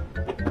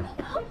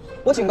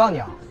我警告你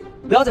啊，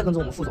不要再跟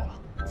踪我们副总了，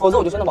否则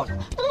我就真的报警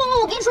了。不，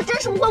我跟你说，真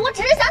是误会，我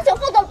只是想请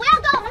副总不要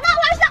跟我们闹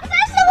花生，真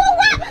是误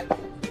会。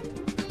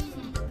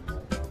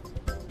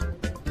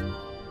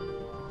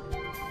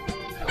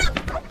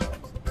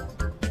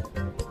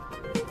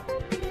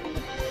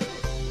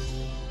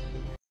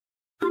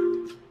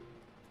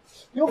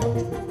哟，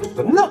人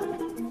呢？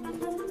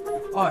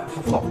哎，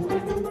副总，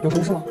有什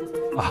么事吗？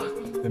啊，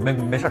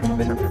没事。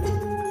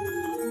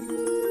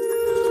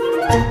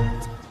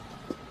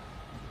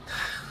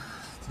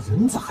这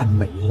人咋还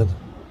没了呢？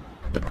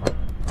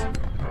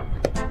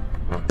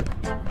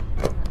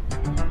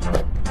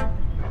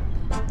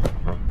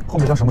后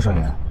备箱什么声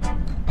音啊？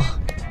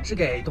是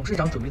给董事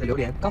长准备的榴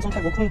莲，刚从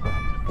泰国空运回来。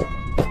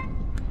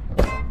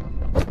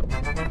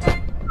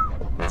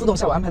副总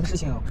下午安排的事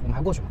情，我们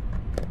还过去吗？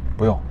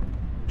不用，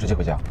直接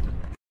回家。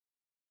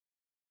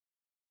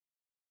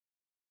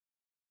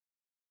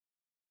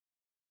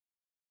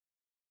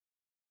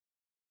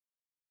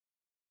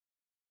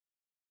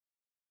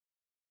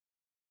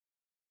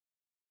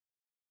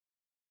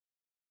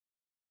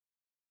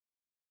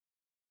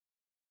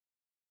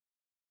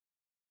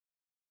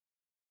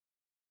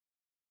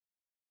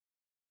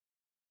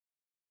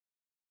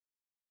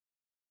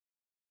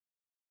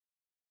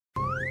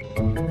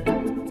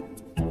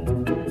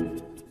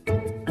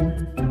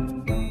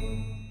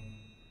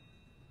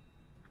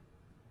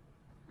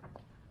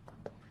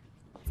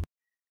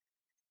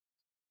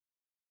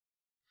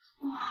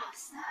哇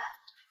塞，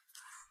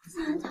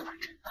咱家可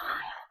真大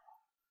呀！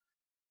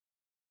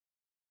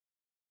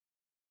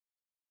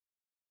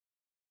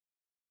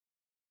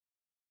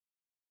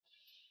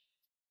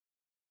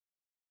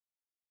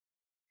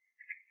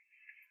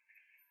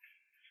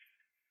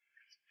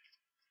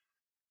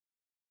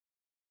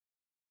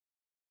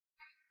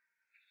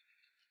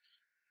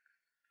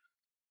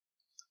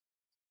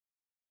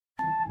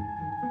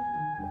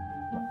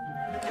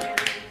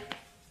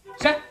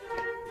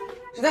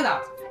你在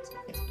哪？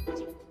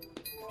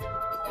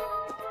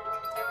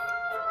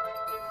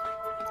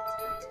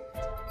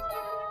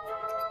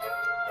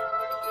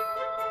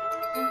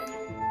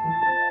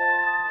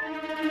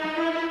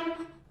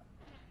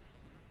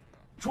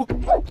出！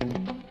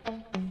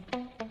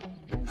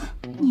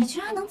你居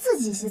然能自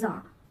己洗澡？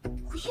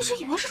我一直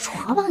以为是楚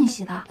河帮你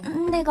洗的。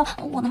那个，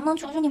我能不能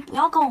求求你不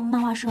要告我们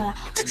漫画社呀？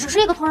这只是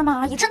一个同人漫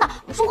而已，真的。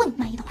如果你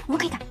满意的话，我们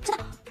可以改，真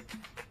的。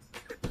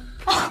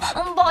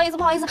不好意思，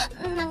不好意思，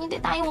那你得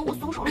答应我，我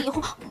松手了以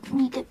后，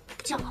你得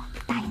叫我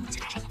答应你去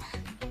眨眨眼。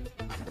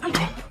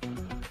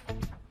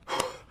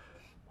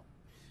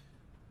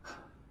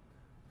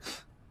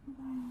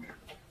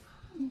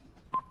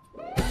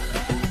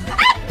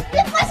你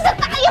不是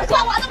答应过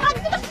我的吗？你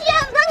这个骗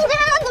子，你这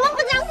个人怎么不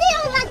讲信用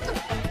呢？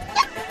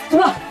怎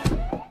么了？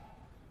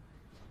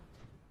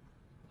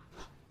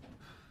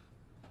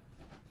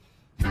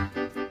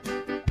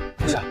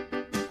不是，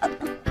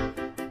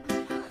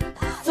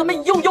怎么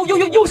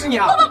又是你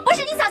啊？不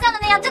是你想象的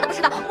那样，真的不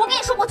是的。我跟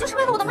你说，我就是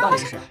为了我的漫画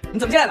社。你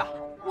怎么进来的？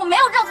我没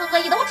有任何恶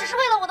意的，我只是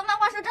为了我的漫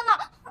画社，真的。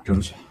扔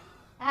出去！你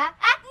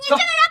这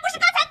个人不是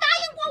刚才答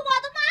应过我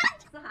的吗？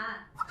思涵，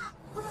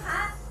顾思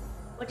涵，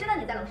我知道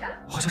你在楼上，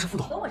好像是副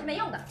总，躲我是没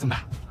用的。怎么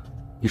办？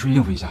你出去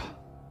应付一下，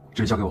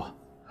这里交给我。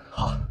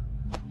好。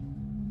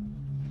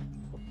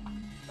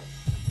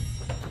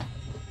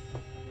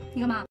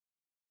你干嘛？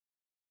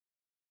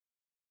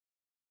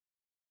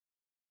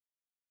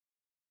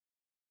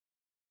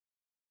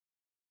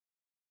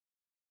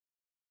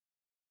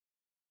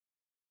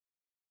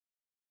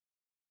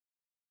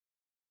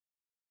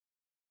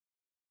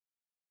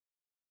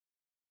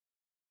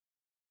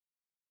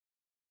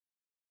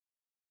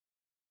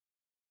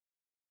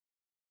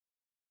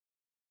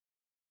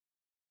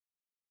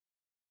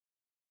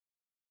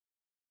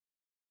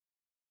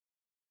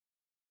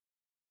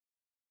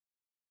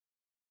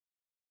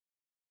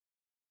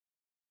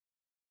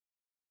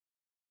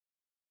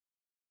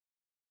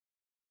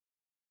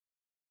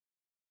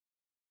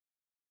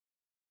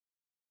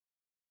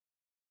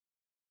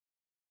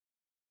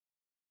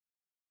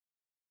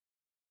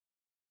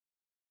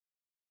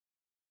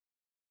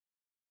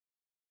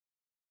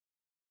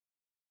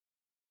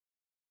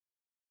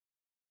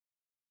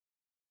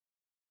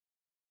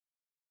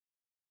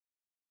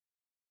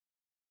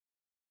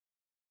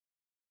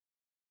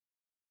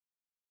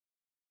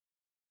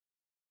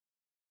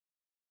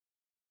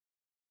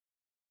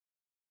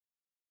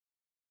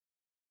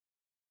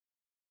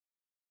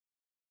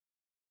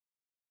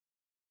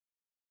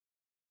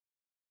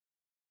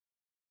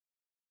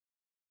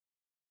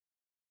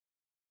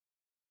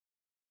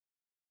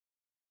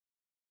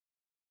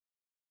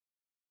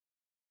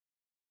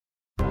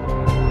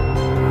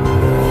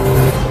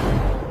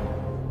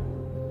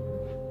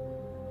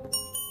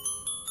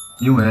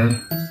因为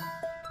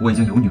我已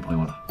经有女朋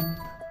友了。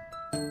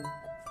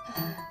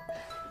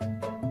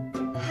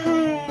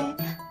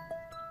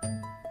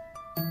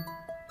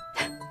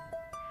嗨，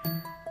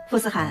傅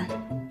思涵，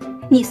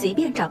你随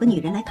便找个女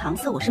人来搪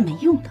塞我是没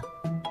用的。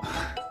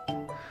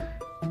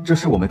这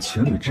是我们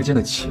情侣之间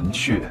的情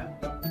趣。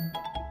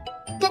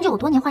根据我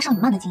多年画少女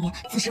漫的经验，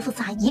此时傅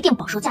思涵一定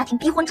饱受家庭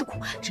逼婚之苦。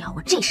只要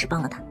我这时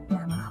帮了他，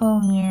那么后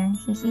面，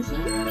嘿嘿嘿，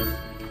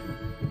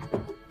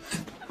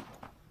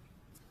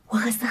我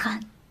和思涵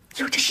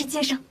有着世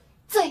界上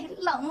最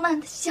浪漫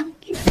的相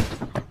遇。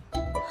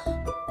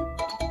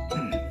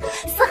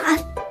思涵，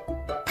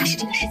他是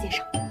这个世界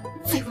上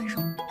最温柔、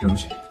扔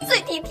出去！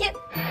最体贴、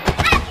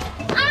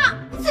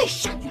最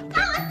善良。把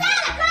我杀了，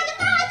快点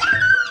把我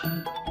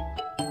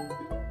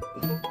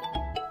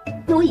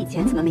杀！我以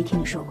前怎么没听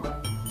你说过？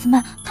怎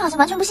么，他好像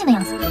完全不信的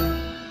样子。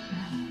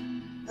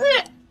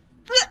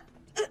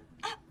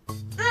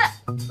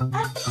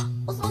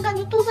我怎么感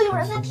觉肚子有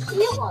人在踢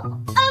我呢？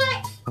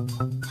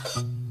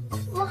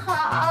思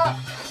涵，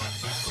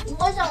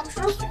我想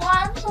吃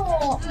酸的。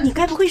你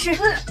该不会是……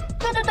对，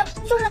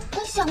就是你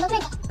想的那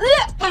个。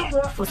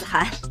傅思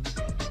涵，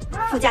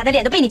傅家的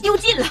脸都被你丢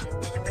尽了。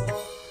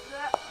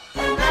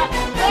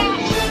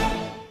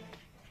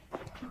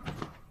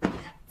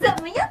怎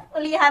么样，我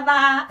厉害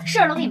吧？事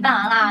儿都给你办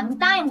完了，你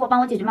答应过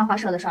帮我解决漫画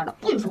社的事儿了，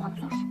不许说话不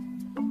算数。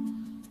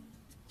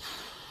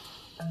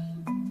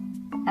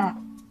哎，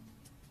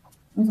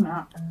你怎么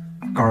了？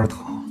肝儿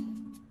疼。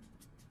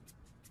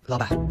老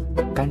板，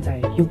肝在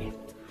右边。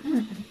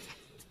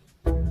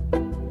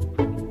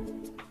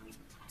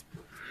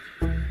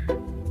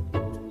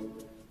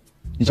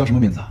你叫什么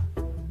名字啊？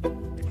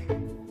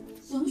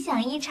影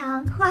响一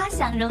场花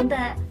想容的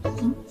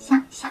影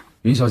响下。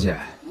云小姐，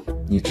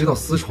你知道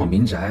私闯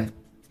民宅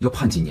要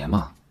判几年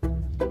吗？不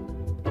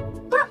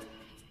是，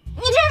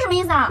你这是什么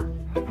意思啊？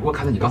不过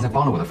看在你刚才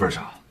帮了我的份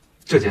上，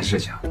这件事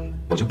情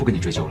我就不跟你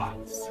追究了。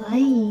所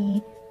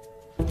以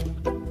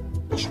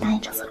你是答应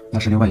撤诉了？那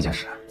是另外一件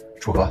事。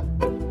楚河，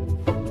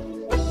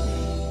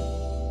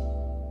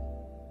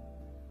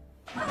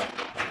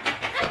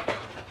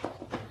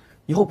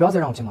以后不要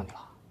再让我见到你了，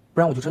不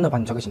然我就真的把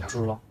你交给警察叔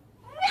叔了。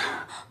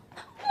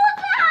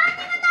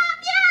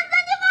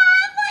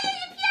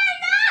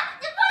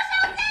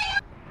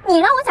你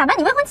让我假扮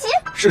你未婚妻？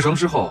事成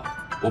之后，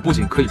我不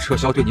仅可以撤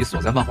销对你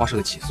所在漫画社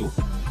的起诉，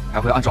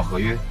还会按照合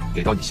约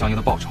给到你相应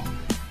的报酬。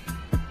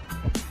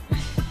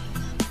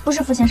不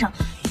是傅先生，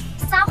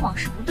撒谎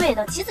是不对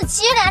的。其次，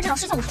契约恋爱这种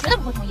事情我是绝对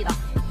不会同意的。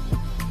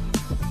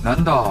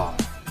难道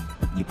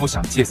你不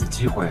想借此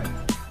机会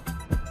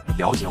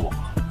了解我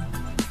吗？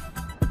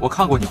我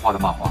看过你画的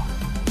漫画，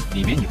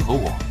里面你和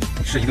我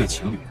是一对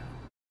情侣。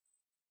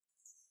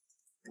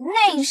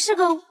那是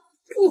个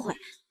误会，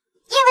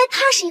因为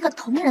它是一个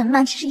同人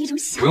漫，只是一种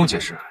想法。不用解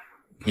释，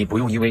你不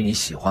用因为你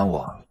喜欢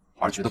我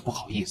而觉得不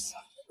好意思。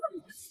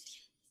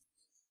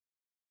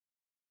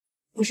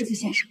不是傅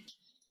先生，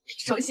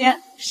首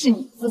先是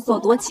你自作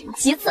多情，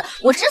其次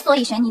我之所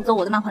以选你做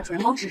我的漫画主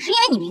人公，只是因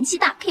为你名气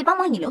大，可以帮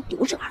忙引流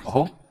读者而已。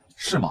哦，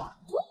是吗？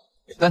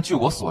但据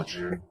我所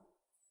知，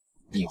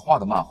你画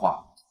的漫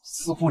画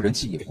似乎人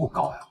气也不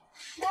高呀。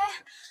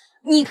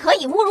你可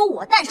以侮辱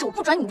我，但是我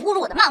不准你侮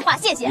辱我的漫画，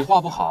谢谢。你画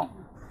不好，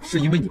是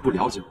因为你不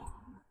了解我，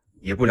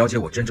也不了解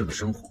我真正的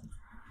生活。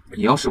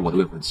你要是我的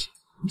未婚妻，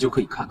你就可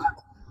以看看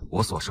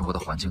我所生活的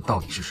环境到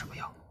底是什么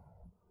样。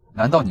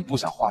难道你不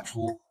想画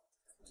出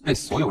被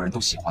所有人都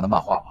喜欢的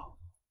漫画吗？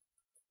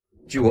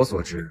据我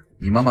所知，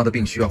你妈妈的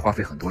病需要花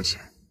费很多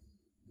钱，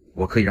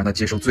我可以让她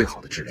接受最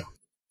好的治疗。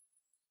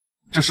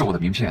这是我的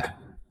名片，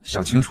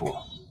想清楚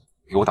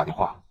给我打电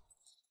话。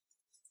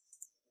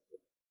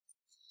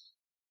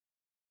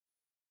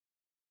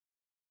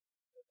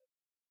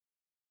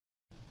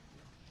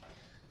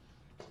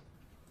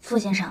傅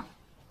先生，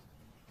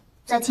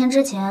在签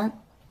之前，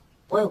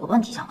我有个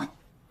问题想问你。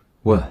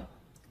问，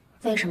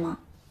为什么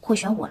会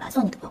选我来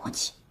做你的未婚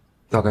妻？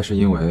大概是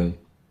因为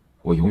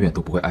我永远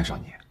都不会爱上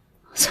你。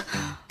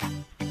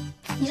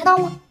你知道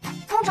吗？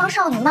通常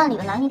少女漫里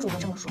的男女主角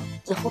这么说，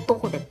以后都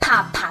会被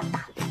啪啪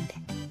打脸的。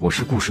我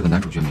是故事的男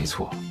主角没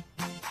错，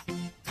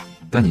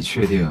但你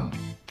确定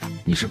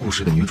你是故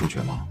事的女主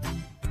角吗？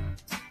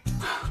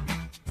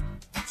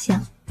行，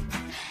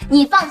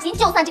你放心，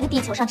就算这个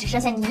地球上只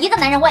剩下你一个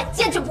男人，我也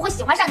坚决不会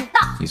喜欢上你的。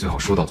你最好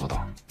说到做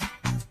到。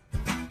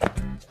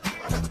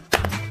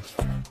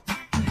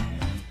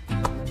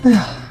哎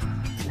呀，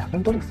两个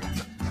人都得负责，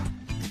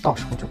到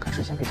时候就看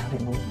谁先被查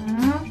理弄。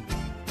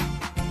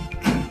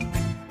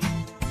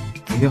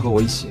明天和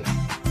我一起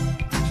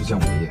去见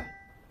我爷爷。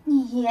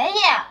你爷爷，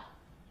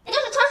也就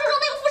是传说中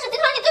那个富氏集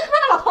团里最可怕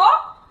的老头。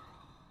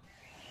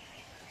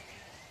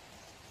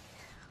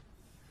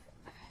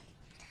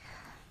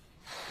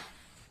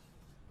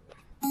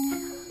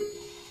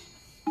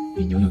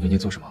你扭扭捏捏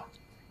做什么？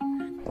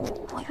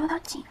我有点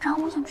紧张，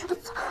我想去个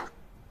澡。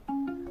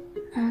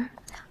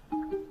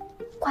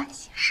盥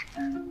洗室。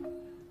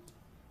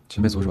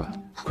前面左转，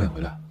快点回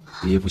来，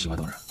爷爷不喜欢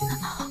等人。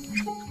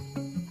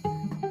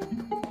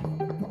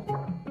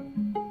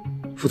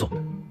副总，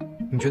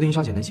你觉得云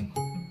小姐能行吗？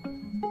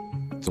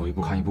走一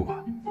步看一步吧。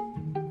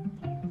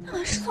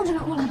是从这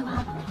边过来的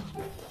吧？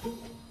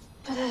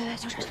对，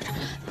就是。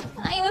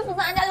本来以为傅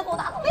三人家就够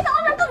大了，没想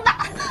到这儿更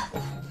大。在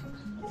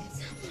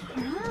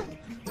哪儿啊？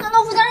难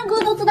道傅三人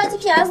哥都自带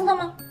GPS 的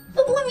吗？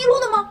都不会迷路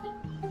的吗？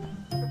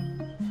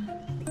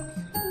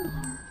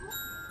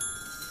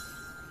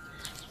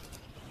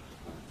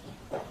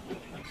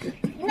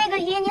那个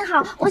爷爷你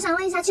好，我想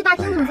问一下，去大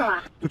厅怎么走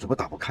啊？这怎么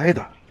打不开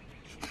的？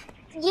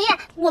爷爷，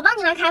我帮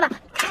你来开吧，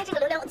开这个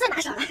流量我最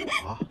拿手了。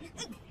啊！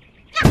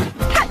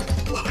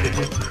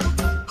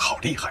好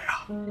厉害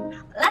啊！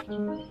来，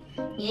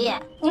爷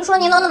爷，您说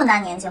您都那么大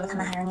年纪了，他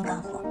们还让您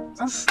干活，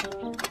真是。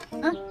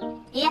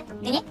爷爷，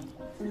给您。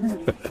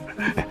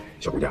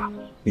小姑娘，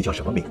你叫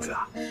什么名字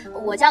啊？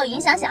我叫云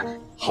想想。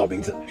好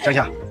名字，想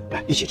想，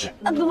来一起吃。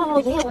不，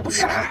爷爷我不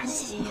吃。谢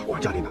谢。我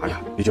叫你拿着，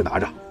你就拿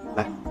着，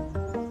来。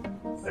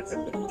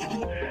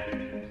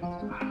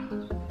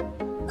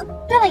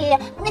对了，爷爷，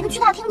那个去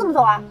大厅怎么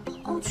走啊？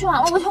去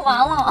完了我就完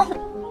了。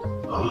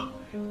啊？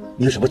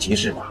你有什么急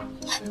事吗？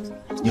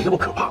有那么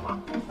可怕吗？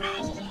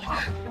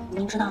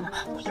您知道吗？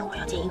我一会儿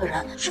要见一个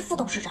人，是副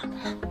董事长。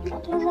我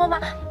听说吧，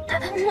他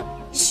是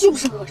凶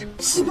神恶煞、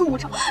邪恶无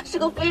常，是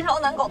个非常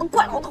难搞的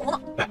怪老头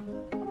呢。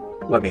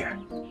外面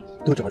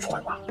都这么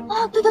传吗？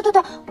啊，对，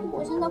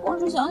我现在光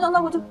是想想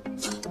他，我就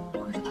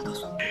让他告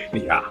诉我。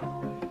你呀，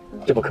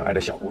这么可爱的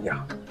小姑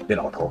娘，那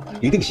老头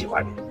一定喜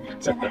欢你。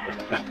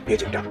别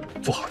紧张，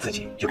做好自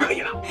己就可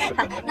以了。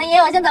好，那爷爷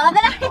我先走了，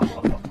拜拜。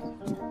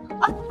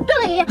啊，对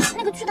了，爷爷，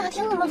那个去大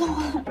厅怎么走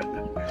啊？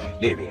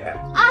列边。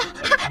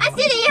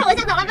谢谢爷爷，我先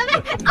走了，拜拜。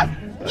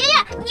爷爷，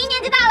您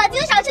年纪大了，记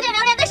得少吃点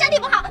榴莲，对身体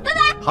不好，拜拜。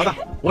好的，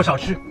我少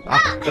吃啊，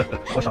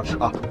我少吃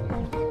啊。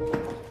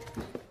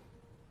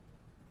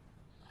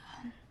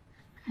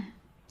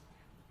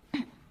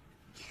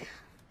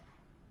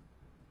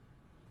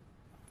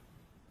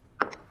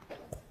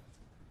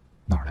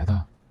哪儿来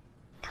的？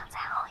刚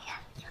才后院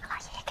有个老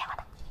爷爷给我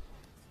的。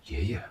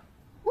爷爷？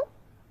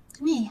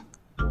什么爷爷？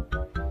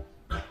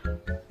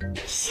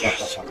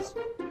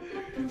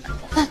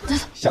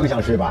想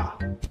想是吧？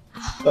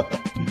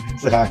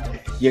思涵，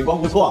眼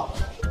光不错。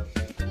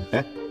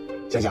哎，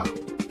想想，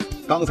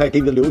刚才给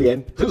你的榴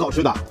莲很好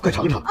吃的，快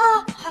尝尝。啊，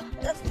好，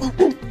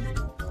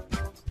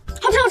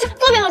好吃，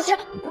特别好吃。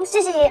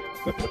谢谢爷爷。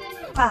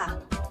爸，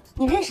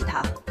你认识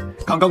他？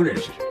刚刚认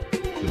识，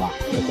是吧？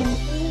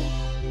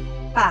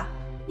爸，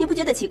你不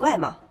觉得奇怪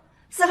吗？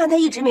思涵他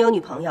一直没有女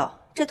朋友，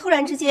这突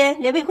然之间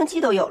连未婚妻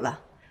都有了，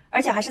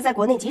而且还是在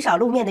国内极少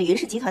露面的云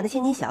氏集团的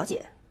千金小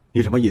姐。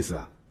你什么意思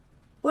啊？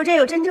我这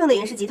有真正的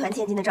云氏集团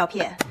千金的照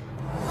片，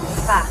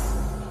爸，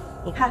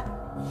你看，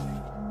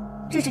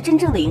这是真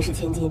正的云氏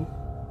千金。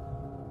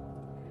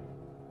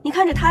你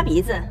看着她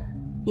鼻子，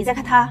你再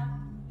看她，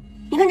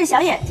你看这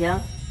小眼睛，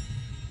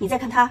你再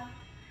看她，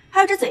还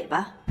有这嘴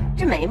巴，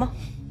这眉毛，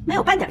没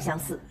有半点相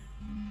似。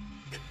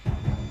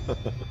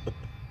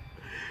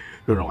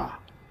蓉蓉啊，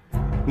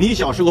你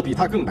小时候比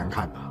她更难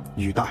看呢，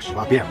女大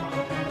18变嘛。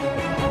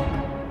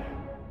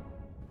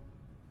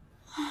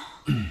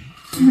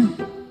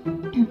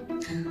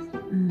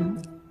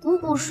姑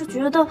姑是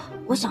觉得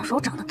我小时候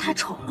长得太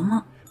丑了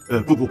吗？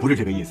姑姑不是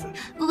这个意思。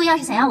姑姑要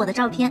是想要我的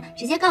照片，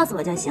直接告诉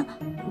我就行，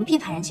不必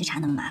派人去查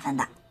那么麻烦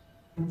的。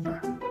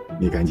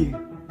你赶紧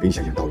跟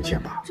想想道个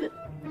歉吧。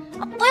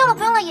不用了，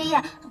不用了，爷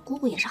爷，姑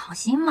姑也是好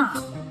心嘛。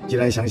既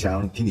然想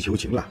想替你求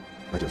情了，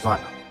那就算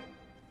了。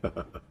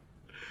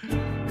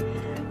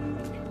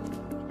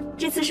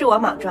这次是我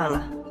莽撞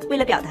了，为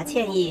了表达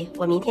歉意，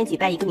我明天举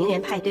办一个名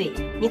媛派对，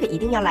你可一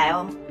定要来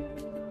哦。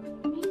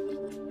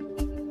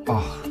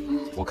啊，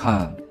我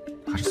看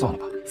还是算了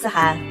吧。思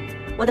涵，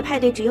我的派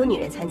对只有女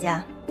人参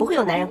加，不会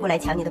有男人过来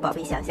抢你的宝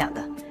贝想想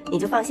的，你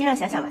就放心让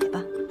想想来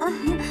吧。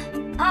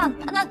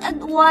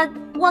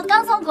我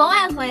刚从国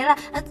外回来，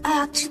哎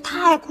呀，这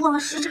太困了，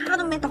时差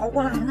都没倒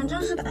过来呢，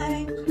真是的。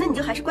哎，那你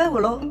就还是怪我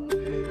喽。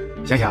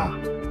想想，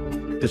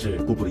这是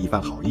姑姑的一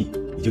番好意，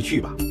你就去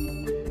吧。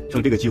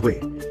趁这个机会，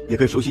也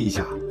可以熟悉一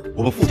下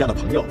我们傅家的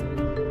朋友。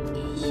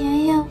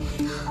爷爷，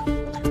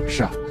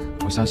是啊，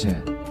我相信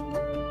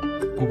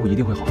姑姑一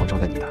定会好好招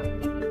待你的。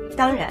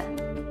当然，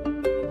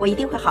我一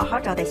定会好好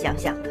招待想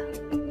想的。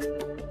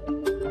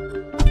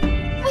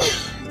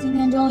今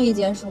天终于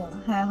结束了，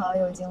还好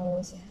有惊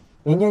无险。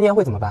明天宴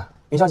会怎么办？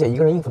云小姐一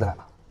个人应付得来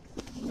吗？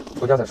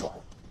回家再说。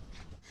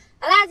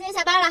好啦，今天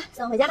下班了，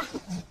送我回家吧。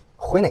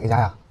回哪个家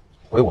呀？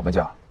回我们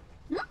家。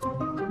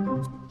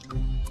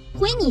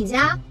回你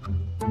家？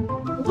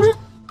不是，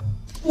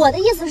我的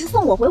意思是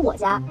送我回我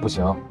家。不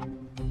行，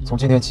从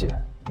今天起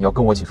你要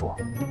跟我一起住。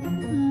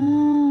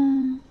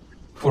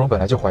傅荣本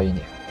来就怀疑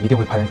你，一定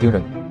会派人盯着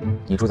你。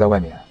你住在外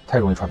面太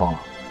容易穿帮了，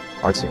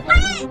而且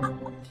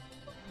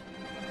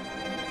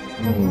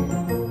你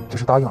这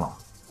是答应了。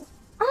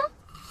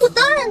我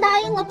当然答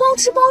应了，包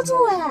吃包住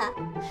哎！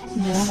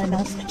你老板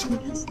脑子真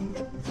的行。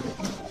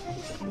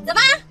走吧。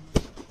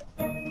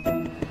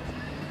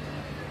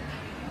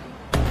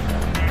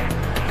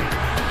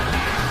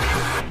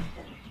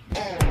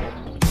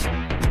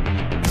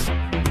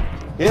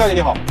林小姐你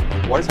好，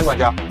我是陈管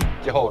家。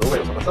今后如果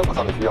有什么生活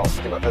上的需要，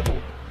尽管吩咐。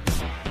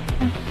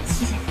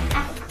谢谢。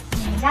哎，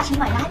你们家陈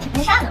管家还挺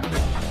会善的。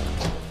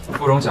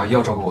傅荣假意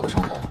要照顾我的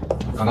生活，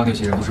刚刚那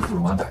些人都是傅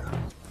荣安排的，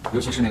尤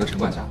其是那个陈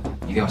管家，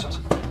一定要小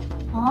心。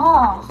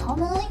哦，豪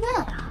门恩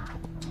怨啊！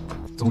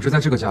总之，在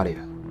这个家里，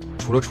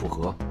除了楚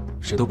河，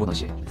谁都不能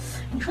信。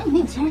你说你们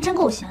有钱人真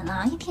够闲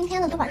的，一天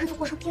天的都把日子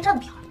过成听这么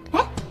漂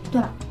亮。哎，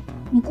对了，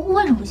你姑姑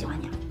为什么不喜欢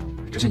你啊？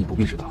这些你不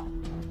必知道。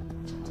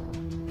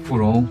傅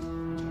荣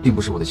并不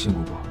是我的亲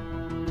姑姑，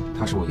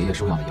她是我爷爷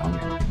收养的养女。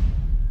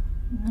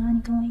那你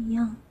跟我一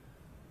样，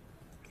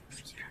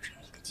世界上只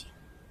有一个亲。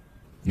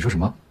你说什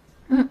么？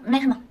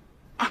没什么。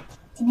哎，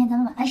今天咱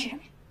们晚饭吃什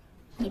么呀？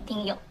一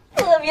定有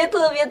特别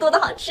多的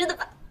好吃的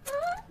吧？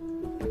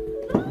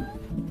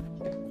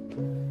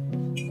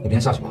你先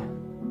下去吧。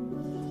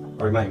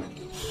二位慢用。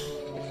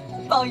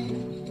鲍鱼、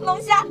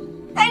龙虾、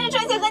台式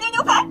春卷和牛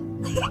牛排。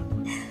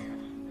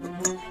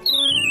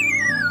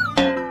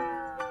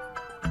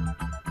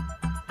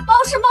包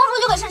吃包住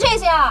就得吃这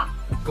些啊！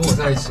跟我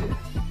在一起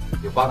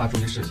有8大注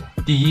意事项。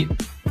第一，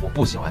我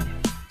不喜欢你，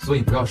所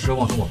以不要奢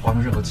望跟我发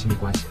生任何亲密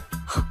关系。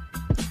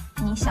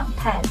你想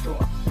太多。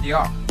第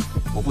二，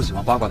我不喜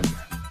欢八卦的女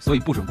人，所以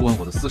不准过问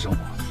我的私生活。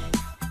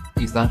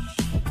第三，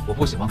我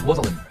不喜欢聒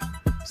噪的女人，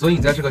所以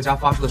你在这个家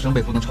发出的声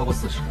贝不能超过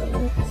40。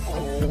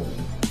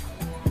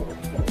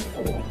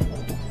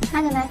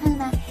看见没？看见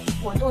没？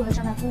我肚子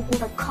正在咕咕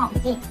的抗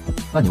定。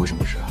那你为什么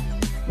不吃啊？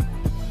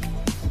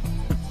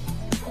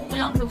我不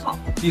想吃草。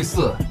第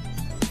四，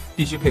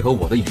必须配合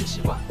我的饮食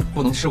习惯，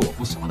不能吃我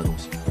不喜欢的东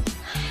西。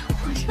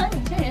我说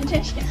你这人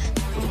真是……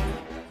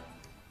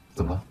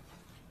怎么了？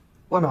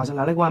外面好像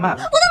来了一个外卖。我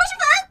怎么是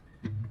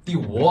粉？第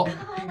五，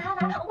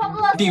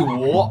第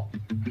五，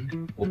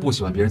我不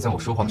喜欢别人在我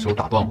说话的时候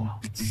打断我。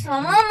什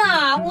么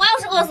嘛！我要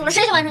是饿死了，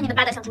谁喜欢上你的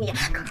8大小主意？来。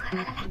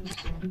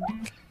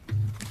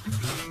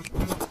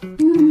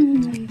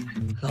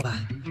老板，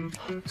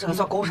这个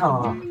算勾上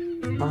了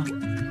啊！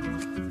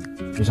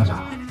于想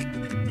想，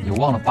你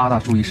忘了8大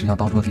注意事项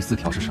当中的第4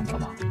条是什么了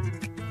吗？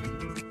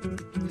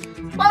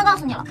忘了告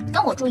诉你了，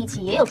跟我住一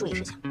起也有注意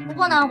事项。不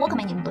过呢，我可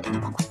没你那么多条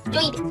条框框，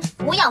就一点，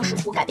不要试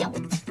图改变我。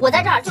我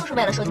在这儿就是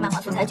为了收集漫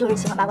画素材，就是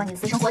喜欢八卦你的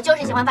私生活，就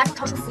是喜欢发出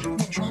超出40分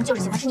贝的声音，就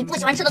是喜欢吃你不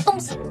喜欢吃的东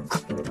西。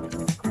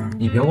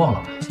你别忘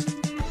了，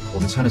我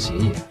们签了协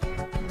议，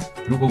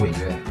如果违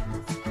约，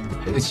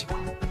你赔得起吗？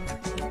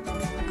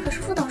可是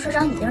处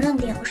长已经认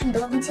定我是你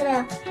的未婚妻了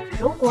呀。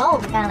如果我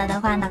不干了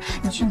的话呢，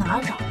你去哪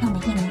儿找那么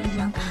一模一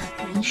样的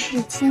云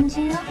氏千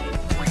金呢？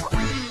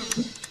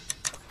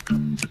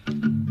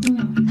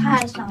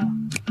太香了，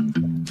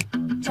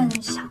真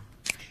香。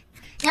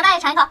你要不要也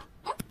尝一口？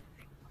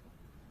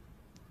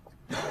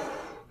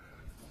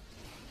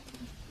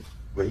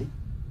喂，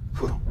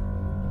副总，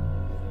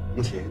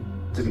目前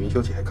这个云小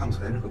姐还看不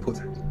出来任何破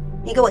绽。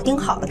你给我盯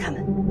好了他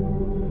们。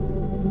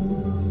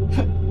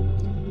哼，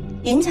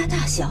云家大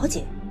小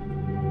姐，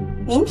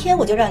明天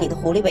我就让你的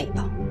狐狸尾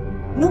巴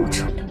露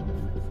出来。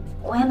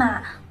喂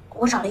妈，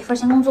我找了一份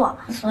新工作，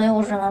所以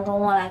我只能周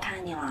末来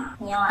看你了。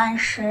你要按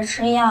时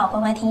吃药，乖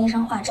乖听医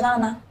生话，知道了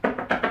吗？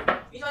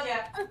云小姐。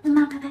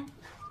妈，拜拜。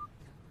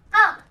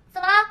啊，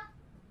怎么了？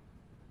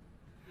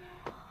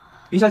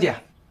云小姐，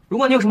如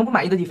果你有什么不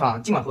满意的地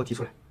方，尽管和我提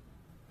出来。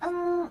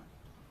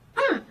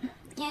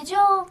也就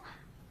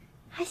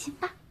还行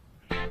吧。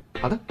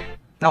好的，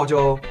那我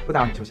就不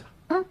打扰你休息了。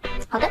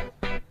好的。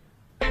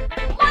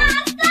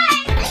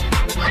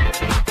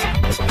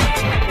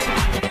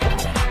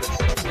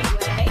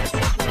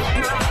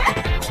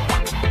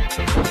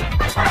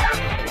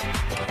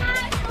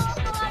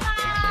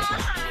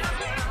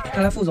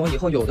看来副总以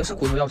后有的是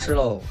苦头要吃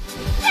喽。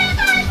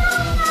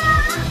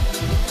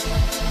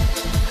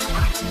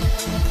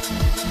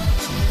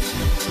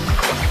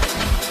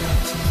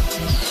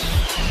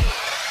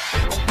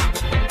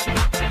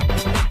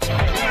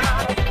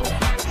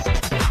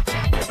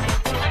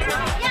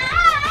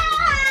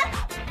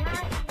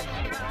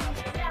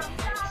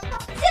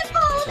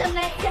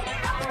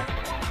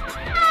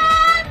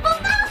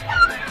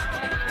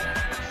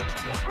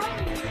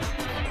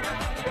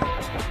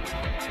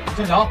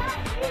向强，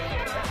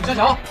李向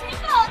强，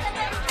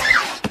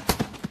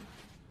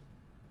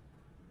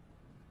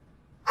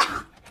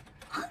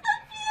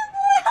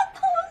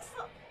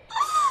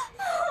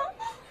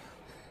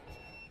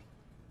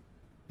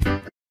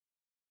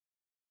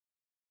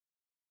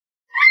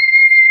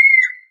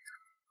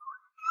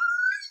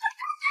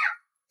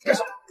干什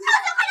么？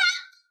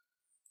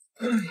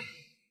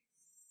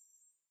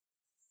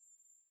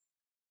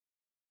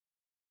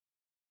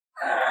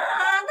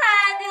太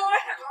丢人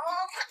了！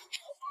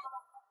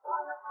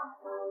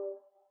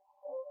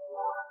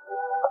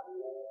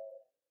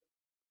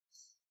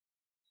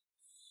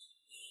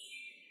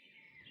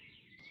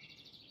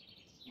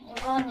我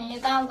说你一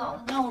大早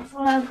的叫我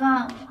出来干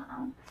嘛？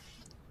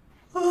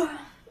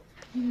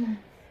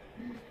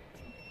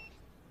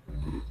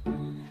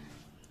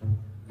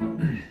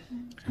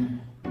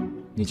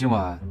你今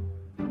晚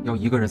要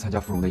一个人参加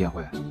芙蓉的宴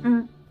会？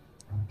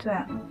对，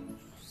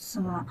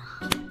怎么了？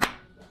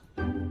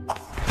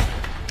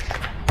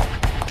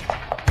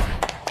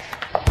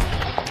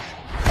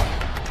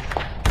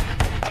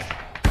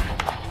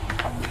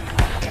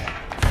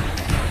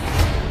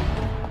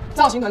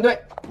造型团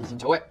队已经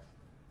就位。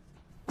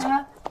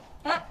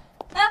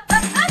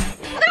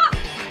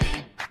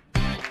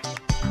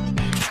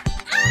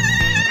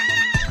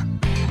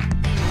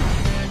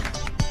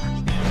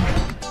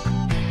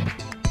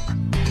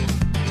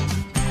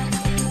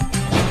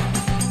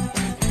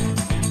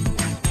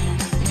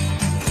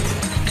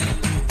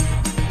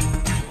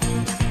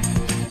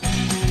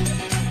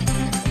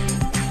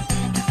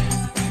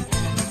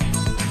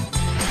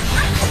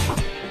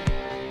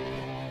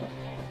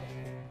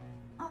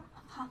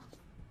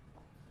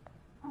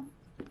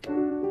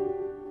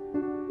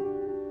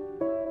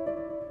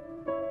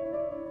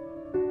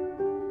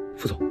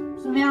副总，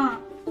怎么样啊？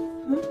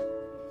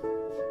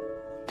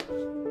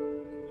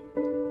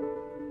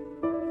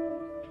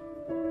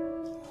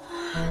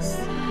哇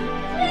塞，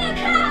这也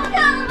太好看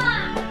了吧！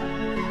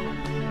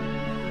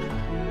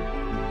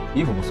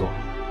衣服不错，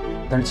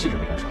但是气质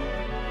没跟上。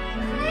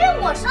哎，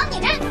我说你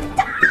这……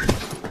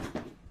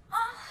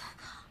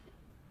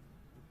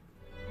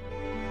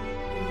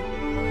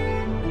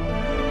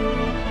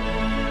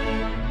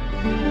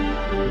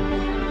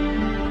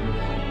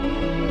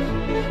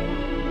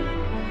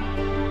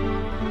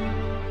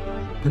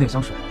喷点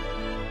香水，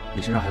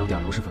你身上还有点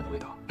螺蛳粉的味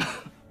道。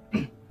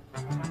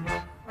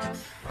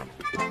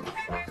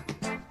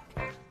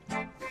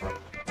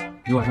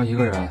你晚上一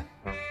个人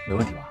没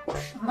问题吧？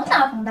什么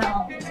大风大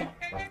浪物件，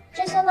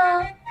这些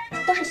呢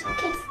都是小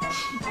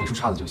case。别出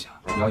岔子就行，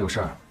你要有事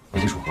儿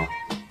别急楚河。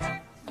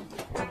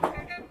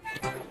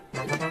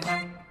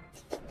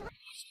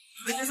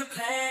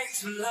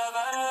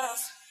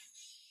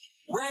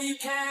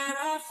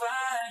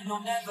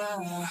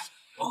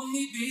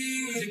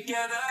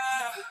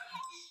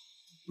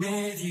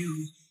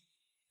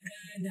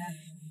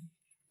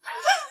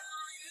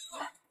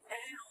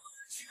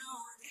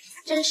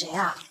这是谁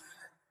啊？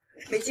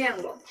没见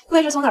过，不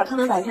会是从哪儿坑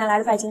蒙拐骗来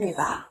的拜金女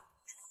吧？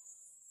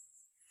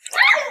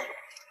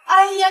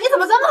哎呀，你怎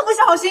么这么不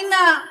小心呢？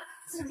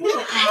怎么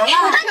来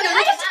了？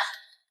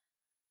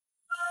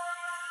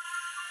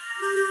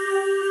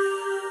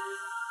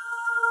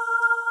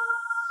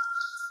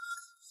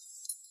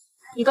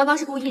你刚刚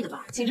是故意的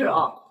吧，秦志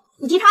柔？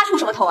你替他出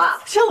什么头啊？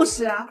就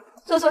是啊，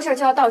做错事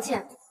就要道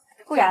歉，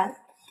不然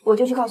我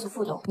就去告诉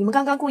副总，你们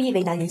刚刚故意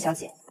为难云小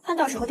姐，看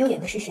到时候丢脸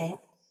的是谁？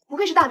不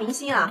愧是大明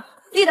星啊，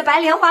立的白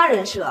莲花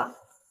人设，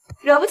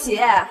惹不起。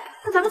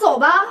那咱们走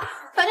吧，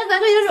反正咱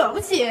这也惹不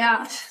起。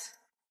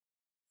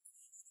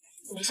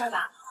你没事吧？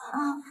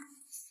啊。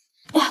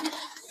哎呀，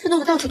这弄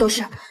得到处都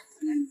是。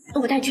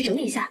我带你去整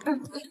理一下。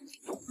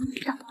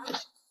知道。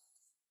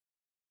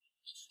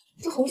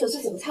这红酒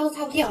色怎么擦都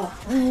擦不掉啊？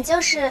你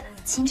就是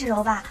秦芷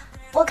柔吧？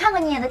我看过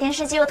你演的电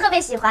视剧，我特别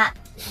喜欢。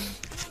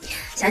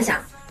想想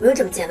不用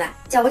这么见外，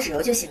叫我芷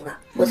柔就行了。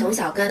我从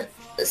小跟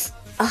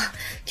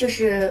就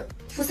是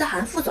傅思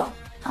涵副总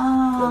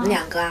我们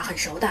两个很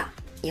熟的。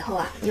以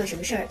后你有什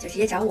么事儿就直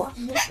接找我。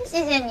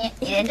谢谢你，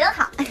你人真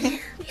好。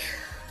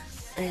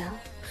哎呀，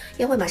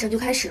宴会马上就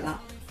开始了，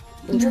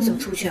你这怎么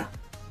出去啊？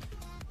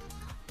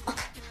哦，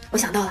我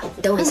想到了，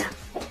你等我一下。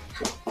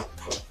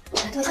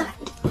来，脱下来。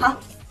好，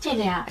这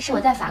个呀是我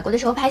在法国的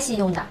时候拍戏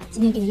用的，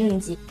今天给你应应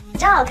急，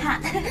真好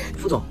看。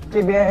副总，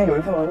这边有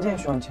一份文件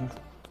需要你签署。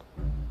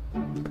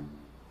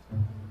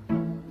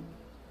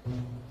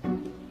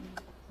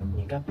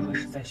你该不会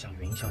是在想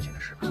云小姐的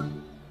事吧？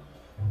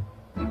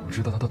也不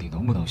知道他到底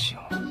能不能行。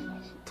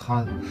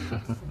他，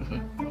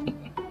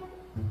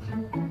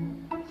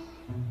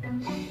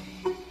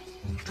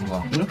楚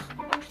哥，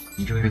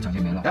你这个月奖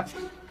金没了。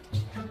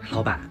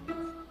老板，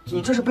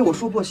你这是被我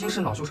说破心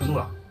事，恼羞成怒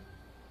了。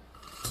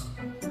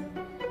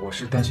我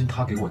是担心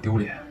他给我丢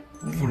脸，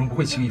芙蓉不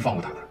会轻易放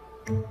过他的。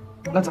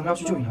那咱们要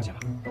去救云小姐吧。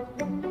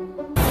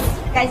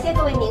感谢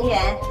各位名媛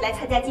来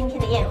参加今天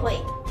的宴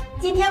会。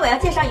今天我要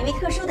介绍一位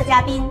特殊的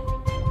嘉宾，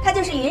她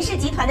就是云氏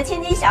集团的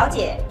千金小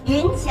姐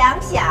云强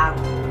想。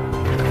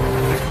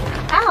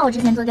还好我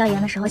之前做调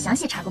研的时候详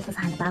细查过傅思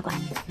涵的八卦。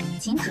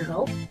秦芷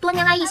柔多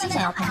年来一心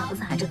想要攀上傅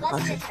思涵这个高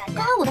枝，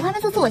刚才我都还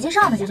没做自我介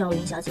绍呢，就叫我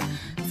云小姐，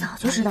早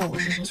就知道我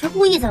是谁，却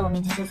故意在我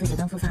面前说自己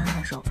跟傅思涵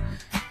很熟。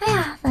哎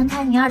呀，反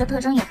派女二的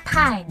特征也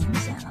太明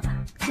显了吧，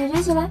解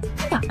决起来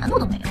一点难度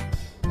都没有。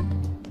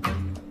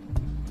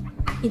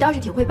你倒是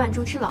挺会扮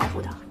猪吃老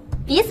虎的。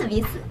彼此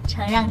彼此，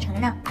承让承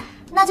让。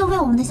那就为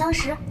我们的相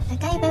识来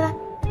干一杯吧。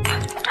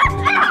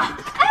哎呀！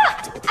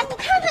你看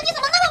看你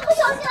怎么那么不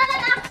小心！来，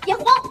别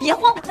慌别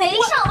慌，围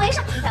上围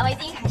上。这条围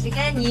巾还是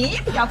跟你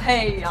比较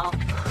配呀。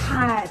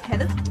太配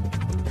的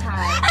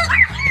太。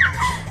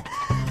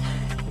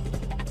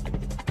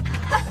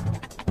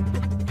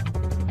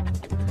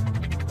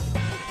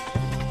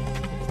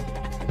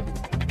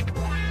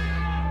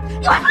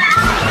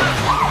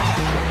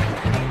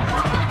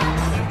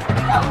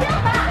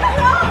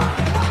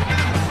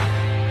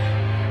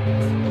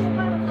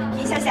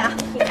云想想，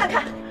你看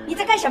看你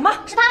在干什么？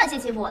是他们先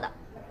欺负我的，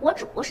我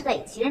只不过是在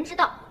以其人之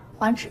道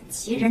还治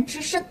其人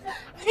之身。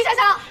云想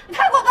想，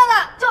太过分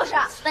了！就是，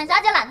本小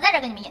姐懒得在这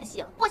跟你们演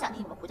戏了，不想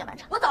听你们胡搅蛮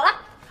缠，我走了。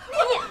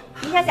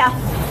云想想，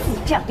你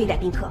这样对待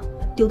宾客，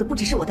丢的不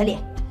只是我的脸，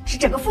是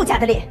整个傅家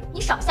的脸。你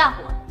少吓唬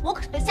我，我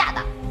可是被吓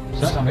的。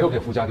想想没有给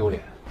傅家丢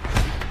脸，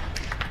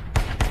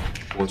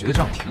我觉得这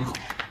样挺好。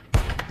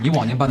你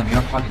往年办的名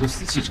媛 party 都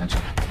死气沉沉，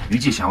娱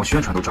记想要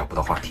宣传都找不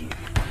到话题。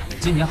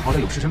今年好歹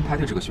有师生派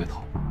对这个噱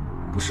头，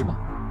不是吗？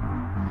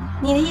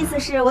你的意思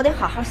是我得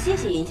好好谢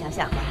谢云想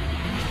想吧？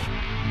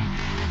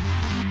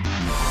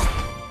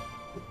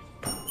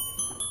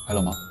还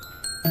冷吗？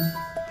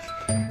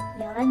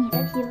有了你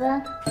的体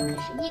温，可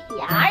是一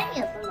点儿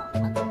也不冷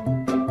了。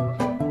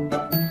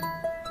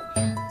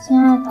亲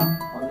爱的，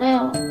我累了，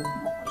我们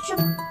回去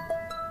吧。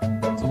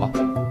走吧。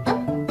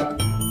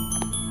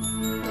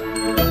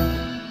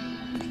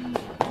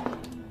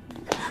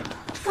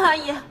傅阿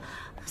姨，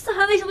思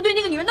涵为什么对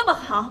那个女人那么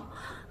好？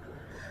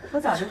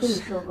我早就跟你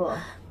说过，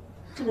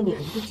这个女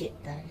人不简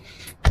单。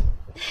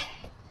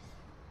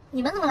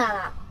你们怎么来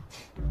了？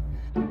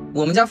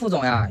我们家副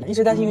总呀，一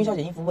直担心云小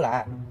姐应付不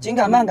来，紧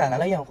赶慢赶来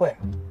了宴会，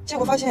结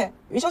果发现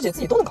云小姐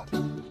自己都能搞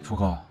定。楚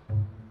哥，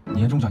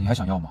年终奖你还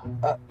想要吗？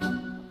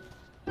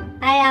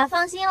哎呀，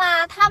放心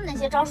啦，他们那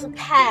些招数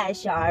太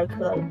小儿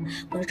科了，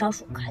我的招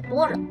数可还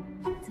多着。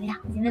怎么样，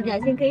我今天的表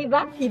现可以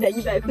吧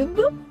？100分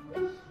吧？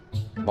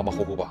马马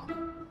虎虎吧。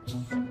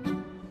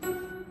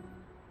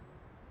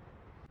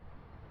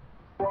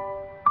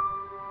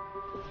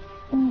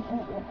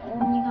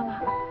你干嘛？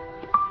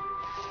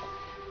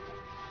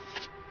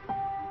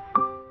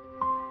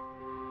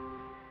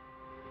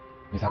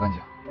没擦干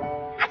净。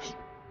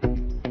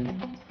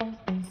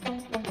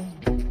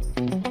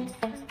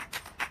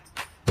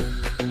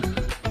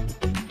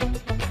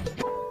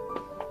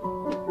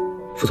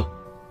副总，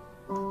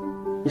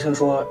医生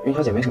说云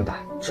小姐没什么大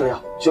碍，吃了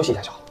药休息一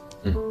下就好。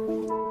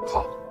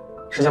好。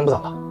时间不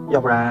早了，要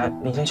不然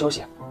您先休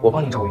息，我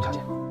帮您照顾云小姐。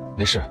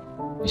没事，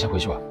你先回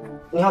去吧。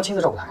您要亲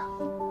自照顾她呀？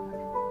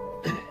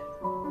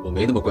我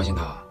没那么关心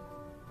她，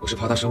我是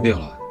怕她生病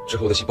了之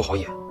后的戏不好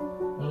演。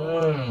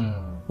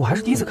我还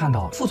是第一次看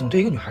到副总对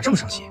一个女孩这么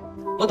上心。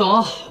我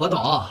懂，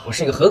我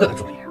是一个合格的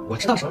助理，我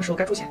知道什么时候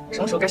该出现，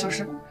什么时候该消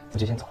失。我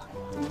就先走了。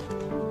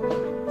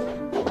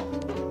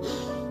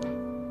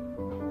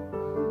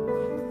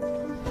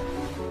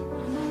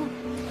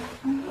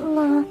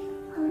妈，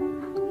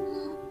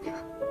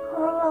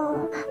好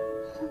冷。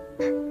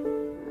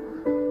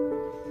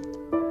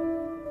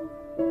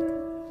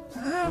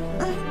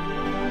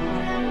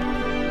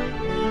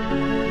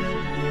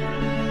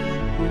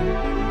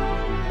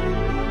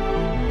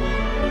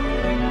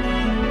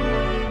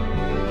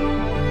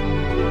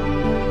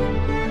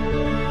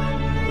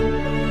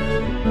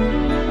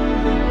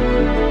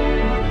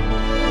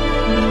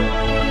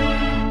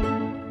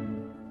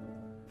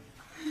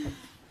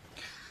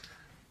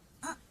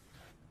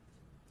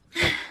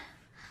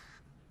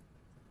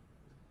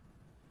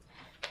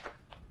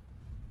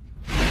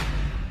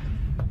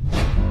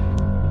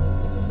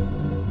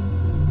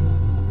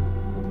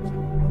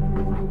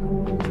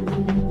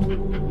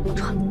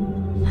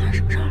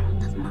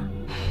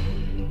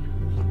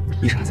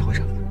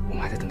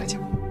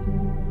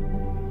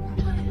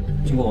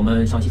经过我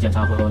们详细检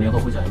查和联合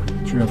会诊，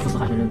确认傅思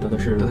涵先生得的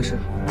是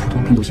普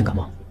通病毒性感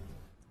冒。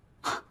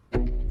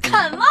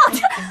感冒？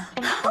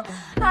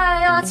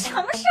哎呀，什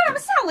么事儿？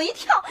吓我一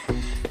跳！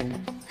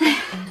哎，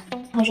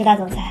我说大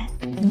总裁，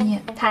你也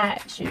太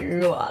虚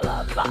弱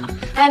了吧？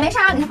哎，没事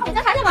啊，你看我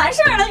家茶就完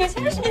事儿了。有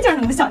钱人世界就是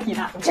那么小题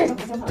大做，这种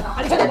不经常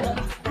的，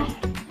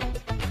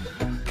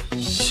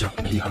小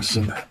没良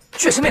心的，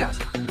确实没良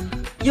心，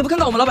也不看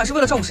到我们老板是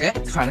为了照顾谁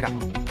才传染的感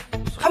冒，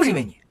还不是因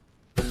为你，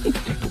一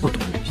点都不懂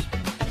人性。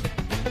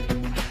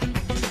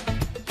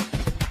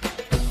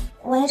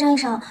喂，张医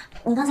生，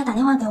你刚才打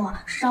电话给我，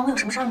是找我有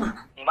什么事儿吗？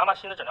你妈妈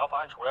新的诊疗方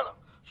案出来了，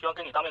需要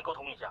跟你当面沟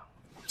通一下。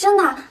真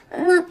的？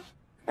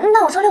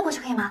那我周六过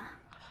去可以吗？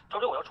周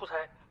六我要出差，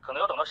可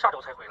能要等到下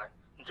周才回来，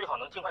你最好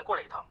能尽快过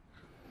来一趟。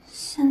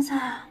现在。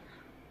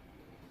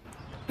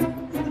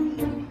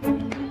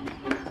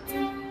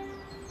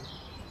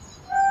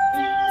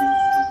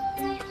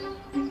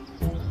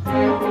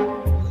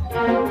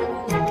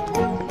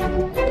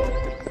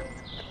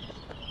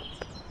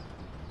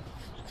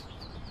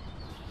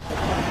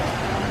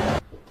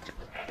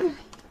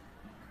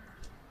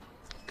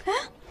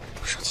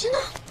手机呢？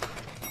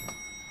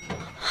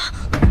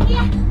姨，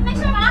没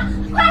事吧？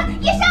快，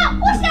医生，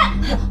护士！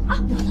啊！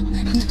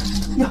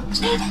呀！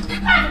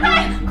快！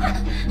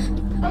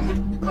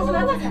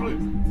快起来！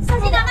小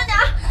心点，慢点！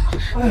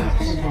哎呀，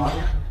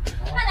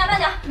慢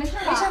点，没事吧？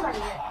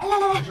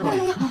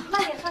来，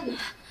慢点。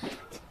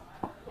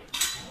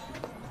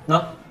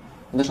喏，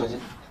你的手机。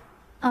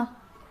啊，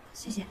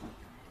谢谢。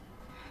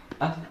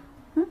哎，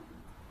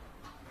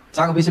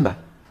加个微信呗，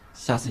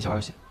下次一起玩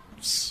游戏。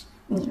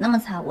你那么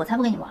惨，我才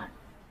不跟你玩。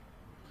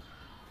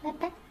拜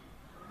拜。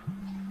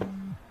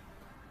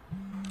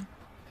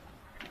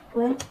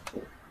喂。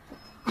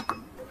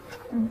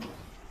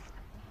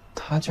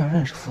他居然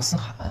认识傅思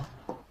涵。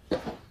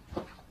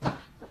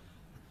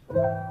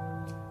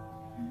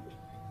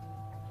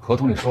合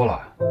同里说了，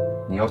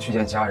你要去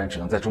见家人，只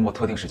能在周末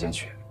特定时间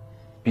去，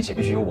并且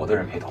必须有我的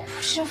人陪同。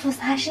不是傅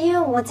思涵，是因为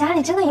我家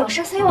里真的有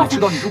事，所以我才……你知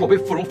道你如果被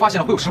傅荣发现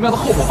了会有什么样的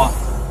后果吗？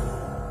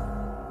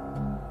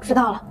知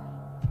道了，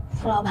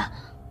傅老板，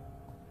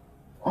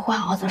我会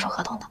好好遵守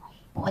合同的，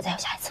不会再有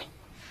下一次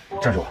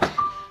了。站住！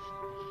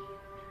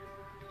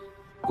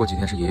过几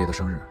天是爷爷的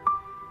生日，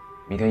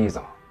明天一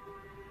早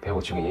陪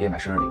我去给爷爷买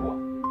生日礼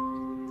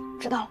物。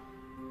知道了。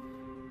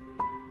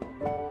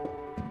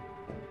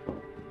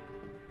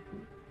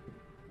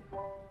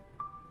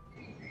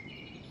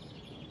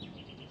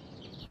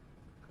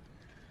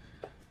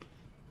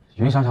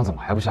云想想怎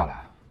么还不下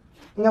来？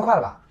应该快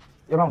了吧？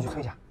要不然我去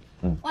催一下。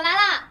我来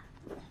啦。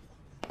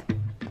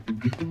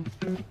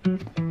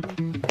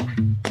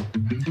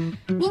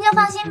您就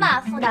放心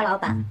吧，傅大老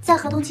板，在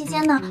合同期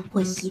间呢，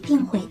我一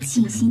定会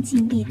尽心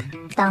尽力的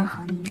当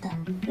好您的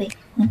未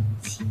婚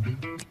妻。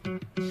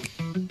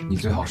你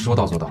最好说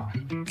到做到。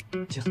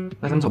行，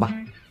那咱们走吧。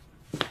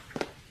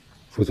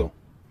傅总，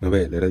那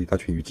位来了一大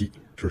群娱记，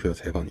是要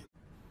采访你。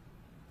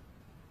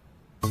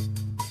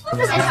傅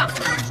先生，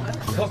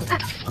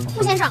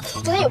傅先生，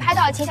昨天有拍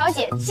到秦小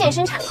姐健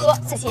身产科，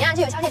此前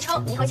就有消息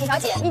称你和秦小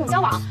姐秘密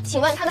交往，请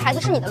问她的孩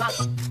子是你的吗？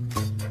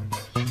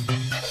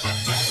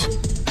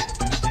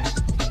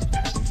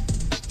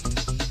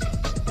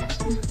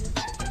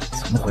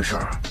怎么回事？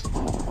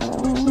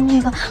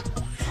那个，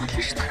昨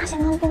天是他先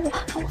帮过我，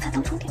让我在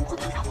当场点破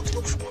他，然后这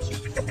就属于。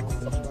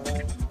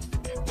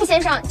傅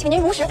先生，请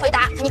您如实回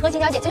答，你和秦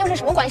小姐究竟是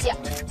什么关系？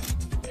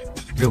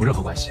没有任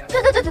何关系。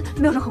对，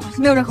没有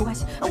任何关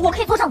系，我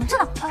可以作证的，真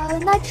的。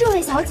那这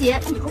位小姐，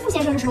你和傅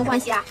先生是什么关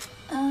系啊？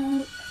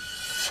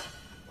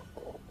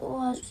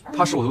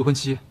她是我的未婚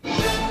妻。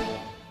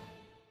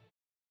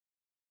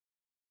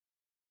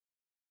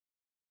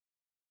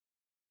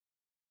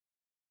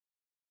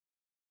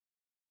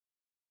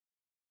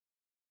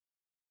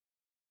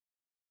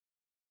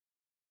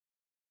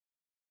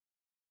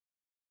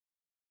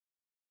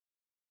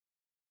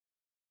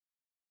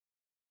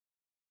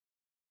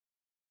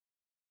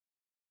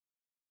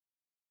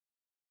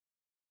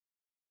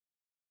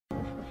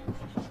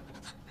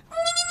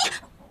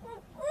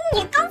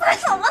你刚才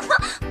怎么能？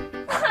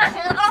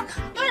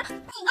就是你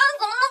刚才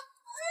怎么能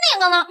那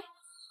个呢？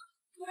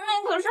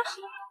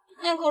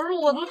那可是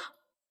我的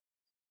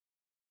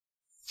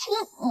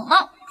父母呢！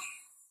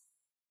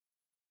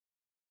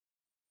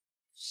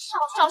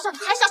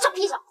笑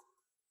屁笑！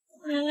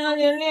人家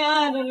连恋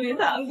爱都没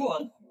谈过，我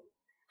就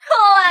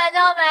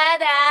没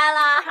得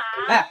了。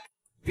哎，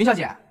云小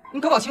姐，你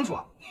搞清楚，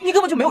你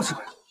根本就没有吃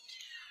亏，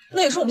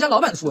那也是我们家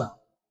老板的书呀。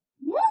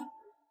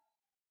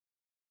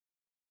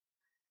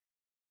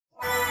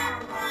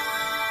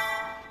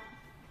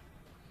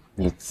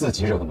你自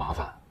己惹的麻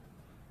烦，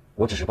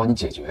我只是帮你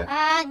解决。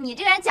哎，你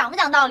这个人讲不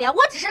讲道理啊？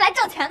我只是来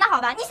挣钱的，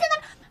好吧？你现在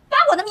把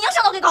我的名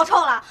声都给搞臭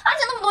了，而且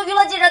那么多娱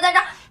乐记者在这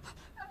儿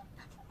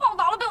报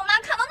道了，被我妈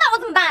看到，那我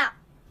怎么办呀？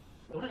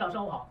董事长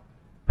上午好。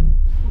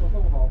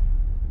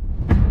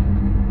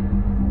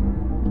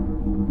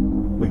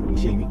未婚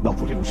先孕闹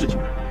出这种事情，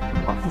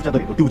把傅家的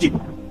脸都丢尽了。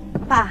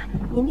爸，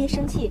您别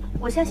生气，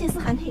我相信思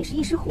涵她也是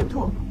一时糊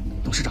涂。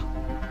董事长，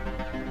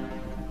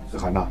思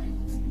涵呐，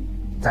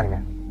在里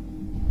面。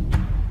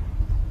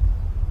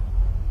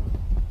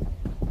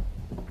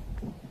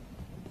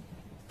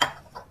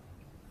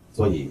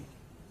所以，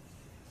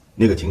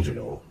那个秦芷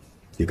柔，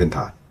你跟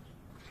他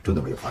真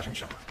的没有发生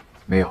什么？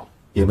没有，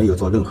也没有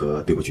做任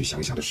何对不起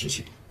想想的事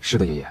情。是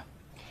的，爷爷。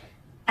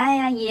哎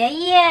呀，爷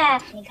爷，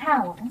你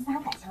看我跟思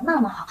涵感情那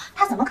么好，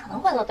他怎么可能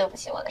会做对不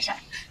起我的事儿，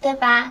对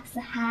吧，思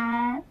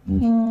涵？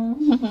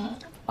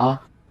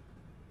啊。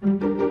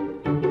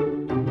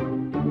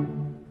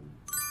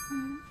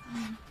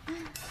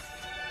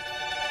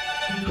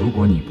如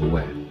果你不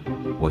喂，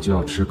我就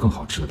要吃更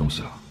好吃的东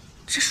西了。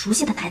这熟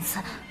悉的台词，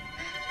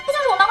不就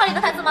是我漫画里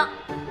的台词吗？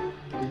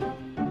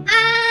啊！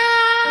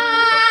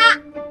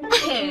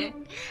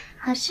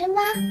好吃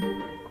吗？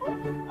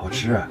好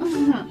吃。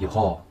以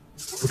后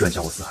不准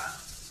叫我思涵，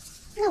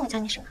那我叫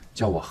你什么？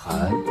叫我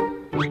涵。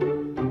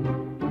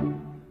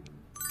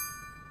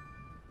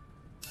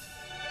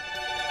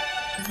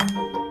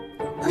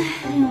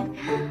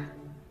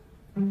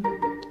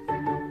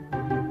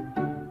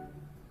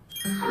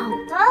好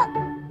的。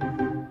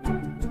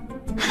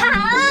涵。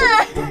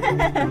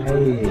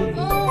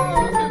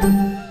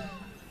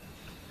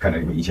看来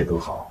你们一切都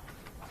好，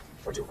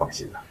我就放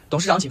心了。董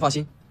事长，请放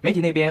心，媒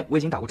体那边我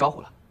已经打过招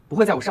呼了，不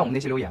会在我上午那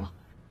些留言了，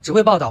只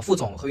会报道副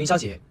总和云霄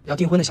姐要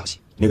订婚的消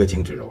息。那个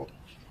秦芷柔，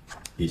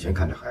以前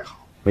看着还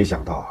好，没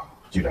想到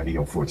居然利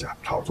用副驾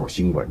炒作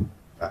新闻。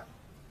哎，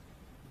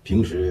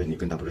平时你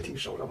跟他不是挺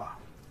熟的吗？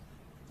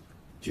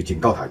去警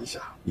告他一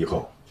下，以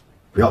后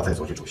不要再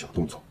做这种小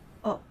动作。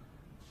哦，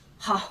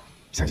好。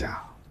想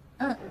想，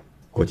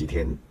过几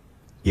天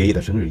爷爷的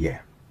生日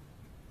宴，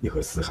你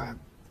和思涵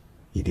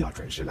一定要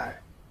准时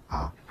来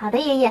啊！好的，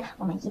爷爷，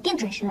我们一定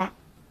准时来，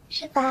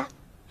是吧？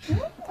爷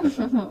们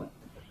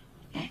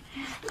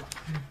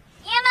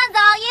走，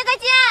爷爷再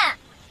见。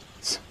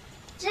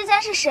之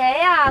前是谁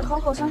呀？口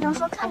口声声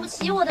说看不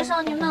起我的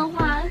少女漫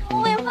画，说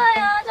我喂饭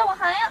呀，叫我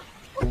涵呀。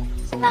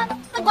现在呢？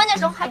那关键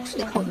时候还不是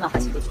得靠我的漫画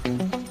写对主。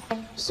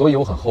所以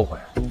我很后悔，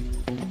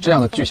这样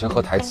的剧情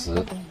和台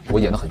词我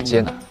演得很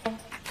艰难。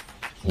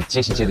你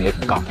接戏接的也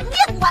挺尬。别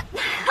管！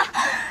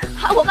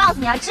好，我告诉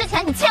你啊，之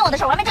前你欠我的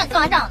事我还没找你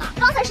算完账呢。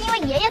刚才是因为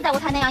爷爷在我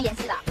才那样演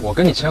戏的。我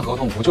跟你签合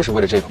同不就是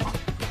为了这个吗？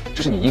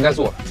这是你应该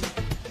做的。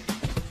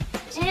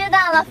知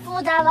道了，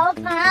傅大老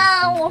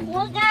板，我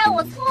活该，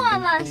我错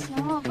了，行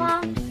了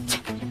吧？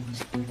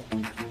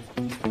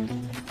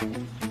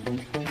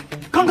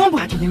刚刚不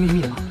还甜甜蜜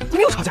蜜的吗？怎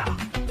么又吵架了？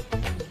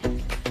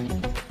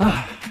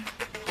哎，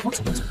我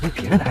怎么总被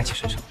别人的爱情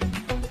身上？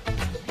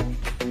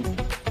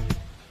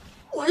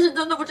我是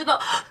真的不知道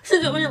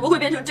事情为什么会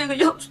变成这个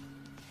样子。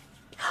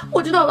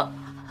我知道了，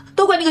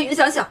都怪那个云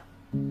想想，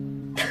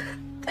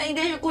他应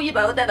该是故意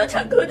把我带到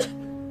产科去。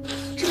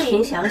这个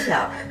云想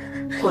想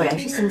果然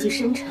是心机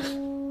深沉。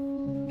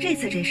这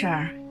次这事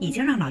儿已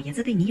经让老爷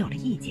子对你有了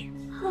意见。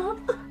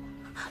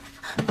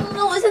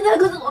那我现在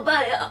可怎么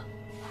办呀？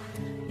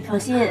你放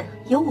心，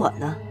有我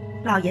呢。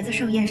老爷子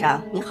寿宴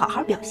上你好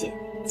好表现，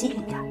机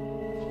灵点。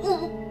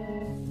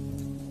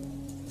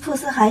傅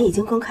思涵已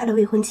经公开了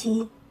未婚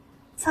妻，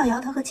造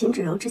谣他和秦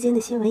芷柔之间的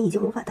新闻已经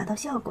无法达到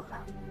效果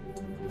了。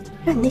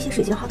让你那些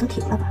水晶号都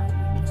停了吧。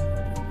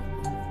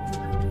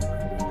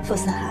傅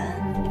思涵，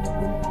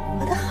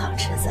我的好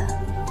侄子，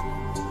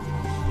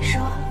你说，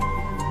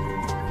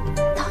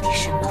到底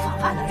什么方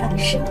法能让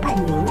你身败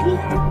名裂？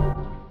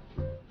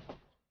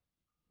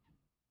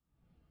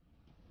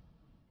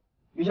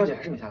于小姐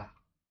还是没下来。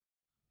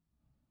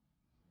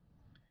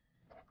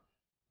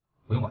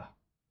不用管了。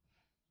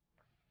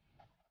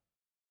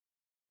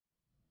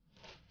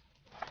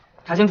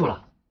查清楚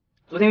了，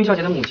昨天于小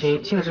姐的母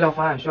亲新的治疗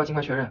方案需要尽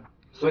快确认，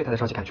所以她才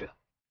着急赶去的。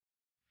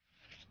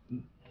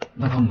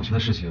那她母亲的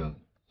事情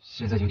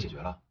现在已经解决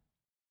了。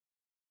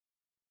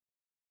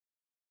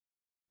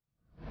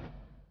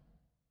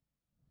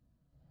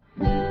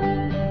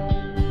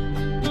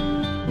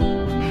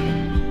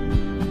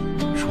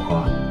楚河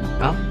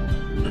啊，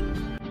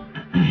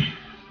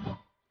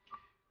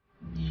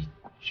你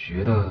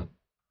觉得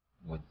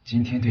我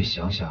今天对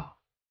想想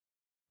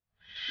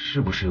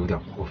是不是有点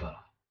过分了？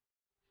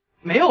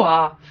没有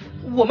啊，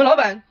我们老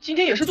板今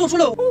天也是做出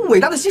了伟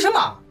大的牺牲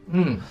嘛。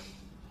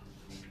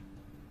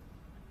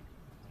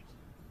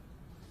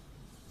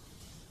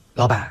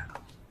老板，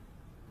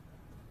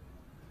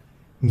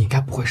你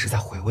该不会是在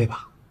回味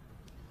吧？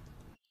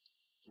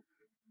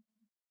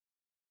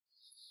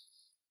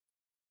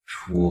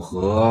楚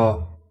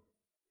河，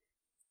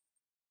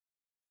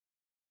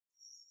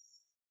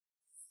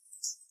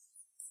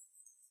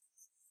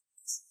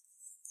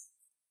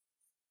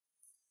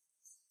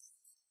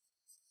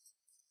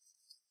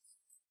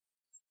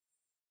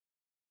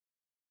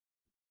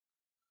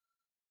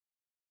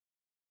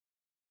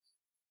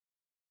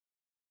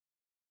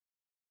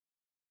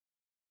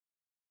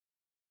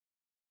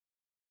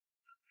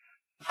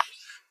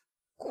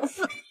过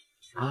分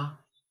啊！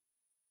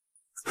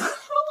我怎么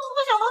会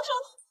想到这？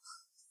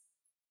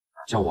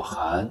叫我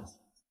涵。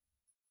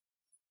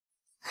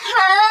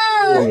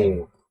涵，你你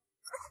不要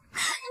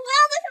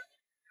再想。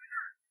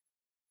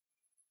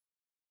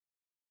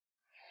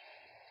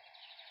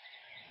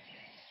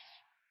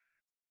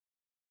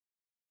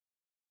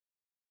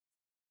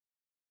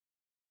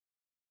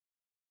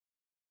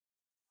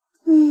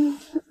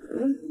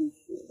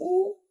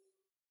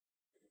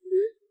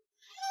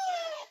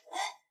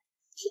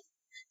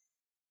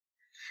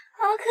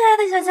好可爱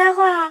的小家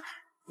伙，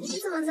你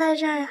怎么在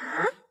这儿呀？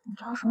啊，你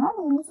叫什么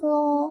名字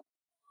哦？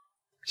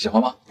喜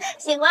欢吗？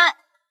喜欢。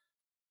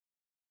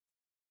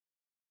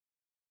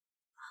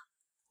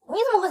你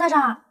怎么会在这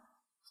儿？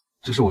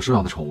这是我收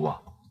养的宠物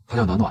啊，它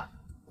叫暖暖，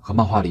和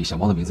漫画里小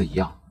猫的名字一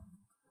样。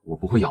我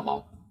不会养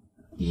猫，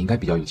你应该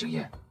比较有经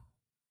验，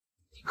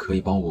你可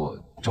以帮我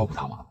照顾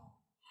它吗？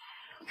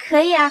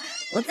可以啊，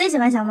我最喜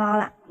欢小猫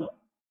了。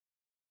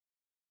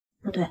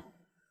不对，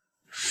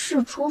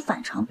事出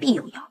反常必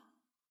有妖。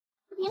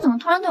你怎么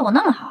突然对我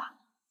那么好啊？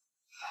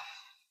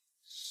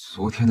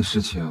昨天的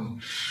事情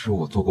是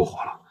我做过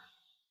火了，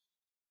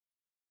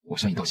我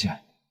向你道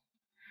歉。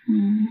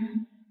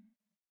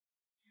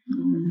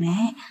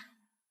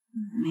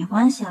没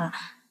关系了。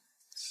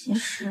其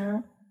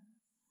实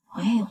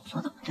我也有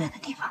做的不对的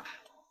地方。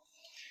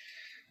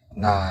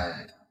那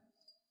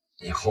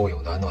以后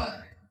有暖暖，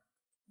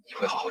你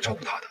会好好照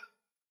顾它的，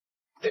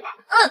对吧？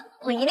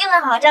我一定会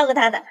好好照顾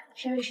它的，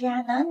是不是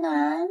啊，暖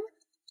暖？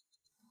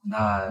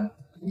那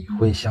你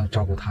会像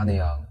照顾它那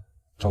样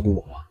照顾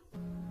我吗？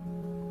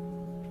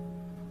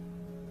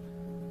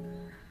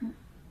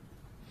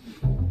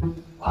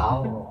哇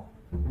哦，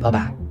老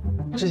板，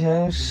之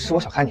前是我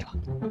小看你了，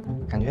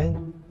感觉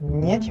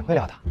你也挺会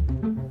撩的。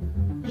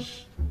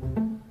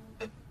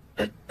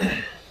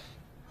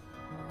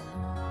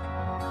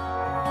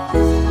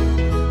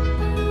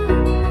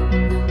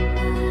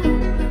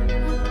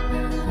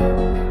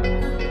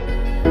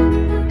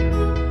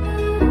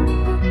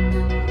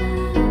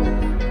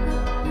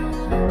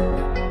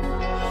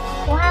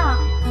哇，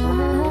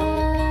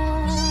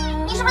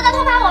你是不是在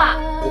偷拍我？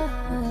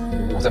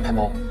我在拍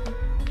猫。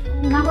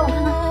你拿过来我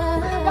看看，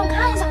让我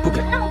看一下，不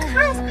给，让我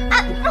看一下，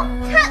啊，让我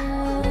看。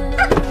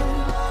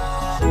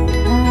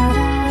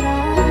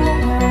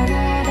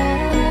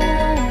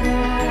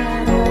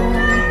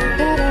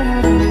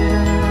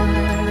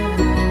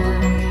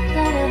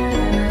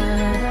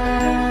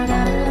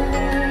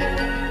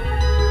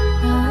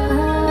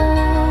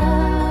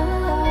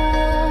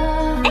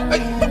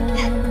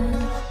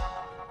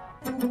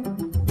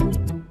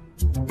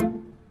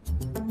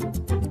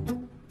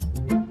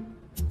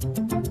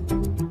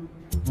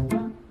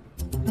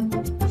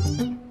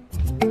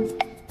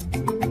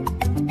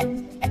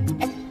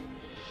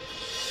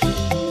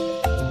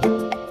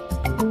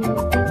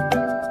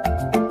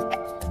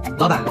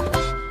老板，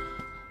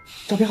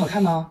照片好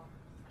看吗？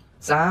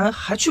咱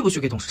还去不去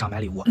给董事长买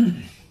礼物？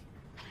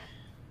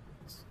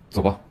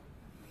走吧。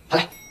好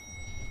嘞。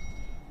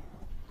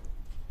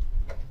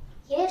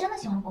爷爷真的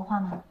喜欢国画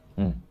吗？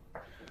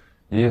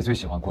爷爷最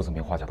喜欢郭子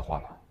明画家的画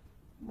了。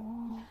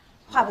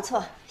画不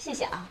错，谢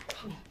谢啊。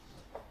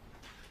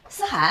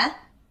思涵，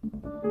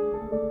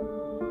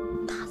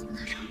他怎么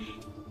在这儿？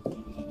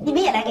你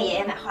们也来给爷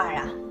爷买画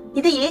啊？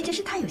你对爷爷真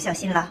是太有孝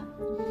心了。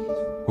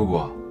姑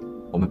姑，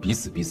我们彼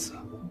此彼此。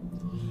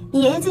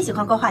你爷爷最喜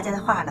欢郭画家的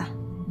画了，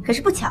可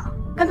是不巧，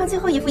刚刚最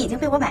后一幅已经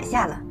被我买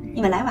下了。你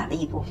们来晚了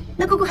一步，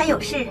那姑姑还有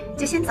事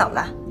就先走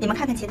了。你们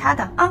看看其他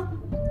的啊。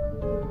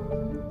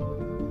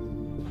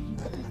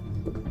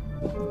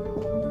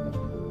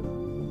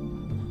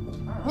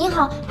你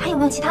好，还有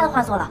没有其他的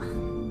画作了？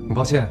很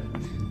抱歉，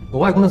我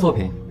外公的作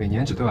品每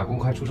年只对外公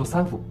开出售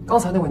3幅，刚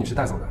才那位女士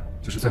带走的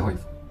就是最后一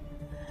幅。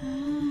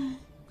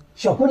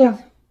小姑娘，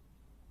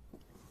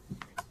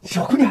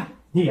小姑娘，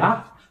你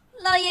呀？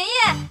老爷爷，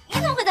你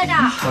怎么会在这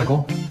儿？外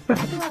公，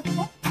外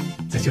公，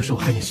这就是我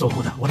跟你说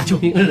过的我的救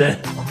命恩人。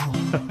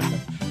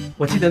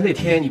我记得那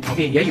天你旁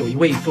边也有一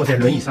位坐在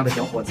轮椅上的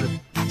小伙子，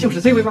就是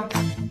这位吗？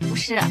不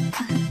是，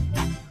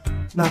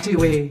那这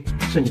位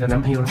是你的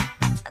男朋友了？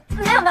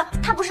没有，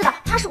他不是的，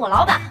他是我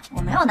老板，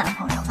我没有男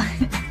朋友。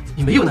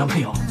你没有男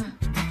朋友？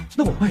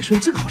那我外孙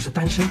正好是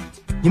单身，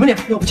你们俩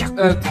要不嫁？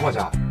郭画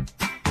家，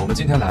我们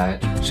今天来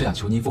是想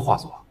求你一幅画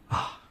作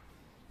啊。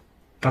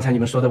刚才你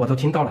们说的我都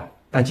听到了，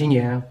但今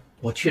年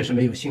我确实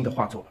没有新的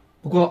画作了。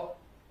不过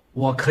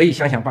我可以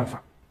想想办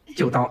法，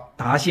就当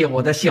答谢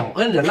我的小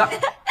恩人了。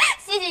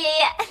谢谢爷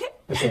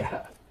爷。谢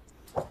谢。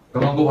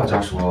刚刚郭画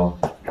家说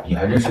你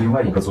还认识另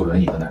外一个坐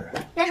轮椅的男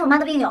人。认识我妈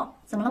的病友，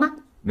怎么了吗？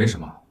没什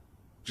么，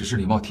只是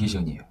礼貌提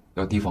醒你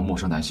要提防陌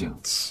生男性。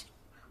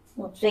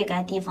我最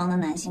该提防的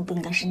男性不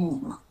应该是你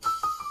吗？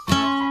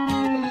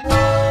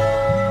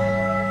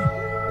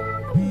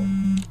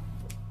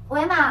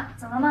喂，妈，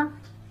怎么了吗？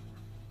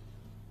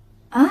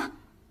啊？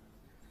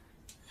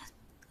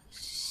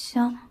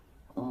行，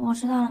我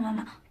知道了，妈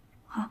妈。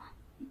好，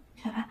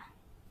拜拜。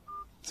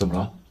怎么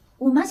了？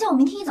我妈叫我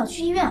明天一早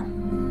去医院，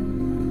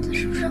她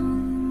是不是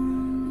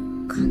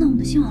看到我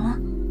的新闻了？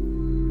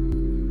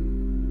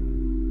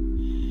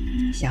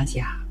想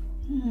想，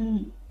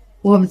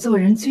我们做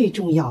人最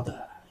重要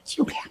的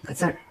就2个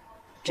字儿：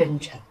真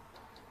诚。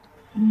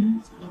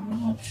我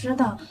也知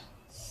道，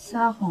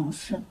撒谎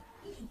是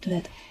不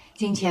对的。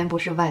金钱不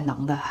是万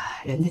能的，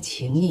人的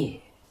情谊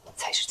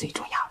才是最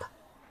重要的。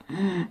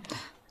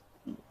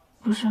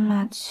不是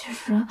妈，其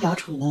实姚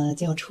楚呢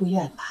就要出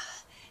院了，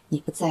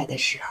你不在的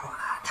时候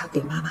啊，他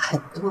给妈妈很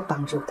多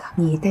帮助的，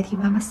你代替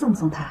妈妈送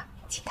送他，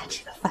请他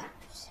吃个饭。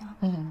行。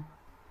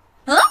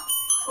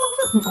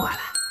问过了，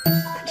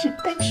他只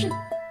单身。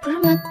不是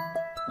妈，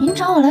您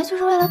找我来就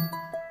是为了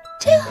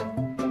这个？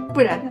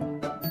不然呢？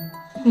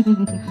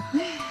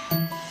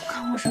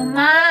我说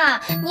妈，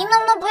您能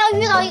不能不要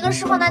遇到一个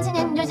适婚男青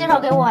年你就介绍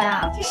给我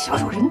呀？这小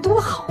主人多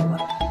好啊！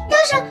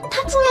但是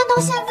他住院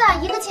到现在，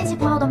一个亲戚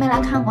朋友都没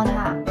来看过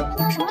他，连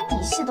他什么底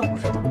细都不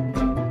知道。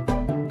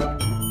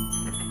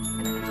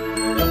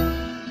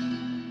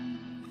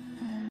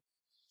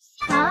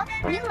啊，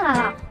你怎么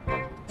来了？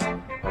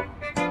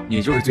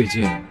你就是最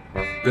近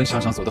跟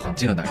想想走得很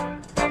近的男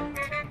人。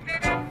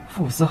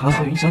傅思涵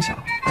和云想想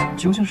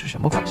究竟是什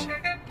么关系？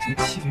怎么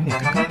气氛有点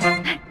尴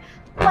尬？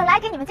我来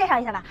给你们介绍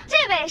一下吧，这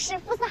位是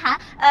傅思涵，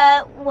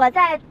我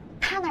在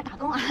他那儿打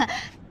工啊。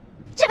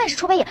这位是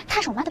楚北野，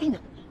他是我妈的病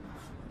人。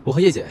我和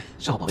叶姐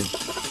是好朋友。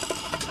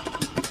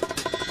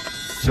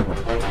这会儿，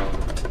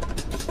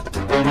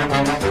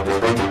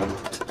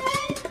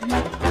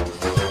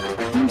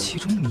空气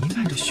中弥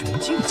漫着雄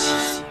竞气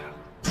息啊！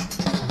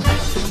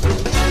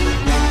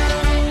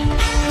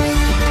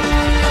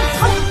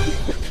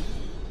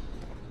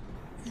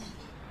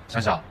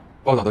想想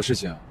报道的事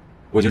情，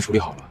我已经处理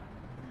好了，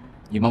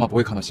你妈妈不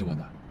会看到新闻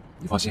的，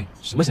你放心。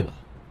什么新闻？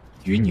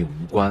与你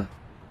无关。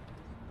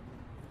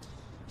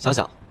想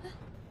想，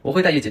我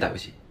会带叶姐打游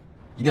戏，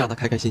一定让她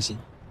开开心心。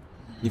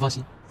你放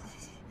心。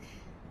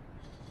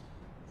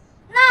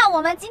那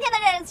我们今天的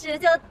认识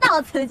就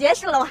到此结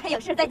束了，我还有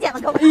事再见了，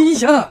各位。哎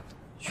呀，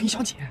云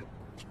小姐，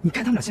你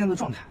看他们俩现在的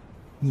状态，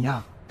你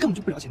呀根本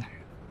就不了解男人。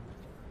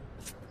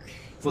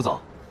副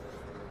总，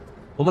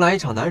我们来一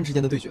场男人之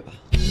间的对决吧。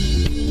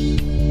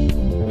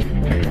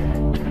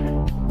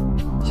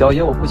小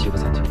爷我不欺负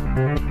三清，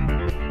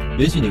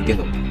允许你们电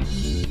动。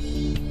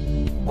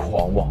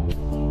狂妄！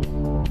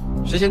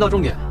谁先到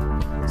终点，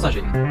算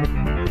谁赢。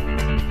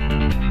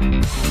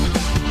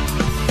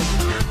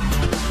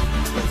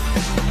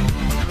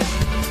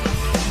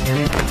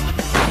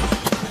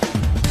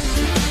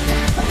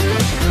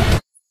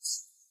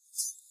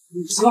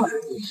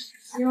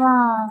希望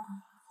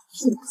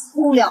是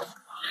粗料。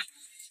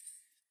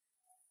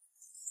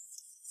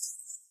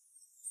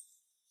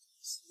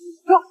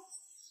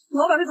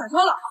老板被反超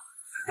了！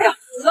哎呀，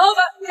老板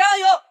加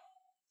油！老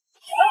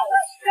板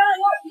加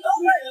油！老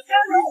板加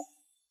油！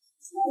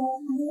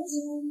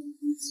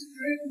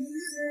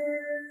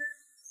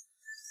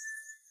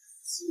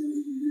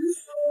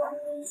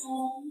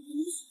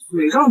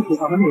嘴上吐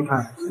槽的内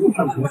涵，路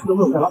上城市都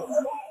没有在老板。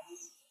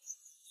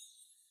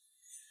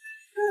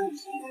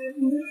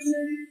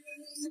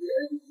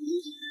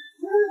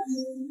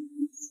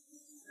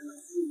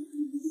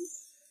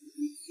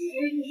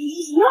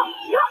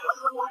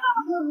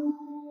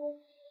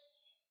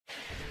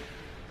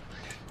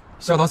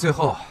笑到最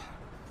后，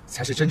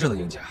才是真正的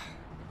赢家。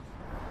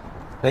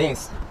没意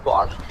思，不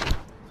玩了。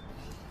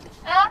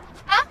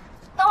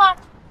等会儿，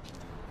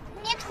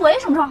你腿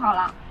什么时候好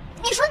了？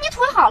你说你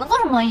腿好了做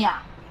什么乐意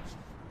啊？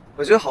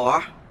我觉得好玩，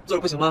坐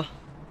着不行吗？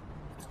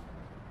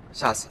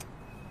下次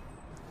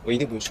我一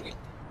定不会输给你。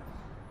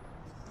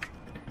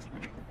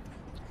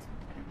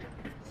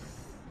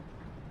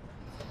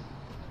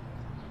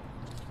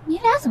你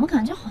俩怎么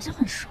感觉好像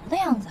很熟的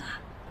样子啊？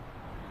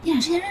你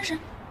俩之前认识？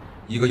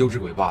一个幼稚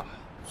鬼罢了。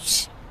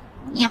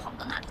你也好不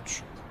到哪里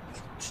去。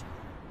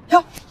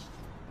呀，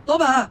老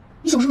板，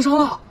你手受伤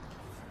了？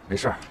没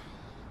事儿。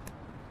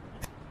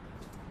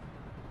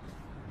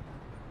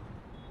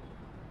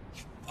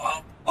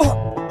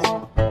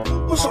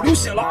我手流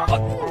血了。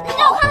你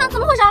让我看看怎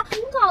么回事？怎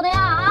么搞的呀？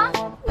啊，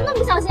你那么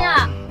不小心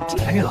啊？这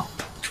个月老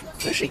出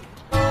的是。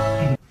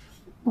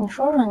你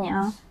说说你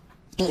啊，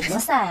比什么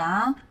赛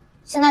啊？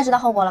现在知道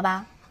后果了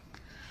吧？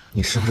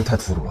你是不是太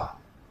粗鲁了？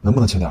能不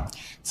能轻点？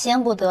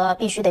轻不得，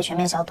必须得全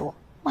面消毒。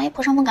万一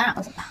破伤风感染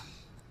了怎么办？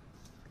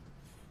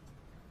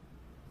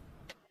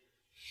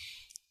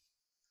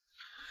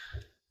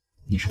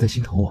你是在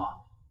心疼我？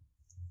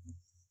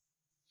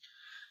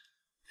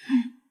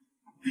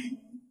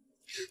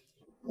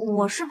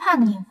我是怕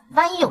你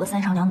万一有个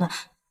3长2短，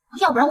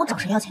要不然我找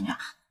谁要钱去啊？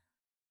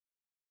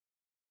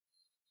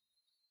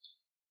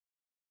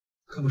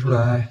看不出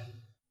来，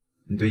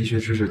你对医学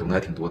知识懂得还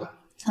挺多的。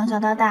从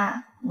小到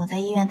大，我在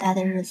医院待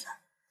的日子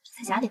比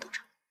在家里都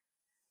长。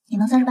你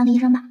能算是半个医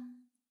生吧？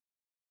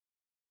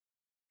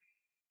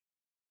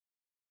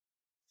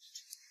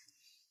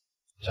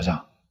小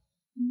香，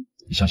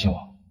你相信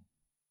我，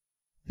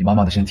你妈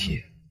妈的身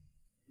体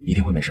一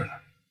定会没事的。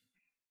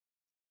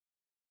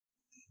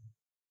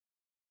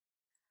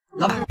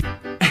老板，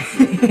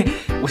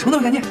我什么都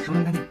没看见，什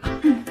么都没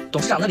看见。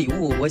董事长的礼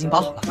物我已经包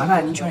好了，麻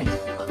烦您确认一下。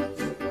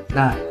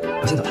那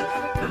我先走了。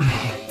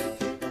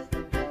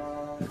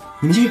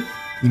你们继续，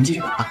你们继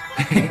续啊。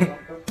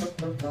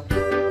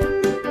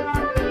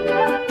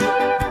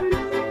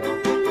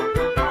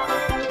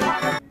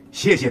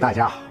谢谢大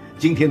家，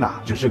今天呢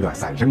只是个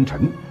散生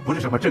晨，不是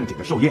什么正经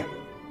的寿宴。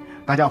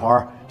大家伙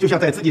儿就像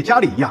在自己家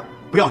里一样，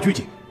不要拘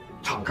谨，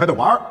敞开的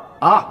玩儿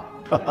啊。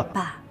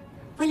爸，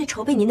为了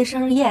筹备您的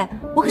生日宴，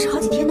我可是好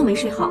几天都没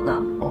睡好呢。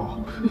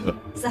哦，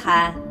思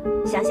涵，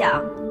想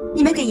想，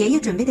你们给爷爷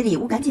准备的礼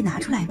物赶紧拿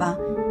出来吧，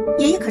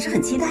爷爷可是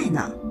很期待呢。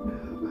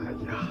哎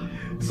呀，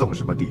送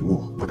什么礼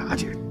物不打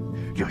紧，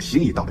只要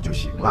心意到了就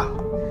行了。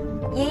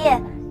爷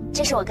爷，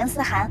这是我跟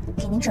思涵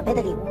给您准备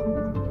的礼物。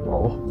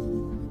哦。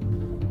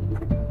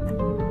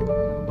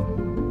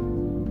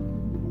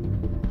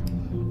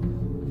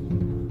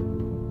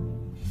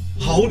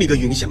 好你个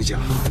云想想！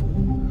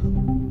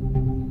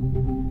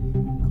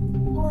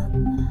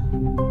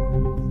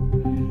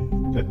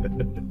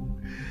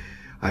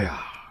哎呀，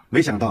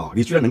没想到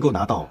你居然能够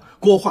拿到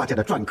郭画家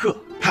的篆刻，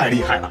太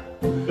厉害了！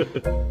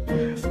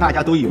大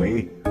家都以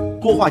为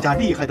郭画家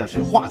厉害的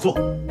是画作，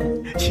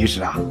其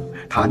实啊，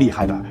他厉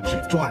害的是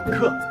篆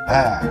刻。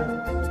哎，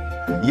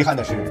遗憾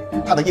的是，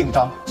他的印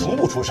章从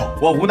不出手，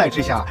我无奈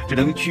之下只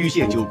能曲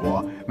线救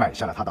国，买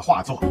下了他的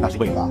画作，那是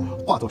为了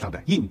画作上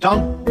的印章。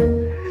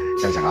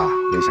 想想啊，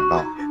没想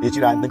到你居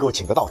然能够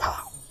请得到他，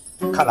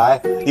看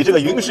来你这个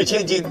云氏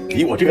千金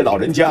比我这个老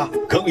人家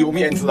更有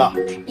面子啊！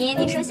爷爷，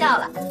您说笑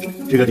了。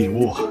这个礼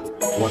物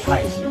我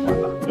太喜欢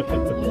了。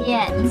爷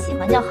爷，您喜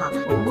欢就好。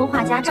我们郭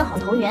画家正好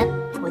投缘，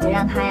我就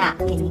让他呀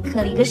给您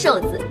刻了一个寿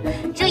字，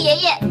祝爷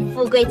爷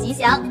富贵吉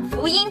祥，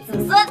福荫子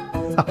孙。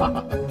哈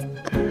哈，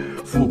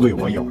富贵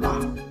我有了，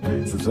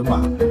子孙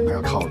嘛还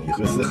要靠你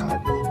和思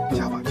涵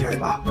加把劲儿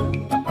了。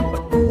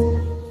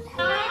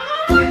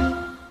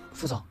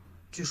副总。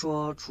 据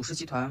说楚氏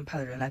集团派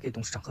了人来给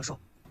董事长贺寿，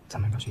咱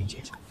们要不要去迎接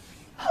一下？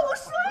好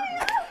帅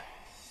呀！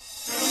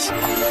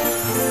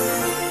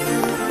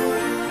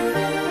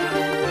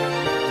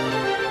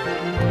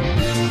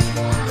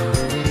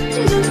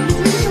这就是楚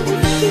氏集团公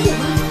司经典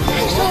吗？太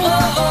帅了！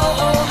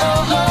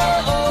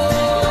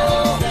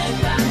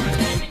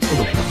副董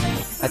事长，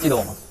还记得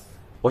我吗？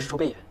我是楚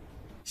北野。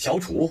小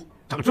楚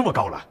长这么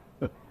高了，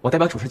我代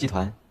表楚氏集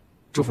团，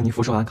祝福您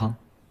福寿安康。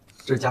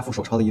这是家父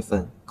手抄的一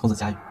份孔子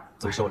家语，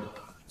作为寿礼。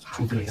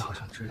 楚北野好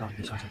像知道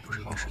云小姐不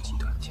是云氏集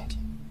团千金。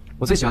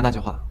我最喜欢那句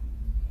话：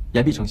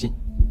言必诚信，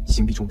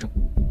行必忠正。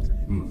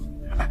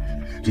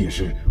这也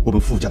是我们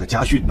傅家的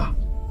家训呐。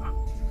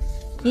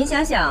您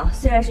想想，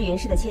虽然是云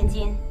氏的千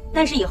金，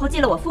但是以后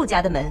进了我傅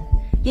家的门，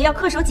也要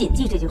恪守谨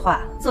记这句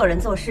话，做人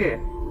做事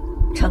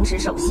诚实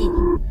守信。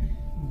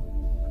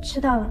知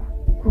道了，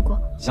姑姑。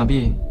想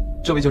必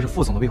这位就是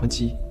傅总的未婚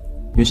妻，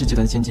云氏集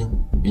团的千金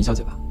云小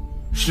姐吧？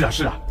是啊，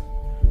是啊。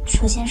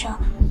楚先生，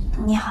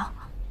你好。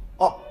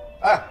哦。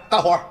 哎，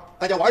大伙儿，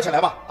大家玩起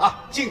来吧！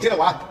啊，尽情的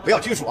玩，不要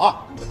拘束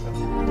啊！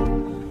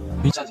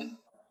云小姐，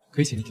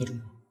可以请您跳支舞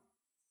吗？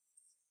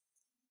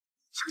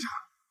想想，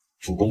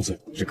楚公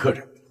子是客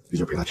人，你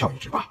就陪他跳一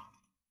支吧。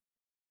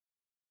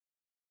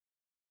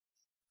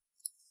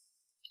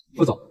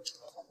副总，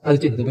那就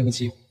借你的未婚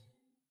妻。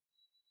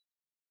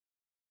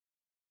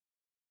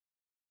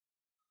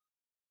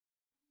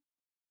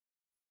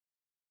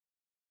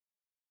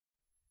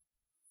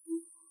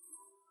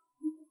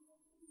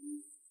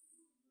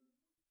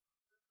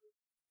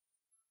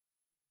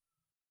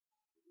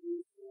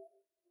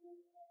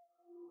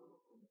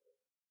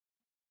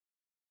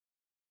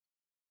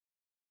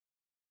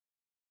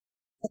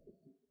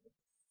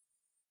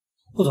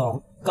副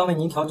总，刚为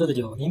您调制的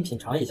酒，您品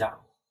尝一下。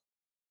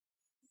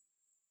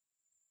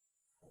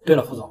对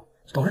了，副总，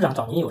董事长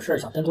找您有事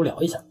想单独聊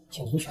一下，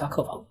请您去他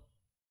客房。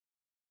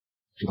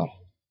知道了。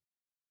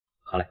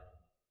好嘞。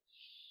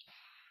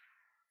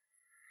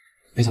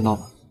没想到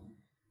吧，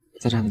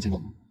在这还能见到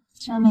我。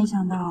真没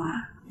想到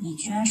啊，你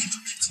居然是楚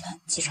氏集团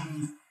继承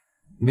人。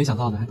没想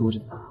到的还多着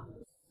呢，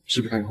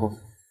是不是开始后悔？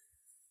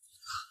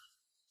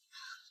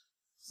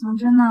总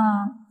之呢，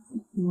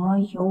我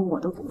有我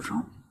的苦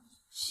衷，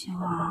希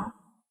望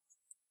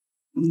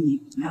你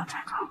不要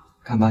拆穿。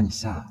看把你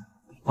吓的，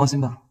放心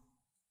吧，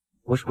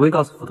我是不会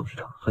告诉副董事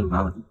长和你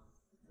妈妈的。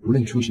无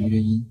论你出于什么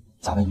原因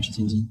假扮云氏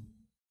千金，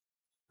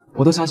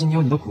我都相信你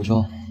有你的苦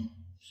衷。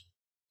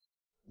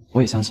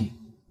我也相信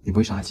你不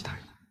会伤害其他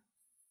人。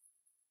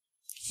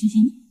谢谢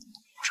你，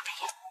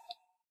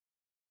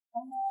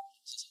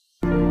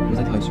我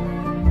再跳一曲。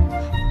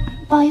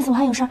不好意思，我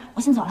还有事儿，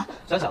我先走了。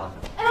想想啊。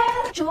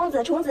楚公子，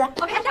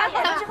我看咱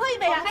们去喝一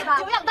杯啊，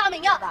久仰大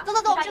名呀！走走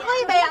走，我们去喝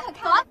一杯啊，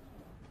走啊！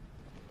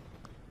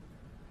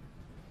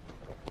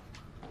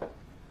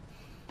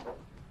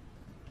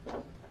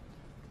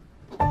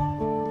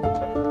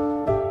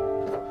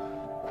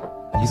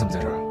你怎么在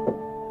这儿？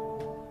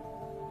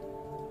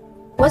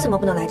我怎么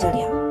不能来这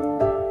里啊？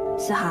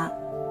思涵，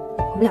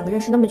我们两个认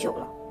识那么久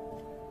了，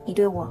你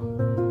对我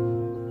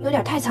有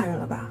点太残忍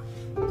了吧？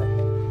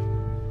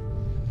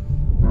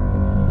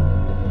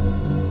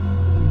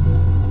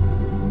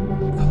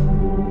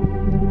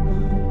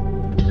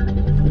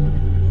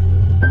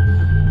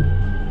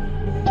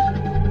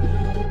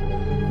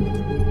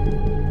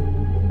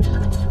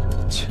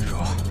秦柔，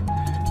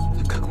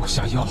你敢给我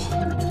下药？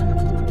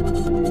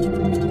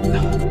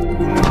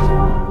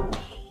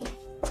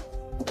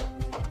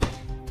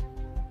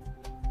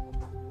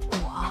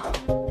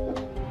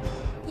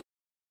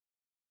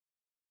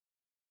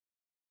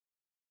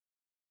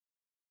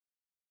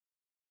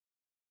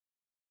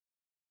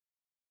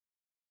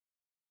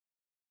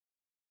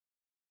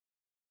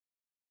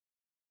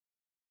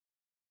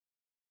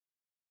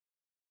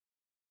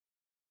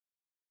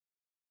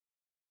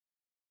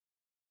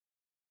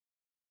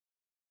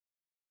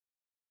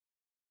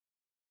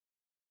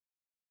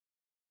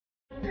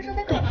车车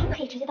灯，对，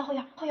可以直接到后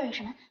院，后院有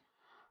什么？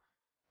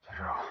小周，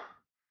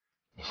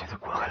你现在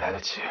滚还来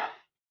得及。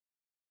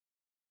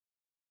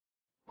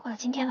过了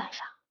今天晚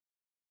上，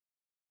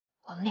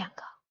我们两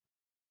个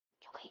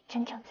就可以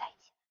真正在一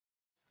起。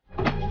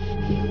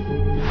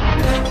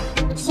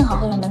幸好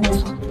后院门没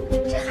锁，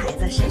这孩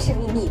子神神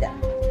秘秘的。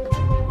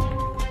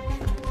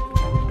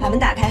把门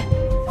打开。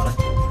好了。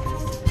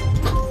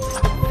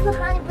思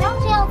涵，你不要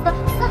这样子，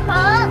思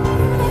涵，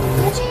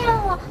别这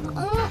样了。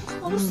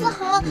好，思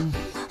涵，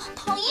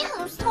讨厌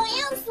思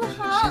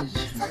涵，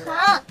思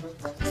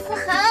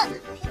涵，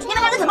你们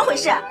两个怎么回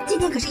事？今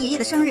天可是爷爷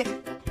的生日，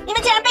你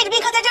们竟然背着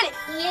病客在这里。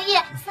爷爷，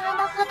思涵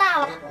他喝大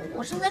了，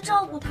我是在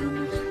照顾他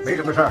呢。没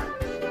什么事儿，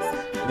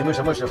你们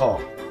什么时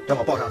候让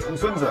我抱上重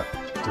孙子，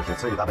就是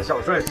最大的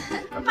孝顺。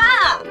爸，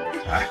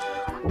哎，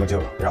我们就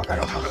不要干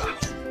扰他们了。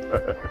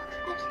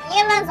爷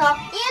爷慢走，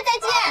爷爷再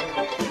见。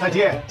再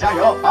见，加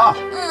油啊！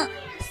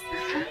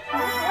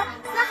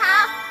思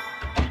涵，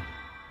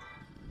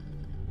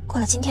过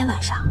了今天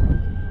晚上，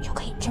就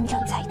可以真正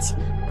在一起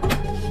了。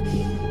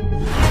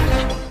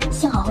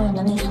幸好后院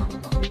门没锁。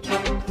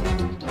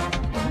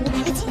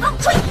你的警告，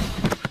吹！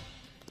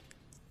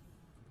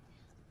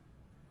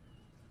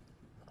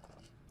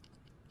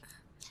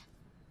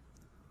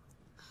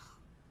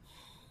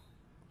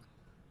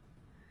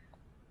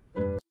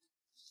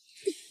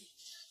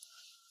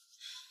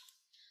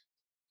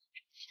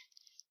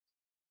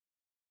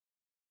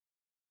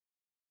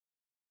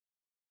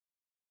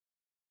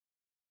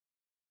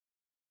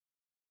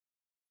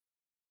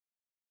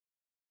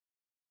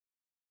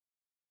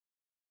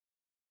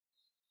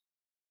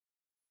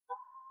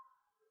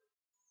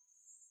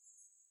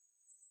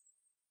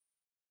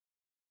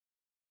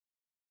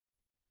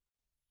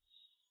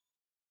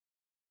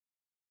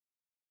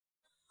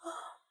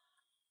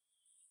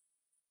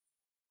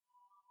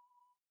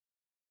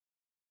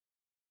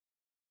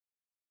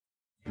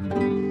我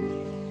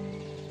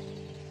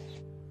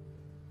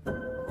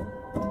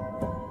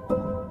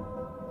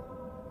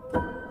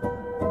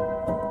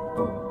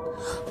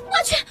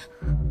去！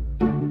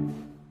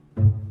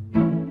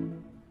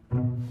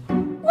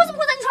我怎么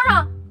会在你床上？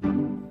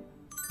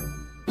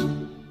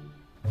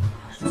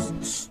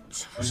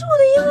这不是我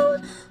的衣服！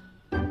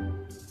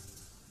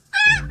啊！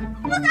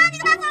不行，你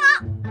给拿走了！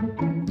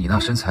你那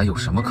身材有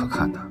什么可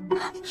看的？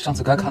上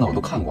次该看的我都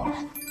看过了。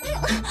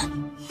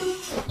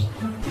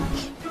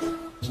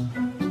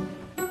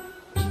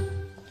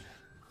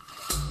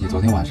你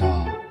昨天晚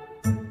上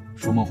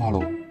说梦话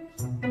喽？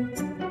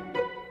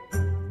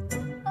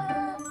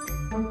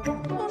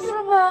不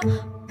是吧？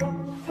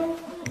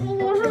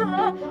我是什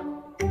么？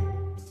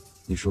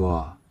你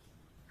说，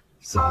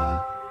思涵，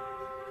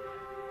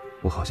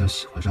我好像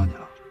喜欢上你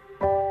了。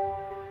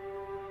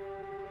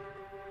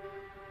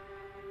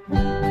不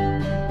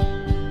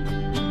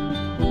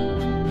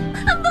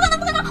可能，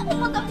不可能！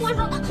我才不会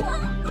说。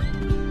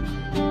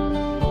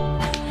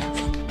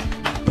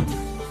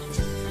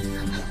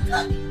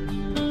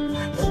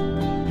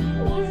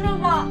不是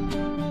吧？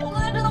我刚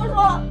才真的说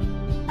了。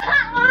太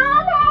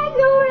丢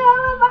人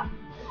了吧！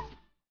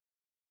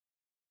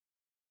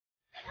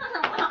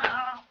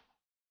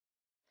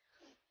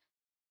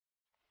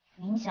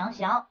林想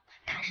想，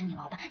他是你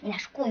老大，你俩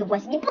是雇佣关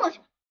系，你不能喜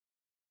欢。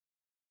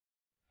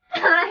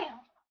哎呀！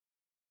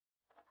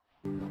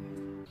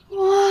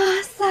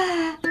哇塞，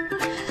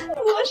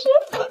我是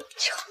粉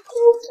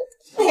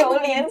肠榴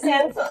莲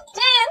仙子，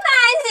这也太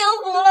幸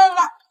福了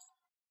吧！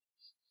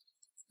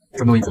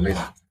这么有意准备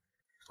的，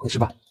快吃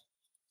吧。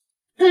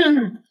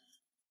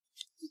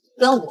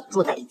跟我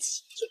住在一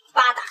起有8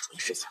大注意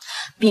事项，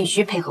必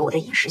须配合我的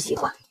饮食习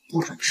惯，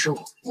不准吃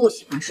我不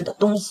喜欢吃的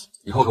东西。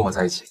以后跟我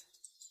在一起，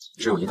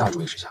只有1大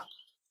注意事项，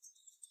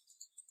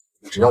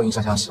只要云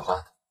香香喜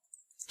欢，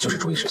就是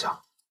注意事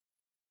项。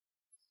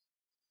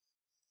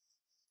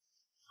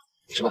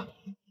你吃吧。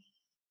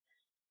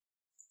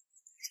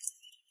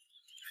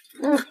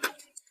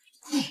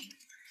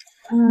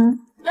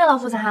对了，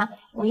傅子涵，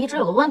我一直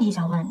有个问题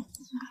想问你。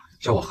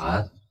叫我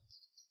涵，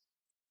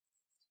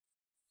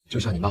就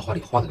像你漫画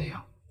里画的那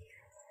样。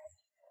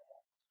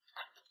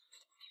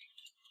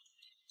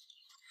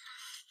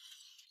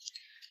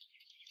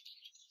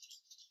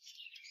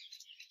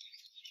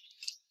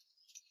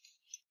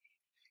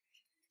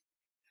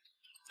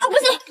啊，不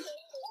行，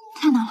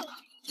太难了，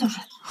叫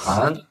水。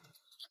涵，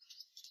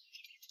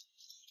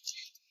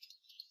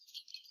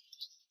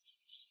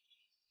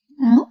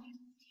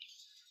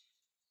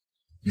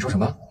你说什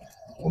么？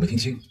我没听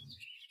清。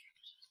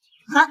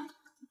涵，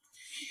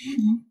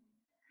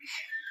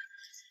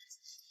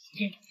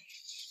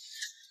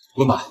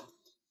问吧。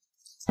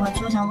我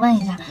就想问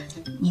一下，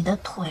你的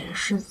腿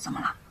是怎么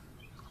了？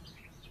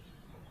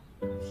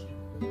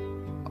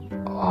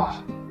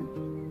啊，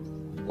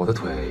我的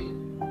腿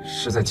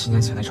是在7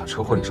年前那场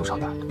车祸里受伤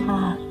的。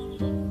啊，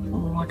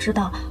我知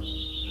道，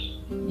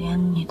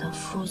连你的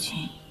父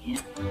亲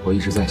也……我一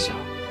直在想，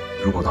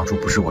如果当初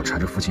不是我缠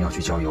着父亲要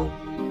去郊游，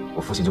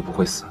我父亲就不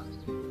会死。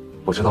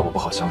我知道我不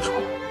好相处，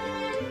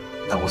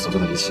但我所做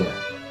的一切，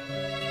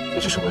也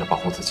只是为了保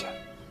护自己。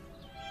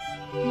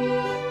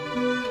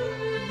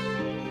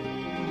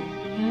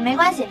没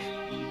关系，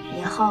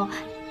以后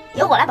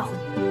由我来保护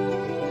你。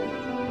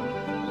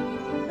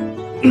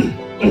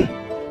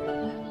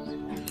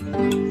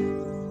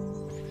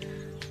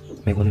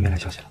美国那边来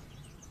消息了。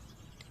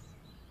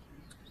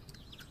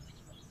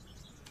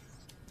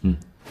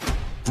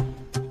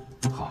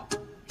好。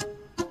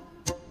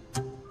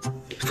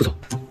副总，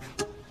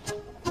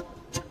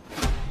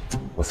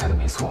我猜的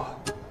没错，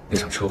那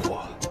场车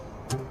祸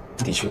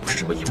的确不是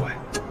什么意外。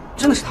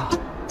真的是他？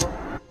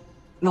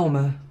那我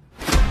们……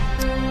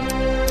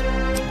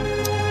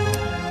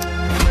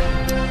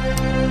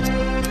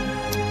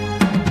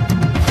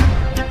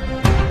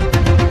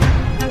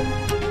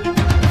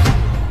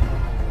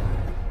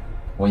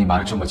我隐瞒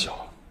了这么久，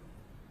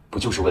不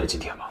就是为了今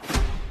天吗？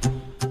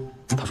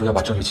他说要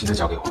把证据亲自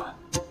交给我，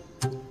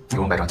给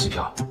我买张机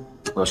票，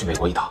我要去美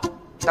国一趟。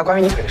那关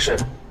于你腿的事，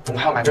我们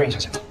还要瞒着袁小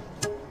姐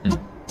吗？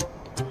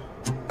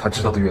他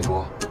知道的越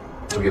多，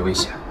就越危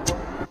险。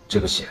这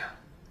个险，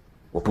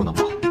我不能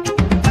冒。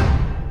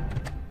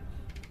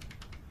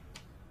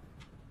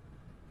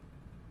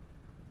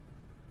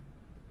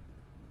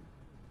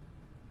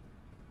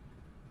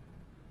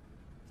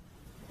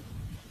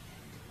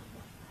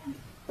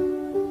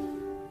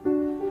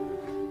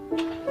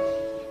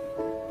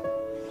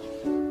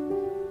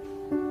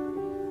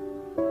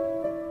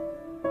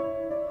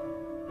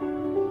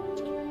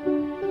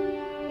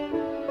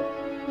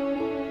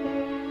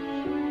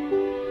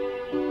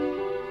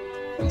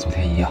跟昨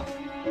天一样，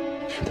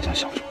睡得像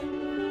小猪，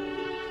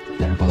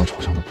连人抱到床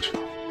上都不知道。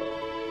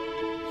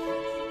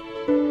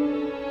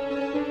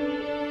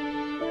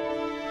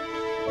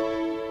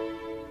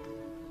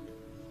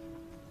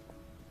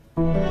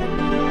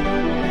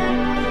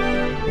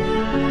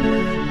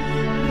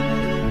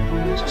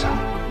小夏，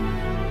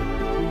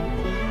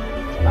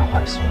我满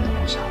怀所有的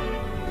梦想，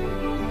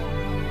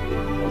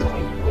我都会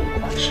一步一步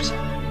帮你实现。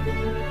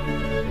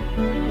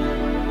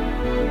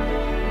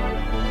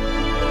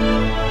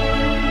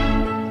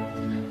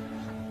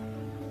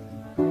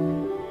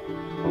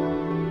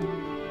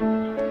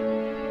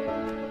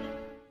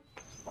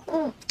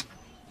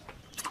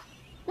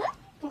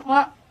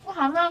我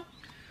好像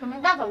什么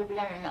大可不见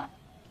人呀？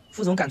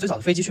副总赶最早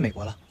的飞机去美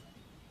国了。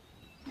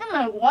去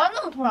美国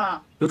那么突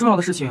然？有重要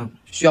的事情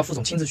需要副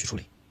总亲自去处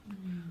理。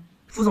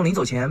副总临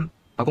走前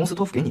把公司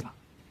托付给你了。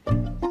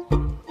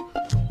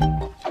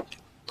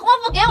托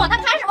付给我？他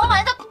开什么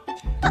玩笑？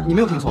你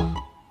没有听错，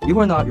一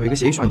会儿呢有一个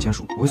协议需要你签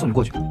署，我会送你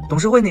过去。董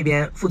事会那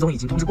边副总已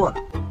经通知过了。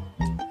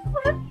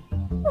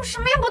我什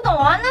么也不懂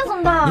啊，那怎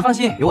么办？你放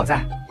心，有我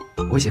在，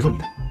我会协助你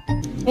的。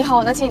你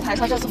好，能请你谈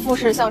上这次富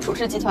士向处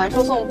置集团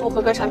输送不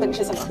合格产品的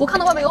事情吗？我看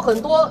到外面有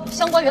很多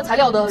相关原材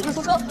料的运输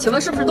车，请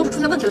问是不是都是出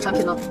现问题的产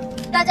品呢？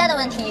大家的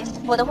问题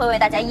我都会为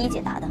大家一一解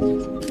答的。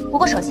不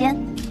过首先，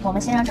我们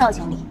先让赵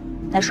经理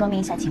来说明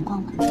一下情况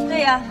吧。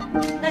对呀，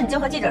那你就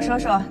和记者说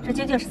说这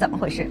究竟是怎么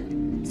回事。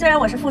虽然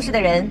我是富士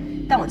的人，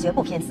但我绝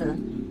不偏私。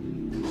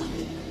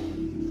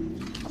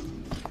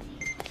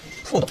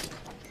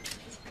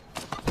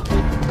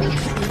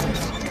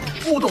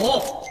副董，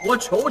我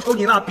求求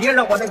你了，别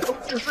让我再坑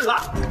富士了。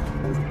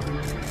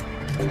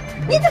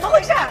你怎么回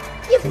事？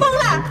你疯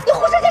了？你胡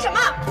说些什么？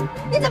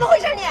你怎么回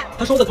事你？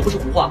他说的可不是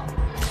胡话，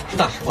是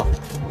大实话。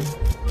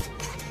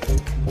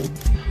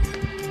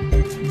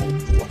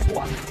我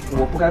错了，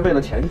我不该为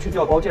了钱去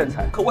调包建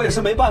材，可我也是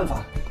没办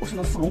法，都是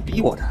那傅荣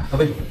逼我的。他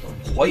为什么？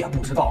我也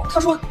不知道。他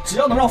说只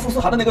要能让傅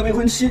思涵的那个未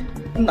婚妻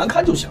难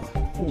堪就行。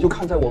你就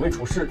看在我为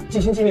处事尽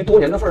心尽力多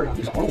年的份上，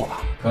你饶了我吧。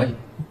可以，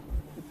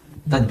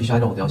但你必须按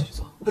照我的要求去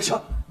做。不行，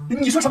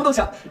你说什么都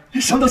行，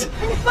什么都行。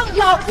你放手！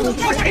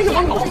我谁是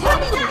疯狗？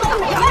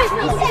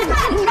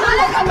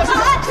干得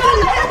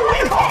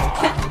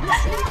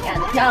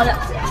漂亮！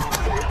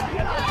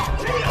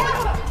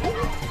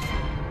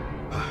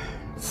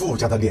傅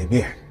家的脸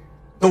面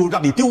都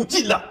让你丢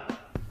尽了。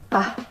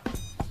爸，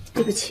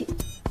对不起，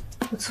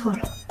我错了。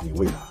你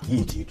为了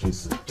一己之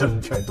私争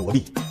权夺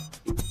利，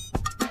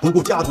不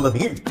顾家族的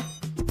名誉，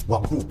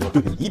罔顾我对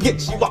你一片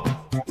期望，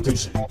真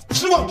是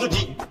失望至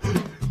极。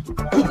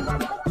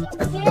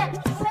爷爷，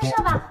你没事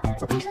吧？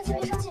别生气，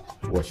别生气。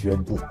我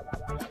宣布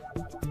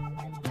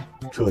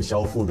撤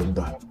销傅荣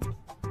的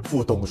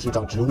副董事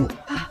长职务，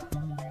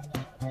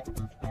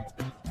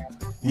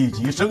立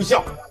即生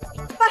效。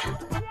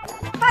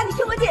爸，你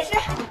听我解释。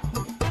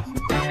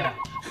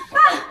爸，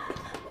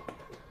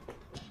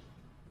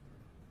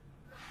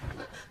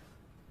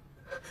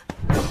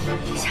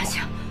你想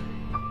想，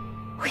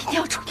我一定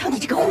要除掉你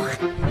这个祸害。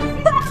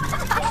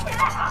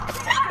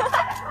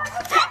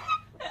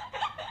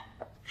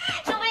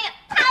小飞也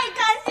太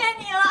感谢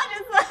你了，这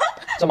次。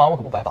这忙我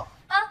可不白帮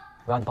啊！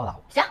我要你报答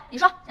我。行，你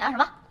说想要什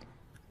么？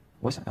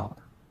我想要的，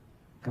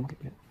根本给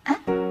别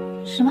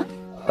人。什么？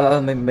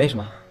没什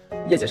么。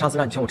叶姐上次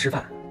让你请我吃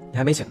饭，你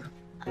还没请呢。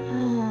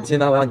今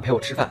晚我要你陪我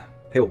吃饭，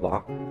陪我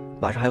玩，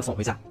晚上还要送我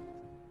回家。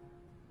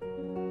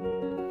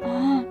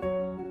哦，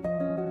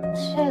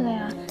这个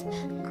呀。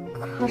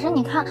可是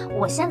你看，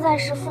我现在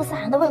是傅思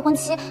涵的未婚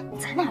妻，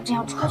咱俩这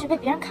样出去被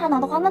别人看到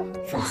的话，那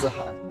傅思涵，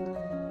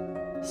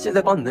现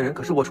在帮你的人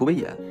可是我楚伟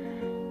野。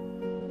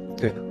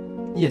对了，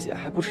叶姐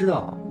还不知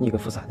道你跟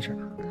傅三的事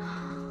呢，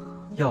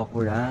要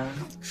不然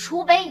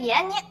楚北野，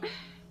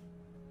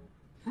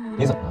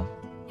你怎么了？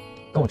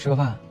跟我吃个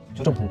饭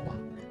就这么痛苦啊？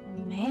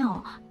没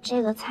有，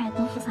这个菜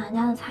跟傅三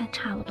家的菜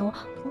差不多，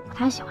我不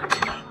太喜欢吃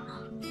这个。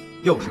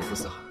又是傅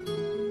思涵，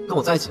跟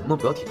我在一起能不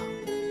能不要提他？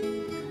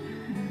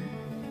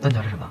那你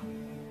要吃什么？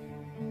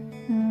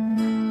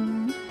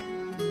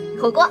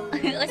火锅，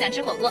我想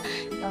吃火锅，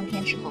冬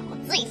天吃火锅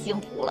最幸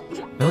福了。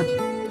没问题。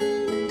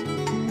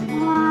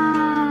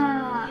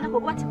哇，你的火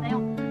锅请没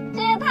有？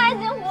这也太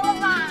幸福了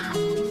吧！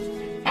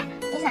哎，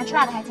你想吃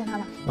辣的还是清汤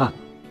的？辣，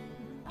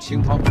清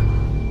汤。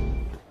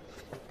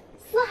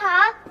思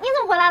涵，你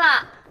怎么回来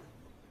了？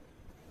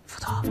副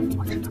总，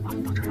我真的帮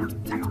你到这儿了，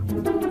加油！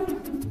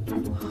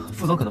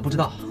副总可能不知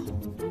道，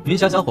云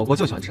想想火锅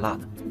就喜欢吃辣的。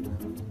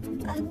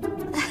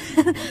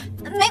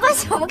没关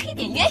系，我们可以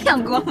点鸳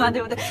鸯锅嘛，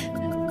对不对？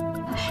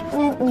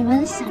那你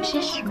们想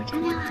吃什么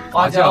蘸料啊？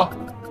花椒。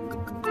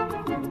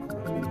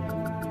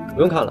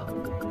不用看了，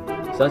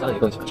想想也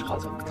更喜欢吃花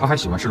椒。他还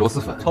喜欢吃螺蛳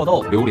粉、臭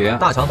豆腐、榴莲、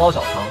大肠包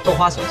小肠、豆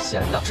花喜欢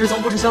咸的，志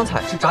松不吃香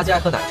菜，吃炸鸡爱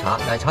喝奶茶，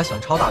奶茶喜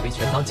欢超大杯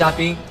全糖加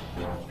冰。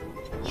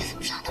你怎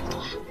么知道那么多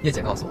啊？叶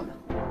姐告诉我的。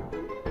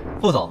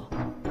副总，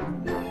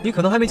你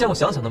可能还没见过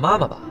想想的妈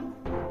妈吧？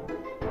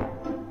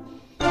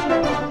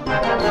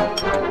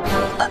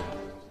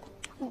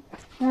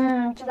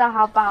吃的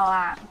好饱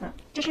啊！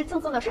这是赠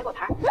送的水果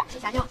盘，谢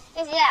谢用，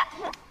谢谢。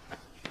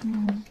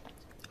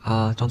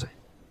啊，张嘴。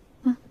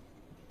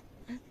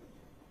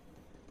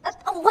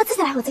我自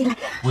己来，我自己来。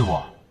喂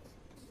我。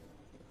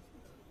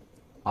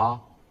啊？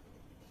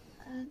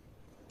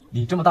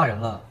你这么大人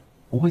了，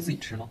不会自己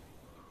吃吗？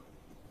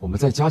我们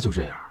在家就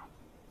这样，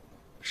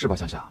是吧，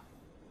香香？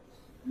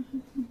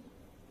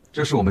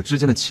这是我们之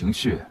间的情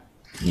绪，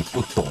你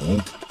不懂。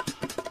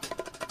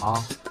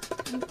啊？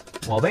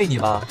我喂你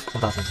吧，陆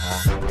大总裁。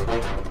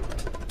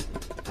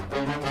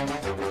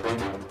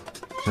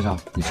香香，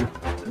你吃。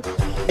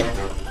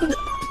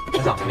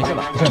香香，没事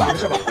吧？没事吧？没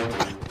事吧？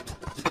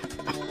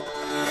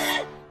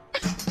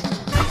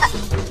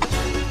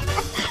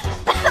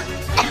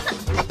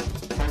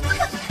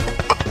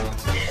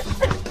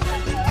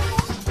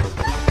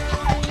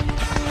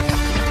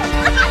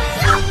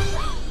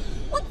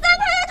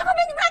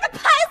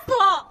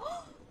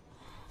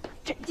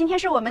今天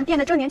是我们店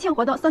的周年庆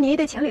活动，送你一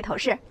对情侣头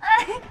饰。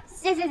哎，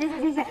谢谢。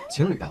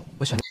情侣啊，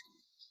我选。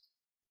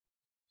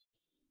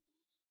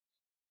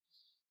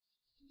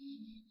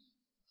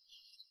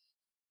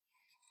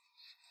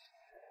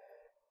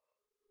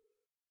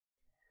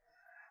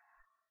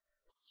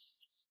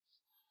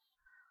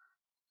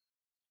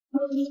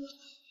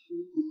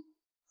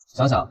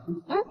想想，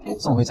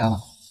送我回家吗？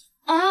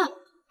啊，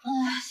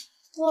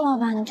陆老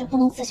板，你这不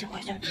能自己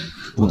回去。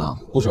不能，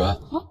不准。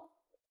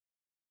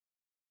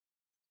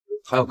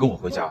他要跟我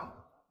回家，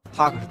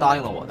他可是答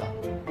应了我的。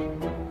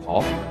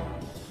好，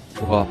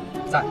楚河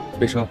在，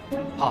备车。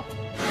好。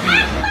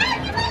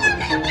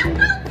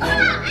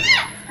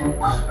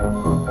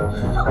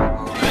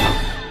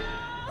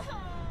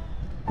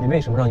你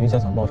为什么让云想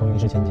想冒充云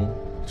氏千金？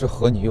这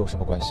和你又有什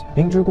么关系？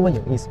明知故问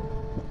有意思吗？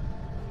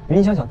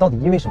云想想到底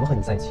因为什么和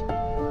你在一起？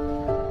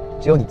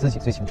只有你自己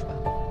最清楚吧。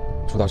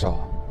楚大少，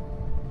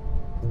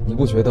你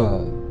不觉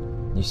得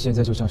你现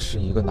在就像是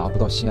一个拿不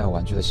到心爱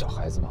玩具的小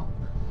孩子吗？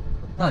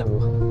那又如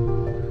何？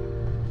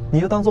你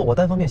就当做我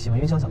单方面喜欢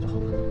云想想就好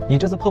了。你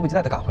这次迫不及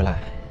待的赶回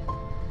来，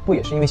不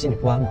也是因为心里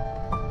不安吗？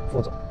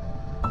副总，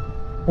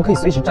我可以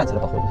随时站起来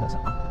保护云想想，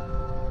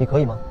你可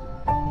以吗？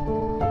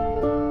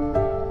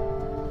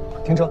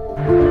停车。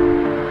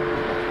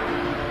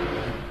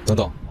等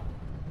等，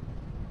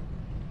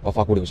把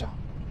发箍留下。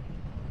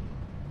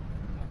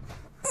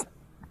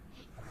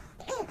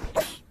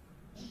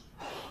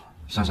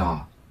香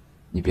香，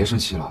你别生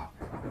气了。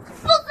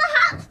傅思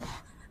涵，你居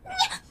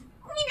然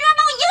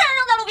把我一个人扔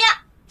在路边！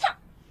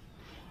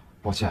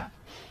抱歉，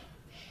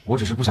我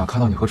只是不想看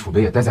到你和楚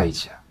北也待在一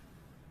起。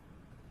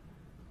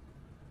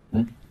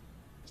你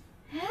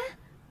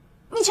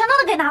全都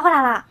给拿回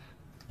来了？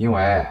因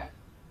为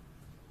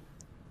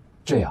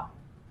这样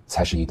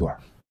才是一对儿。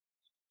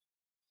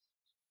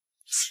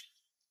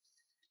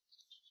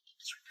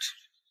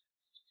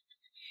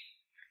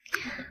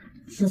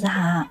傅思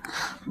涵，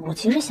我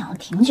其实想了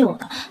挺久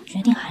的，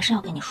决定还是要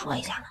跟你说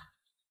一下的。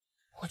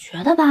我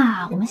觉得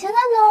吧，我们现在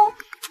呢，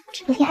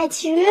这个恋爱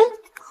契约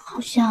好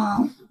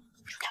像有点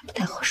不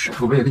太合适。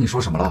楚北也跟你说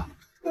什么了？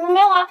没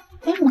有啊，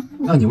没什么。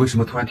那你为什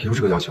么突然提出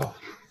这个要求？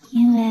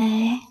因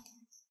为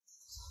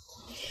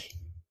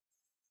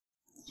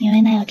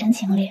那有真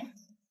情侣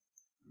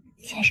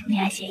签什么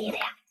恋爱协议的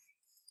呀？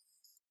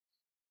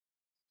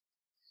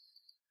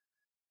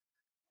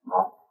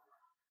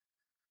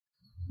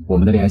我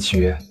们的恋爱契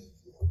约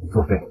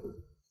作废。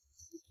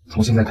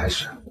从现在开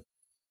始，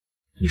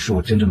你是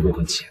我真正的未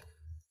婚妻。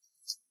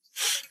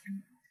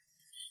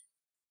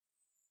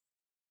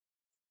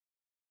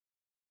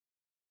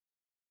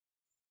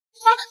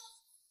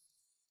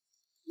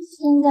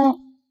现在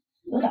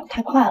有点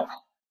太快了。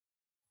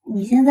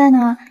你现在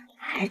呢，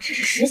还只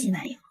是实习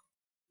男友，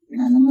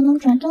那能不能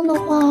转正的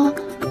话，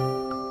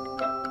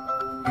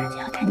那就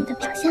要看看你的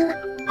表现了。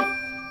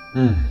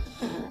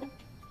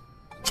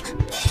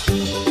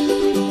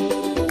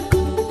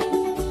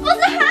傅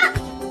子涵，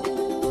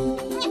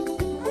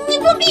你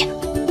作弊！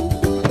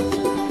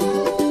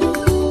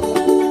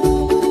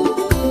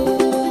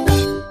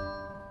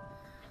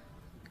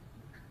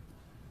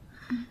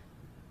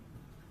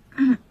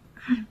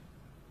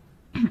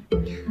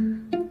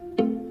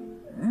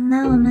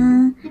那我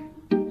们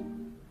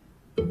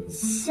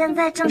现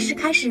在正式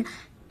开始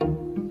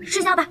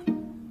试教吧。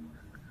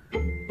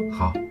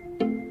好。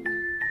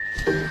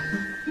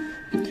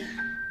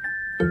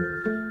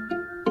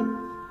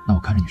那我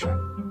看着你睡。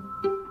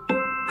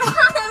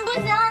不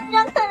行，你这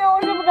样看着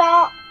我睡不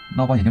着。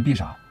那我把眼睛闭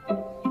上。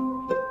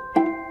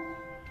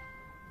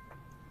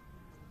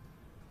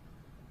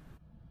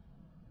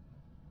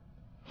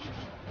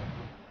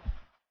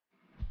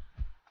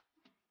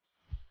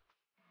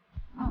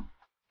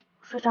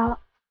睡着了。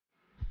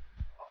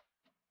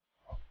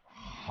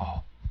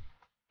好。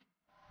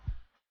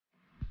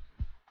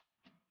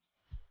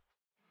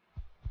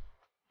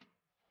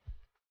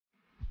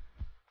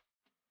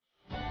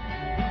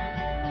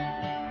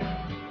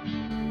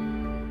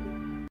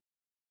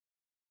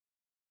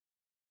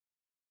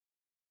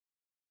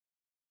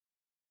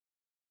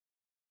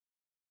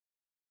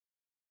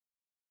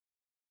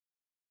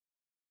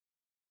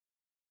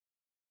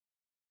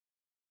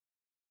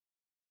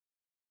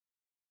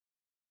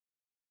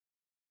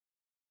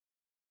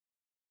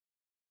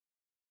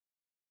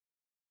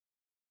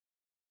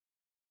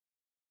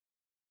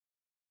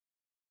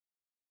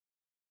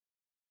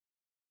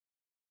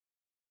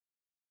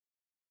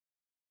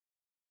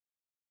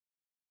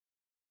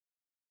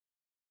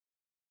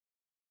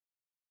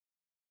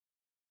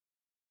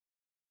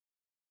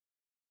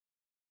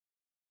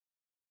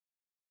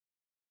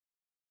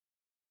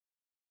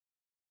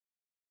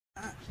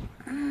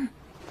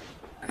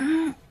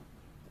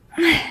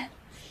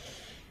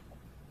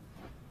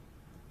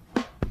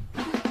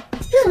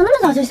你怎么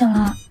那么早就醒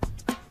了？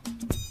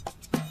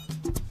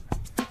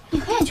你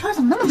黑眼圈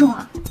怎么那么重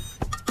啊？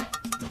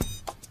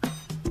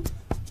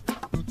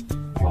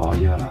我熬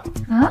夜了。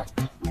啊？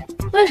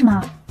为什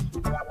么？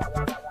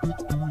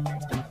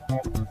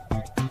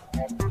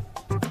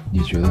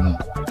你觉得呢？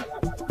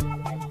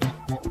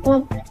我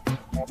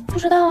不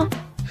知道啊。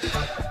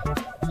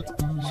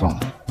算了，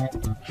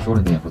说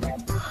了你也不懂。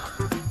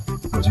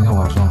我今天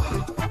晚上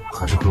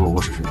还是回我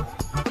卧室睡觉。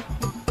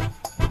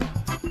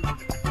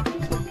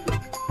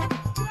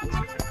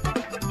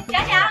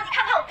想想，你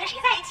看看我跟谁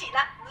在一起呢？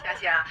想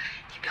想，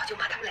你表舅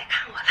妈他们来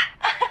看我了。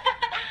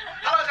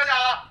Hello， 小小，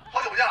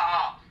好久不见了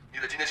啊！你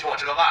得今天请我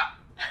吃个饭。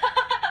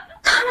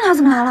他们俩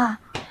怎么来了？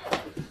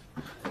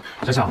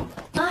小小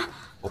啊，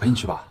我陪你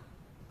去吧。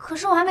可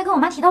是我还没跟我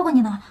妈提到过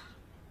你呢。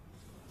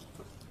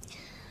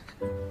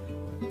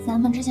咱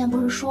们之前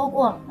不是说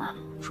过了吗？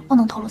说不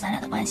能透露咱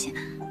俩的关系。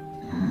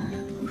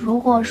如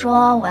果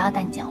说我要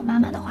带你见我妈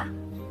妈的话，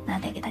那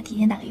得给她提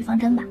前打个预防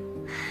针吧。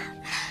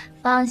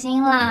放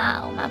心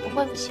啦，我妈不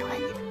会不喜欢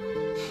你的。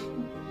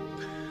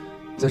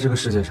在这个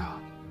世界上，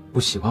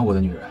不喜欢我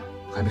的女人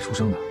还没出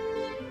生呢。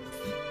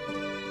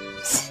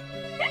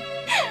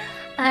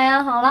哎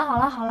呀，好啦好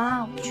啦好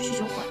啦，我去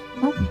就会。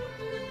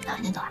那我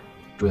先走了。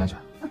注意安全。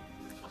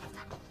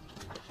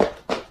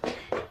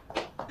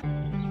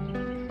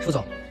副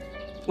总，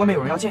外面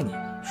有人要见你，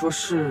说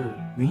是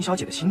云小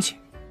姐的亲戚。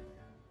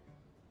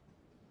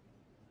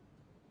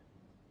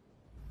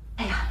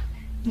哎呀，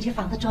你这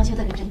房子装修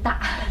的可真大。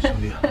兄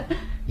弟，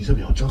你这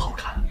表真好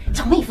看。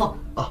找妹夫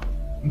啊，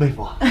妹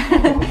夫。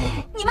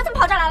你们怎么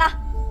跑这儿来了？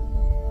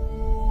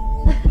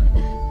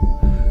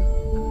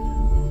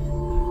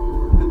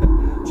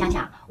想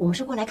想，我们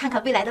是过来看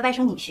看未来的外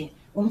甥女婿，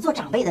我们做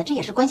长辈的，这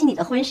也是关心你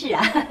的婚事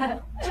啊。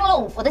出了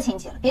五福的亲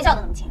戚了，别叫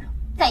得那么清楚。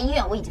在医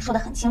院我已经说得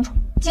很清楚，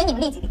请你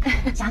们立即离开。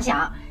想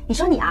想，你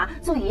说你啊，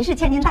作为云氏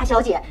千金大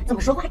小姐，怎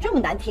么说话这么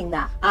难听呢？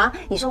啊，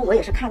你说我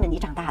也是看着你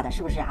长大的，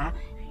是不是啊？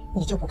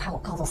你就不怕我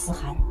告诉思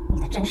涵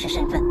你的真实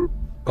身份？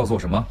告诉我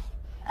什么？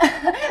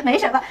没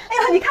什么。哎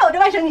呦，你看我这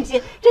外甥女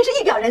婿，真是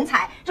一表人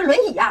才，这轮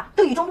椅啊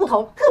都与众不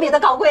同，特别的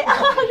高贵啊。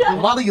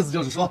我妈的意思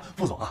就是说，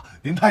副总啊，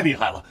您太厉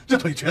害了，这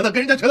腿瘸的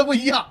跟人家瘸的不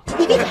一样。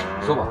你闭嘴！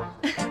说吧，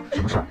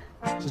什么事儿？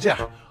是这样，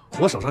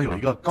我手上有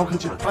一个高科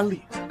技的专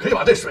利，可以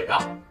把这水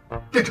啊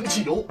变成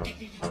汽油。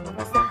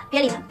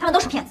别理他们，他们都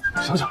是骗子。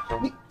想想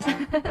你，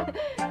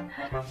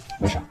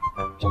没事，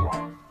交给我。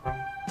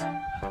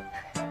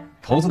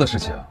投资的事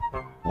情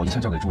我一向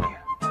交给助理，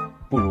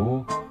不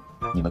如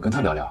你们跟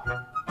他聊聊。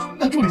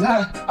那助理在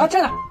啊，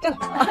在呢，在呢。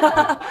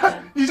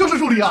你就是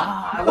助理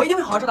啊！我一定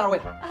会好好照顾二位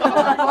的。真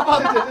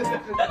的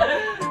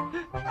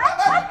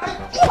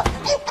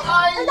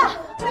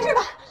没事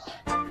吧？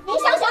你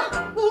想想，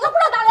你一个不知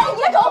道哪来的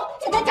野种，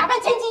竟然假扮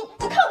千金，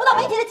你看不到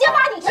媒体的揭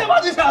发你！揭发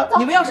你去！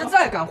你们要是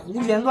再敢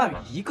胡言乱语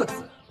一个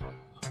字，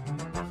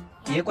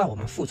别怪我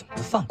们副总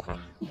不放过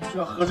你。居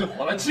然合起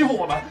伙来欺负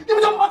我们，你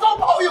们想把招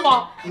报应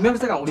吗？你们要是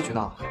再敢无理取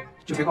闹，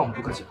就别怪我们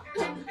不客气了。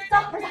走，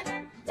儿子，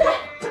进来。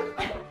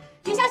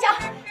林想想，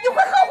你会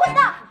后悔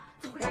的。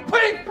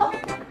呸！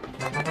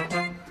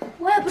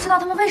我也不知道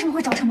他们为什么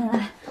会找上门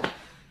来。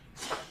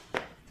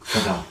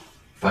香香，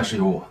凡事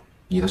有我，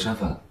你的身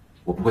份，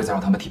我不会再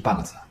让他们提半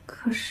个字。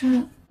可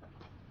是，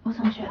我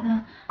总觉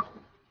得，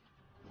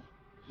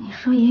你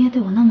说爷爷对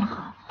我那么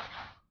好，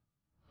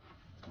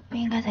不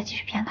应该再继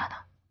续骗他的。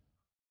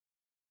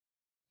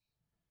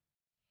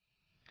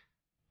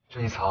这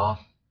一层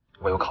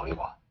我有考虑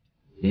过，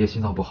爷爷心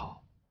脏不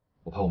好，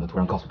我怕我们突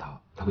然告诉他，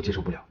他会接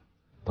受不了。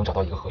等找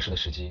到一个合适的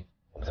时机，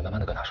我们再慢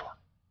慢的跟他说。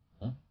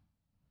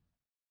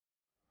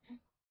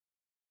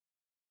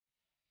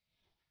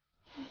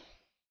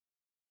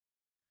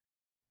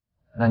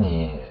那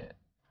你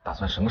打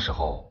算什么时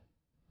候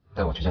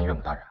带我去见岳母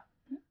大人？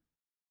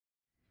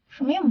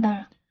什么岳母大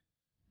人？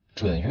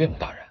准岳母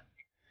大人。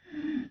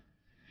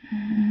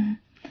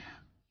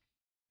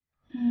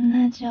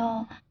那就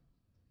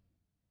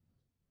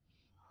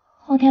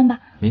后天吧。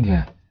明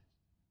天？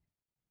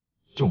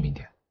就明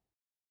天？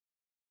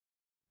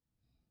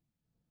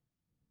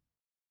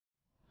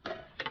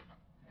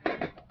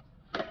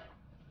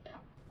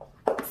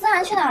思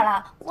涵去哪儿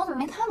了？我怎么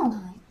没看到他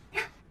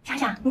呀？想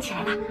想，你起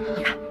来吧，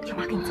你看舅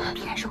妈给你做的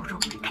皮蛋瘦肉，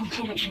赶紧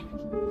趁热吃。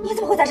你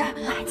怎么会在这儿？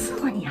我来伺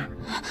候你啊。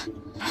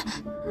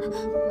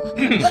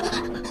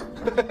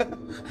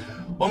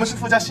我们是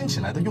傅家新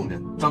请来的佣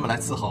人，专门来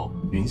伺候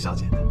云小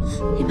姐的。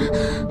你们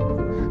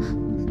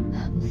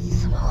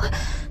怎么会？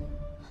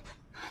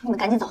你们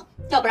赶紧走，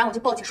要不然我就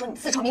报警说你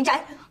们私闯民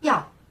宅。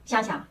呀，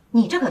想想，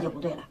你这可就不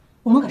对了。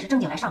我们可是正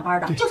经来上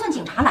班的，就算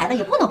警察来了，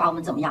也不能把我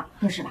们怎么样，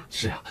是吧？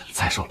是啊，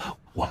再说了，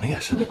我们也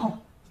是。你别碰我，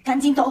赶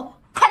紧走，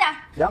快点！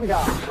想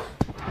想，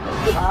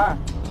思涵，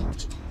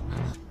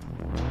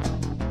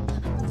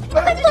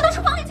赶紧躲到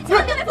厨房里去，千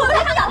万别被父母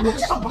来看到。我们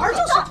上班就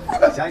走。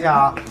想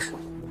想，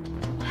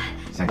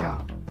想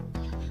想，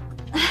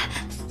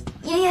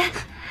爷爷，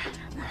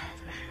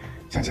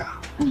想想，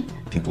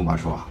听姑妈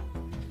说啊，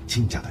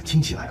亲家的亲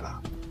戚来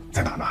了，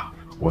在哪呢？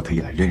我特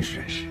意来认识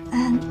认识。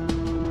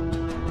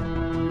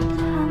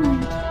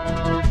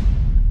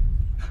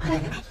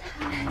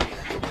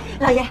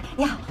老爷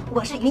你好，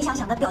我是云想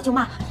想的表舅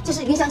妈，这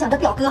是云想想的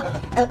表哥。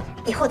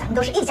以后咱们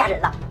都是一家人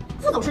了。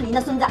副总是您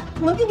的孙子，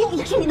我们冰冰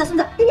也是您的孙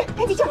子。冰冰，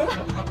赶紧叫人吧。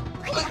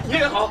爷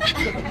爷好。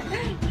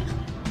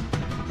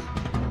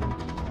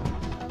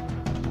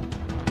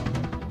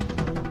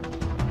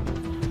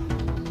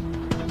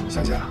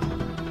想想，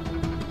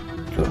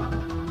这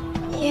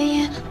爷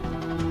爷，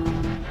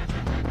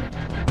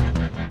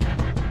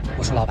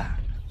我说老板，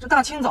这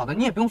大清早的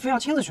你也不用非要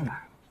亲自去买。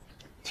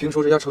听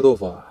说这家臭豆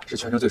腐是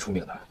全城最出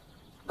名的，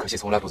可惜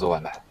从来不做外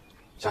卖。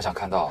想想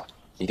看到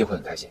一定会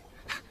很开心。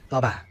老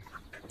板，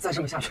再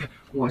这么下去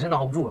我真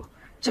熬不住了，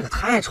这个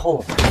太臭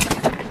了。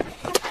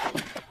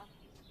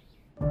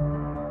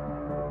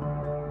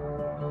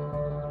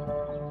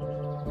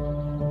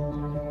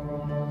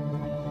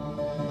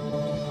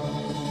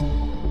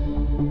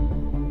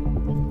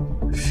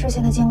事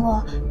情的经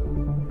过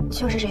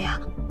就是这样。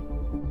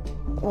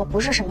我不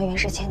是什么云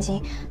氏千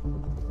金，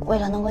为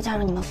了能够嫁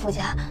入你们傅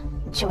家，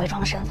去伪装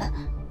了身份。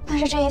但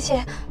是这一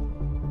切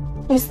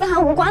与思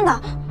涵无关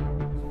的。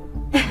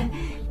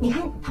你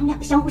看他们两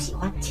个相互喜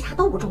欢，其他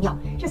都不重要。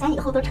这咱以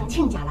后都成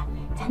亲家了，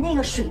咱那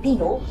个水电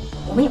油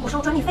我们也不收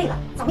专利费了，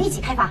咱们一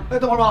起开发。哎，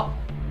等会儿吧，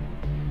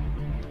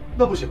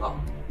那不行啊，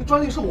那专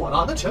利是我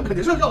的，那钱肯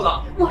定是要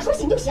的。我说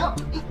行就行，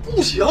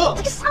不行。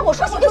这个啥？我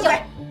说行就行。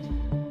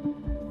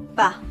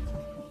爸，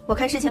我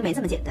看事情没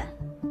这么简单。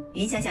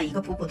云想想一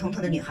个普普通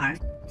通的女孩，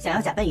想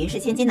要假扮云氏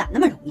千金哪那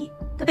么容易？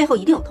她背后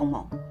一定有同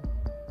谋。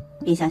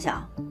云想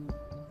想，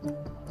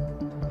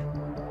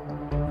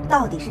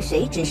到底是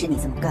谁指使你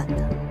这么干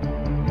的？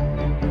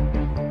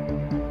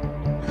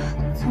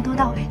从头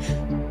到尾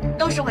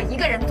都是我一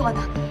个人做的，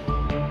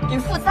与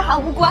傅思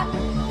涵无关。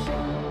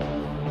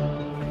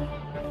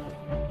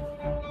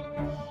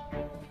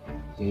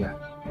爷爷，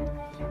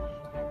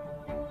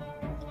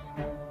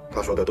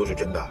他说的都是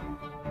真的。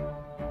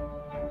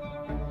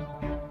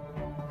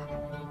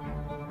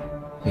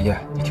爷爷，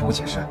你听我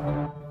解释，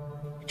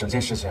整件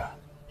事情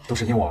都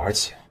是因我而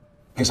起，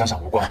跟想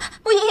想无关。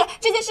不，爷爷，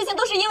这件事情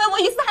都是因为我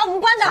与思涵无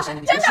关的，真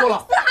的。别说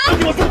了，思涵，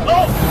给我住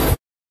口！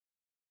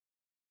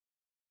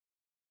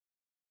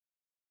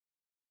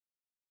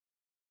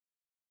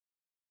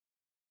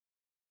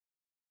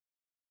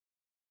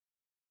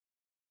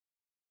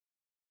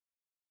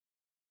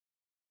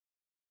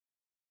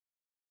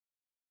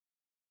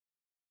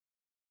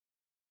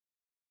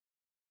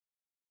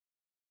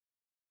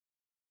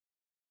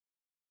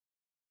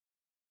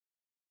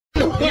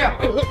爷爷，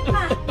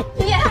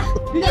爷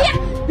爷，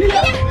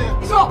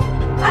你说，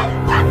哎，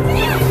爷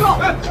爷，你说，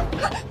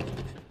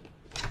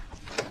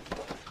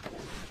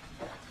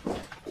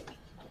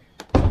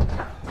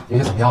爷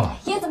爷怎么样了？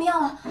爷爷怎么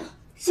样了？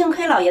幸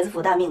亏老爷子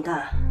福大命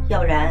大，要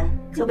不然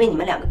就被你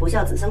们两个不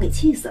孝子孙给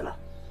气死了。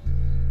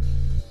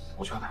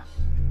我去看看。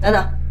等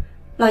等，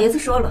老爷子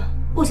说了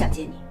不想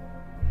见你。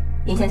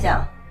云想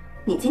想，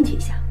你进去一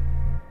下。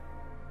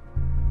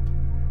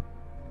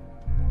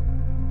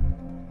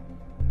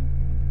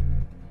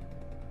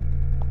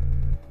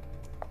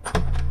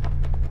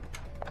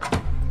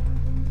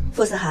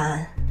傅思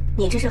涵，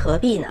你这是何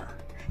必呢？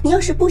你要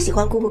是不喜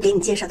欢姑姑给你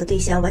介绍的对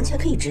象，完全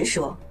可以直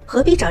说，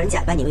何必找人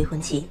假扮你未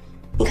婚妻？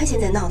你看现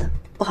在闹的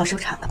不好收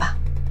场了吧？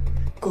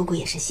姑姑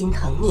也是心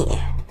疼你。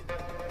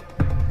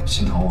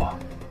心疼我？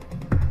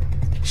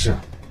是，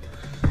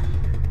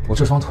我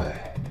这双腿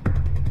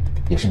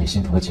也是你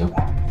心疼的结果。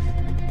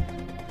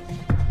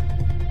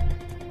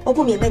我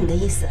不明白你的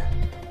意思。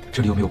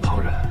这里又没有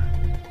旁人，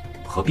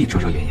何必遮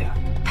遮掩掩？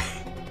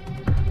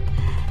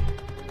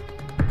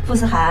傅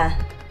思涵，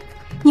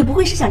你不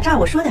会是想诈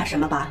我说点什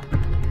么吧？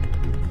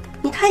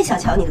你太小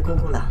瞧你的姑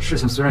姑了。事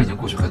情虽然已经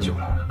过去很久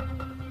了，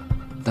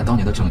但当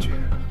年的证据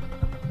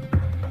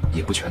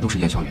也不全都是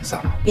烟消云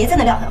散了。别在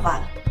那撂狠话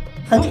了，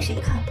狠给谁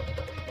看？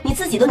你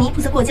自己都泥菩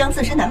萨过江，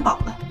自身难保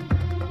了。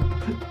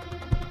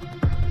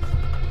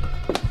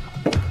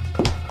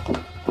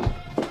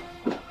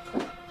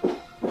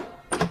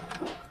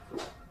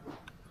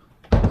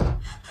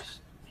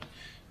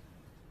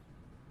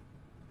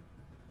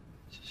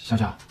香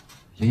香，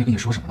爷爷跟你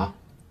说什么了？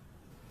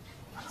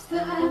思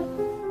涵，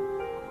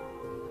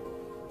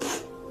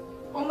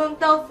我们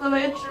到此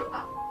为止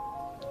吧。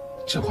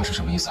这话是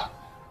什么意思啊？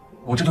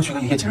我这就去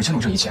跟爷爷解释清楚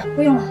这一切。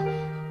不用了，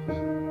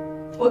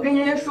我跟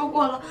爷爷说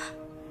过了，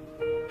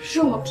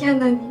是我骗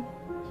的你。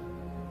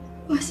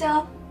我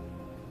想，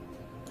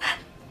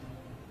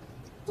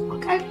我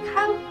该离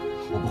开了。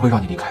我不会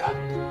让你离开的，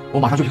我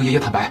马上就去跟爷爷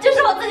坦白。这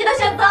是我自己的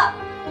选择。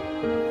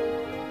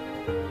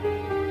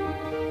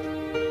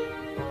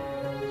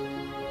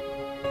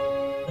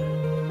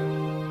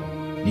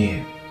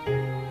你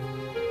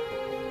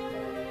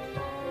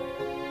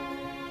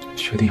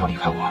确定要离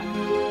开我？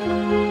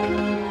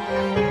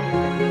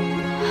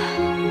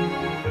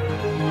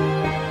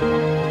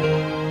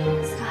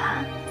思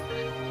涵，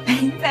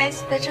陪你在一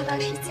起的这段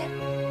时间，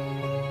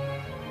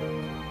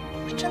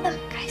我真的很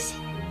开心。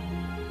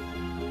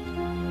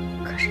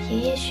可是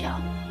爷爷需要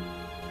我，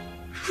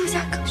傅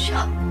家更需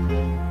要我，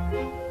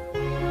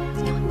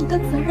有你的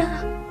责任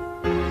啊。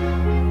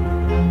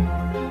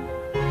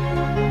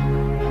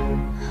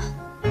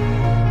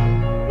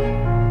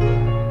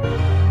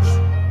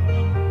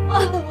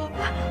忘了我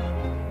吧，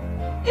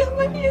因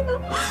为你呢，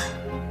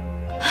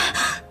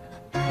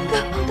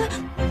更好的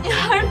女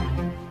孩。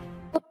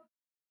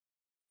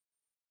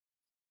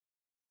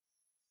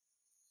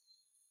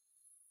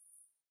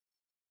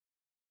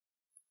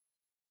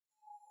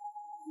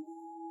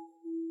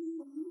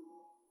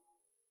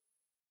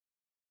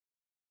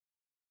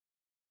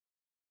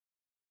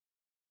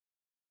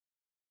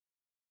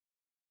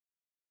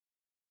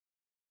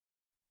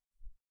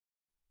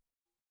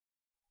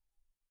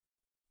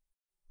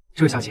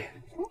这位小姐，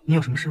你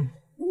有什么事吗？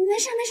没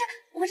事没事，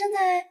我正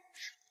在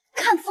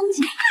看风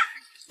景。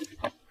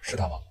是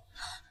他吗？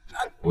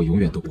我永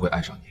远都不会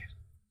爱上你。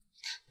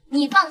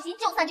你放心，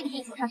就算这个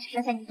地球上只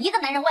剩下你一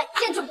个男人，我也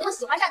坚决不会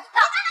喜欢上你的。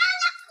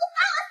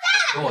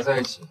跟我在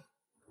一起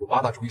有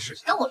8大注意事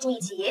项，跟我住一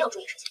起也有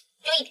注意事项，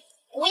就一点，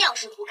不要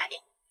试图改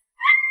变。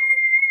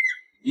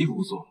衣服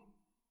不错，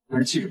但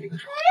是气质没跟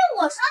上。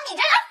我说你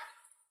这人，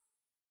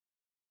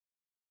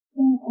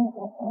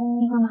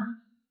你干嘛？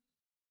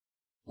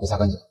我擦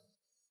干净。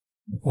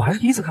我还是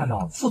第一次看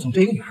到副总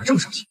对一个女孩这么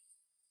上心。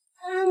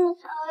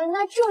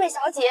那这位小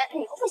姐，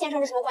你和傅先生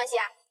是什么关系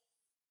啊？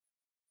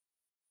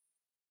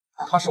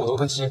她是我的未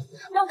婚妻。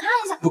让我看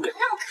一下，不给。让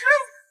我看一下。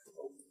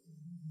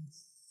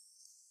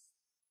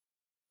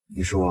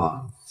你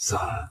说，思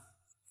涵，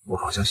我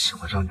好像喜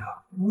欢上你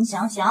了。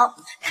行，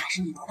他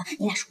是你头的，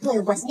你俩是对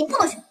的关系，你不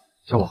能选。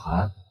叫我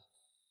涵，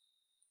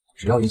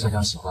只要云香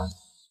香喜欢，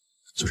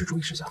就是注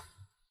意事项。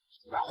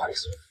把话里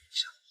所有的影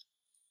响，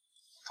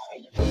都会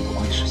引发不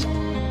光的事项。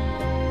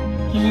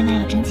原来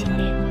那有真情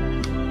恋，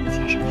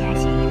先生你还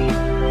行一点。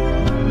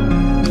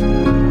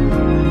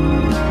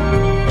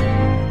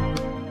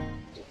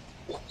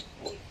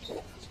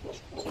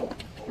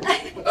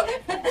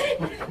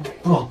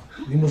不总，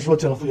您不是说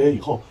见了傅爷爷以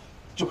后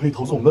就可以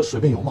投资我们的水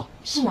变油吗？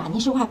是啊，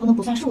您说话不能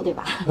不算数，对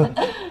吧？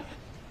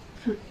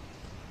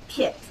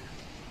骗子，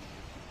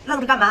愣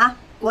着干嘛？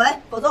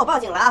滚，否则我报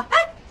警了啊！哎，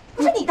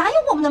不是你答应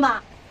我们的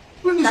吗？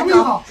不是你什么意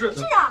思？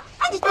是啊，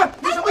哎你什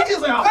么意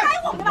思呀？答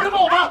应我们的吧？别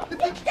碰我吧！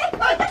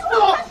哎，傅总，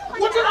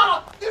我知道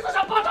了，你是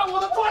想霸占我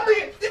的专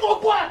利，你给我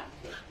滚！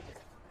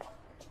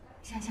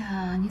香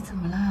香，你怎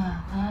么了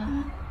啊？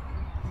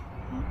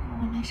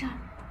我没事儿，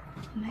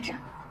我没事儿。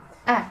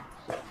哎，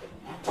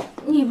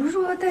你不是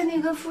说带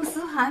那个傅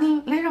思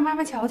涵来让妈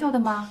妈瞧瞧的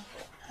吗？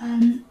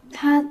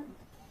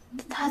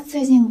他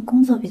最近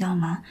工作比较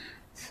忙，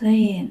所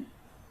以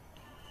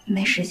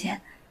没时间。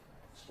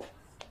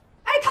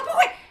哎，他不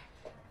会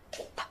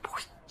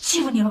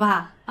欺负你了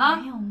吧？啊？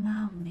没有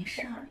妈，我没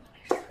事儿。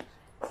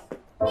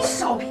你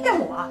少骗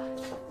我！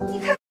你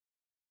看。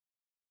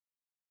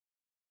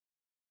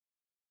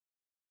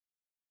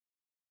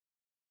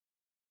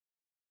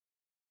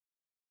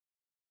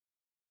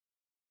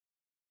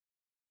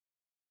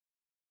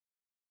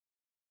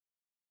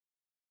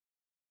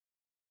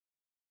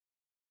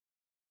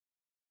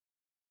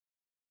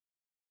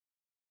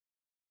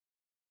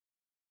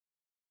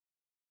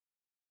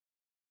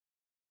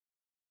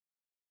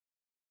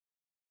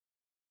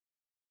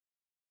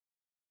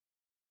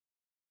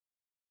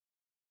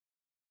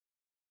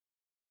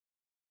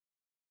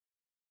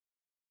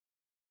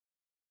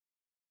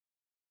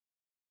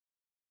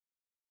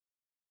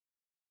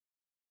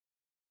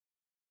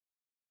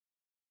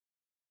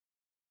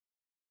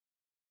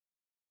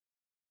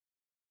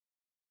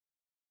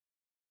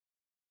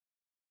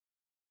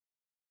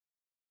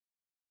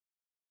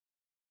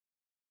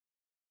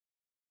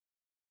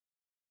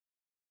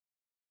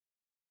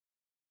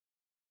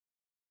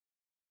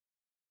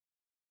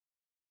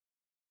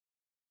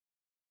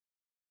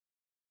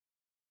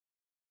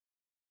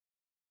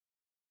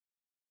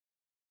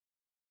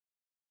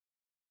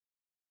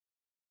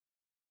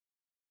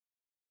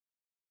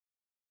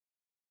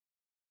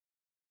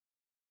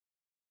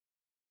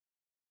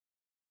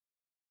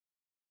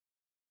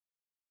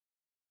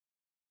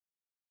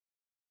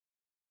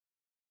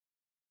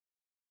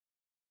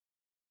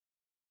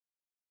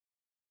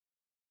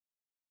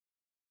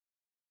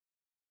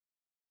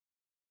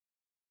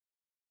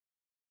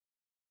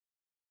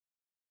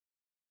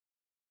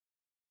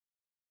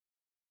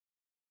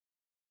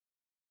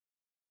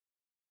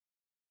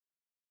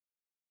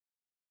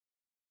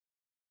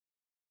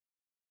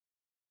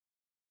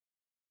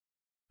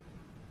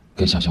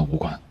跟香香无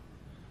关。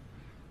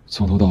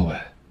从头到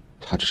尾，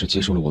他只是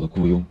接受了我的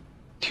雇佣，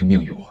听命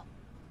于我，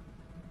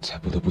才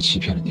不得不欺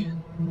骗了您。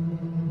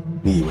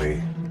你以为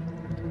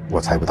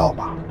我猜不到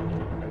吗？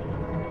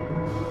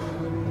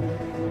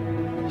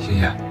爷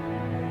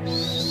爷，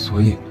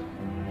所以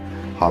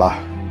好了，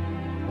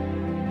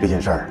这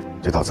件事儿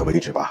就到此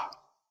为止吧。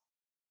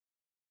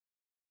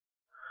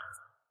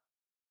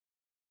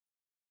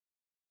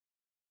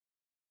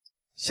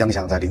香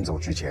香在临走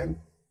之前，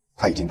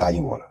她已经答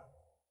应我了，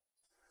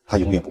她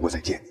永远不会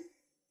再见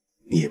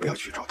你，你也不要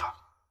去找她。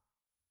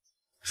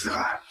思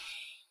涵，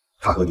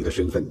她和你的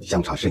身份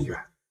相差甚远，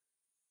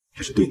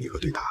这是对你和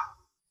对她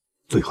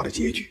最好的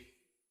结局。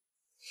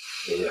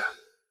爷爷，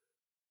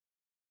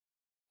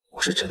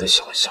我是真的喜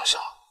欢香香。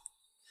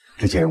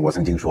之前我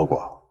曾经说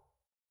过，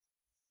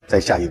在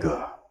下一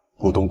个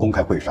股东公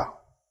开会上，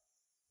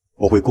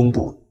我会公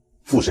布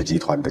富士集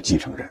团的继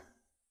承人。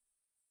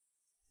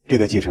这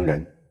个继承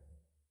人，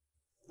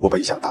我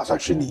本想打算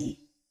是你，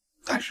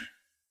但是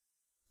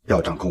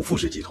要掌控富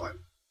士集团，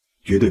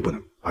绝对不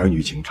能儿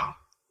女情长、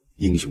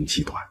英雄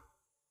气短，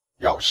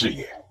要事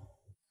业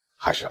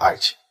还是爱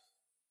情，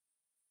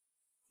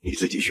你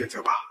自己选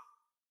择吧。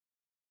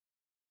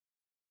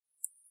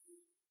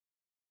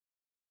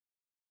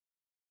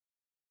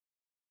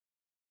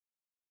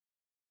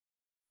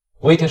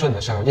我一听说你的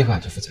事儿，立刻赶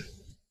去负责。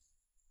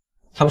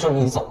他们说你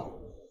已经走了，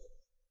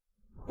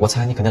我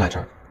猜你肯定来这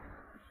儿。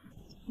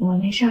我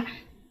没事儿，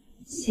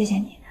谢谢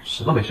你。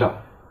什么没事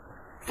儿？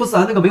傅思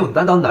涵那个没有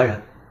担当的男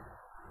人，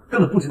根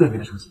本不值得你为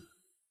他伤心。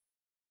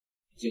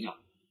先生，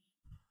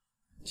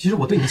其实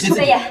我对你现在……楚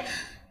飞爷，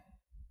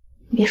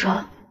你别说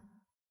了，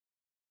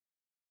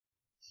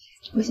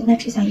我现在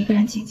只想一个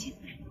人静静。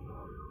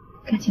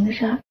感情的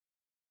事儿，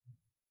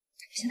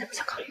现在不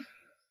想考虑。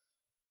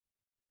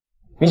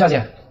云小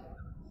姐。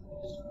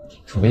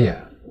楚飞爷，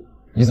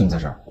你怎么在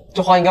这儿？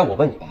这话应该我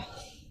问你吧？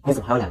你怎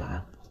么还有脸来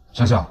啊？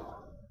香香，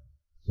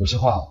有些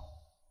话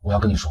我要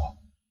跟你说。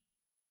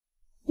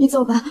你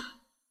走吧，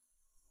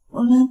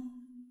我们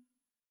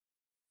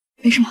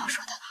没什么好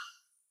说的。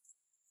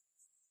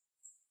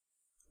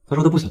他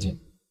说他不想见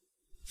你，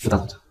傅大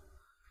总裁，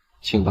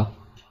请吧。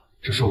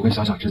这是我跟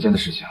香香之间的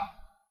事情，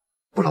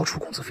不劳楚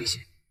公子费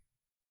心。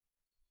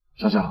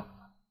香香，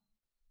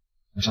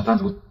我想单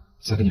独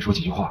再跟你说几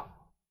句话。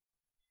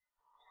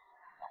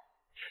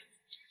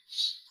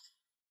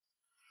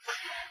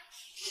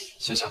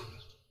香香，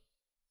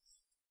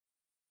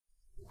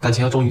感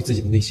情要忠于自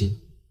己的内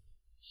心，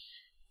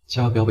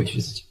千万不要委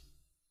屈自己。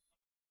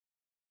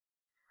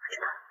我知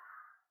道了，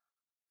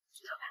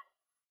走吧。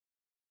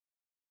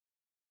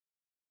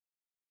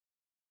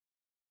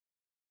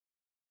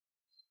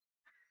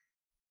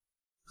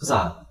傅思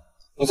涵，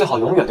你最好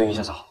永远对于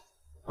香香好。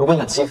如果你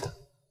敢欺负她，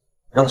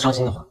让她伤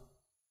心的话，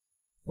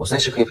我随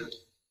时可以叛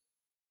变。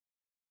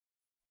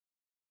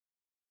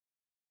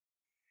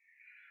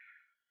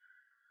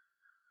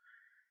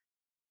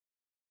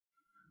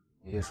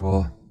爷爷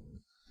说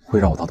会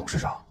让我当董事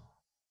长，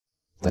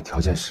但条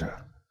件是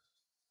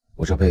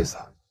我这辈子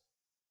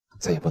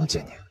再也不能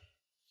见您。离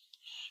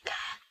开，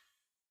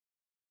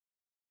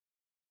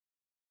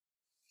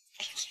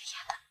听爷爷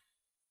的。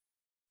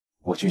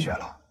我拒绝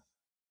了，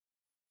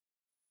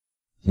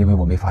因为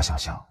我没法想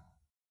象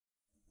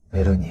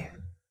没了你，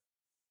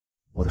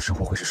我的生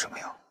活会是什么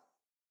样。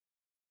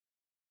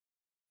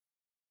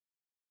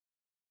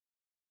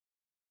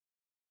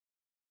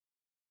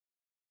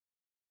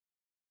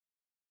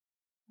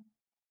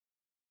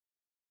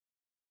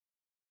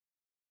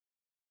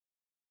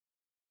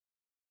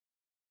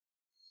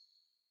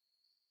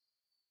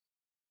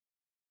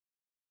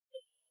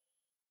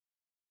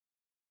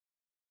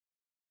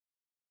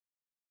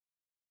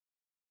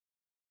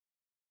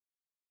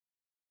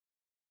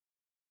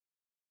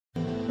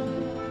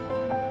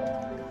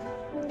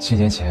7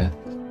年前，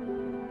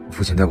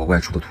父亲在我外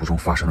出的途中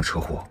发生了车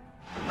祸。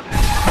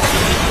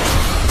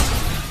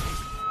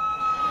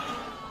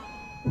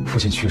父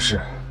亲去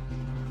世，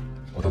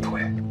我的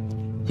腿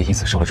也因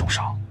此受了重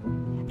伤，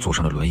坐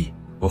上了轮椅。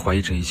我怀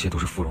疑这一切都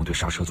是芙蓉对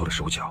刹车做的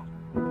手脚，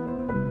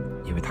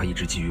因为她一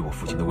直觊觎我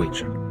父亲的位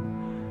置。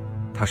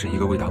她是一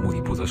个为达目的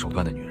不择手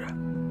段的女人。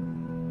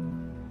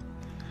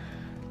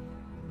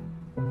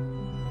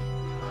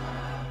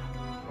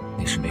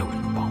那时没有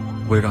人能帮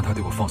我，为了让她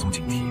对我放松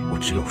警惕，我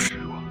只有示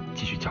弱。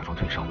继续假装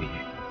腿伤未愈，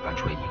搬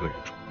出来一个人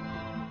住，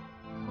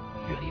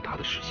远离他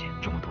的视线。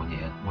这么多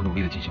年，我努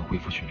力的进行恢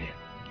复训练，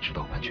直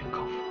到完全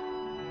康复。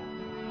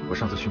我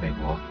上次去美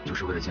国，就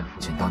是为了见父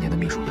亲当年的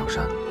秘书杨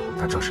山。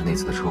他证实那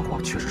次的车祸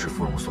确实是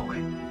芙蓉所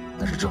为，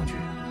但是证据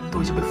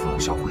都已经被芙蓉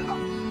销毁了。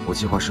我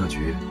计划设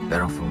局来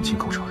让芙蓉亲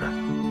口承认。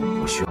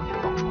我需要你的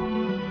帮助。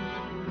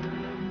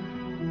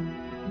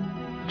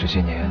这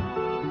些年，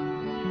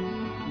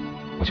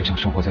我就像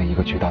生活在一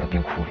个巨大的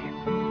冰窟里。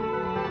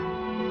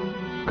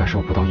感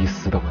受不到一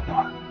丝的温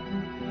暖。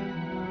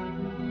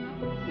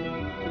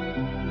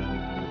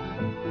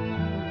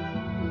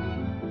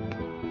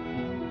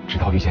直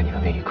到遇见你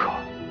的那一刻，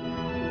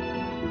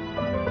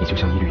你就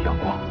像一缕阳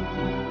光，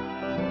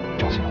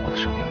照进了我的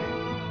生命里，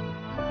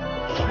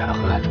照亮了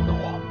黑暗中的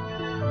我。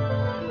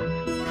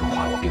融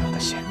化了我冰冷的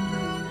心。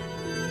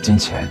金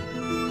钱、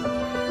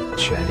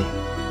权力、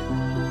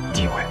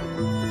地位，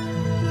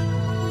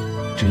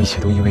这一切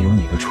都因为有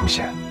你的出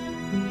现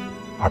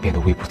而变得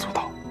微不足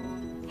道。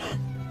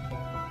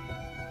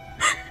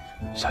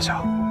小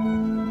小，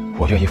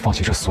我愿意放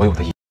弃这所有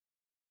的一。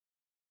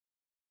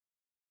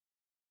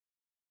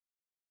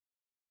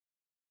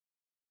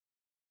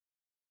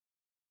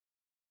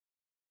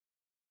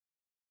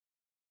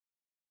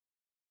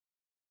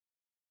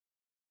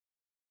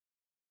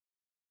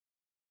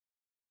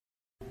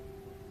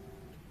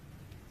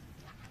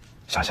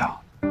小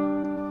小，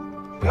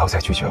不要再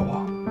拒绝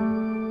我，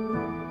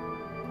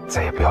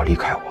再也不要离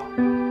开我，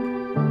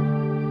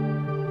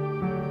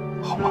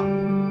好吗？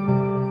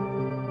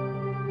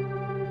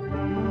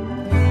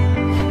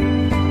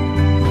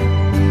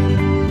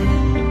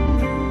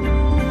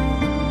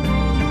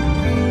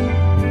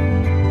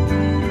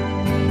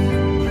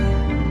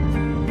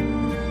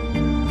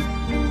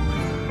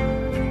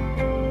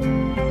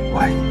我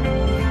爱你。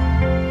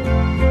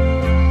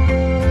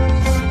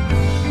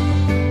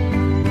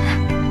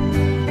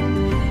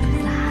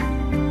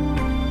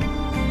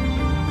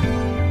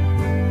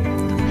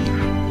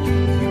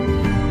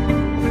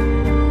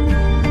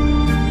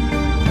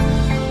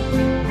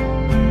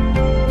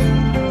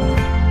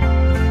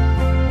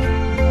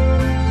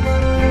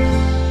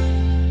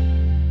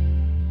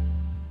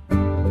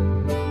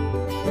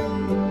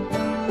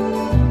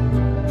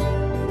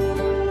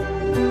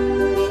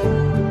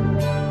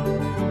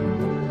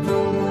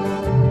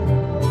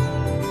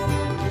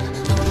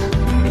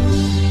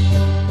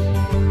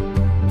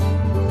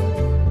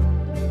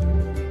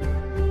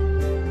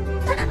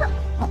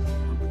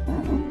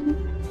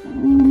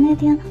那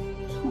天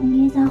从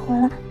你家回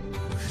来，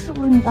是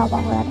不是你爸爸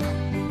回来的？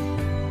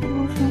不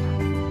是，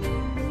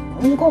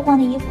你给我换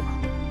的衣服。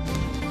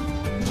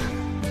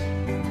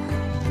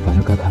反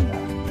正该看的、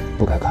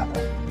不该看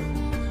的，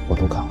我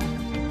都看了。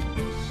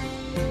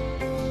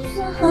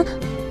思涵，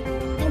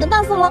你的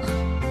大色狼！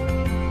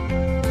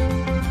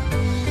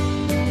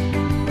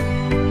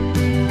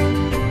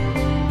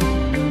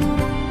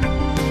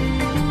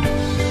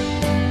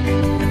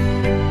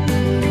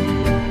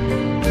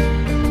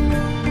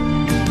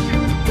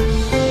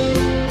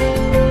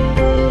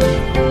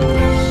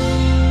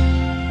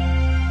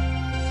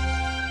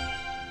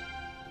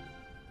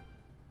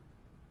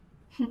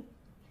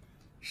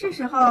是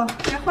时候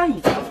该换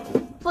一个。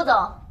副总，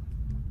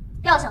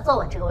要想坐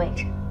稳这个位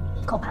置，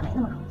恐怕没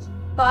那么容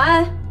易。保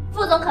安，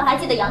副总可还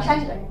记得杨山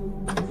这个人？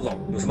副总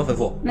有什么吩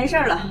咐？没事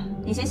了，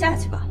你先下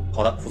去吧。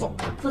好的，副总。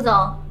副总，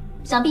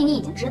想必你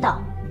已经知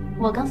道，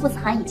我跟傅思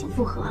涵已经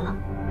复合了，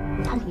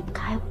他离不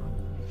开我。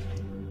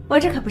我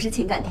这可不是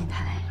情感电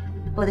台，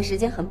我的时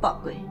间很宝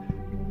贵。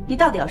你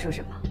到底要说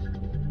什么？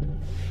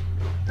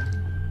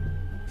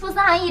傅思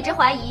涵一直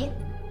怀疑，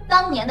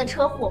当年的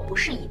车祸不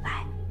是意外，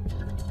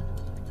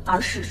而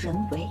是人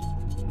为。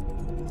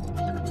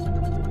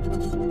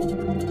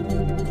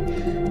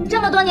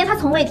这么多年，他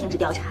从未停止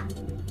调查。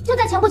就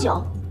在前不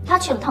久，他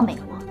去了趟美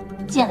国，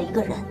见了一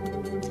个人，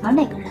而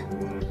那个人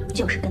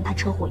就是跟他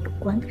车祸有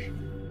关的人。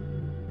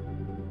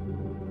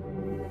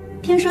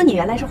听说你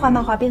原来是画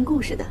漫画编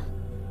故事的，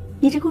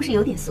你这故事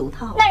有点俗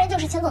套。那人就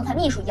是前总裁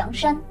秘书杨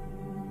山。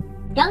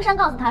杨山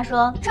告诉他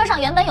说，车上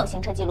原本有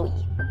行车记录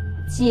仪，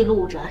记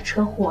录着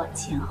车祸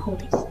前后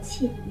的一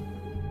切。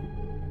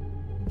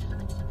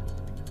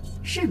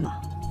是吗？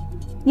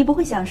你不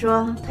会想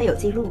说他有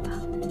记录吧？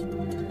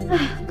唉，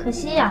可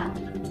惜呀，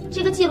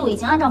这个记录已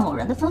经按照某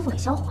人的吩咐给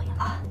销毁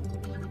了。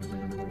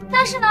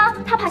但是呢，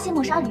他怕卸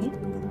磨杀驴，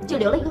就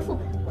留了一个副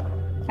本，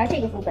而这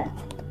个副本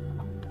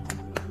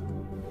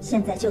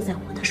现在就在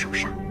我的手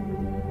上。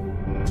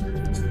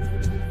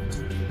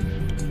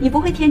你不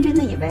会天真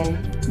的以为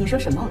你说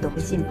什么我都会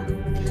信吧？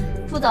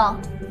副总，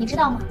你知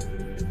道吗？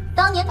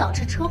当年导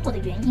致车祸的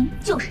原因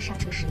就是刹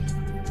车失灵，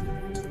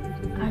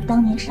而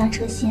当年刹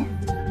车线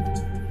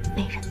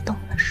被人动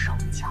了手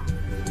脚。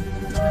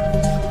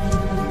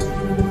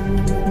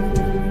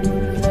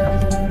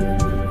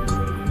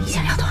你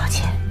想要多少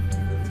钱？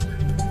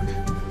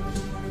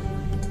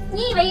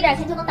你以为一点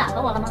钱就能打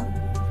发我了吗？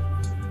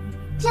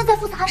现在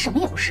傅思涵什么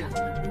也不是，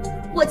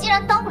我既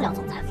然当不了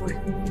总裁夫人，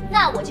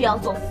那我就要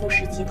做富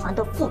士集团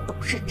的副董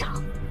事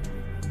长。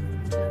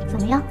怎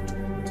么样，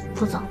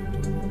傅总？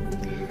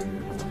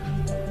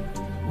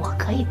我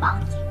可以帮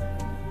你，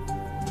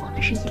我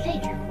们是一类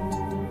人。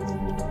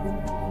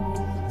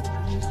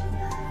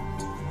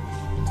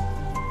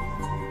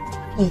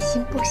野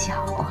心不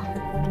小啊！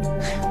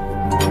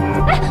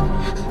哎，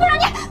不让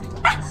你！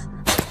哎，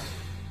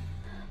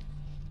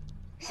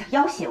想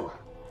要挟我，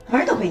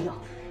门都没有。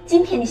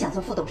今天你想做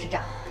副董事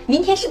长，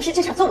明天是不是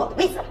就想坐我的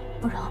位子了？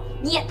不容，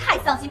你也太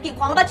丧心病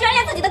狂了吧！居然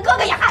连自己的哥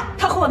哥也害！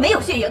他和我没有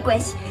血缘关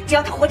系，只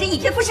要他活着一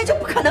天，傅氏就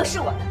不可能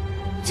是我的。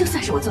就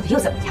算是我做的又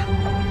怎么样？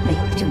没有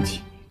了证据，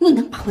你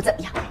能把我怎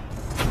么样？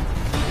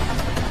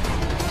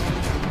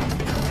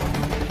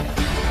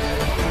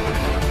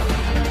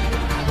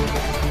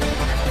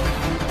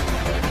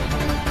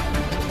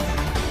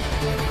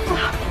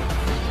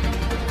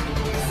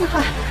思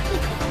涵，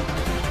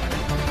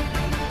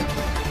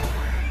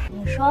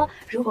说，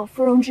如果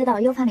芙蓉知道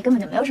U 盘里根本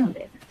就没有什么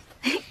备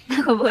份，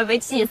他会不会被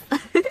气死？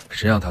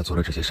谁让他做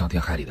了这些伤天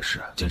害理的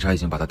事？警察已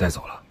经把他带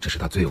走了，这是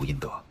他罪有应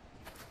得。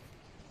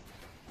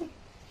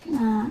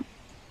那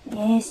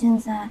爷爷现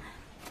在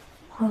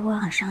会不会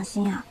很伤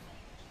心啊？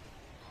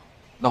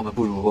那我们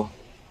不如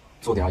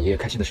做点让爷爷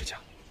开心的事情。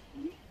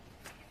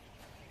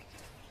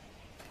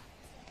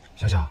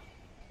小小，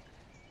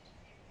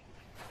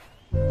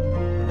我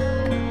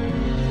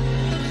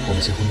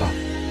们结婚吧。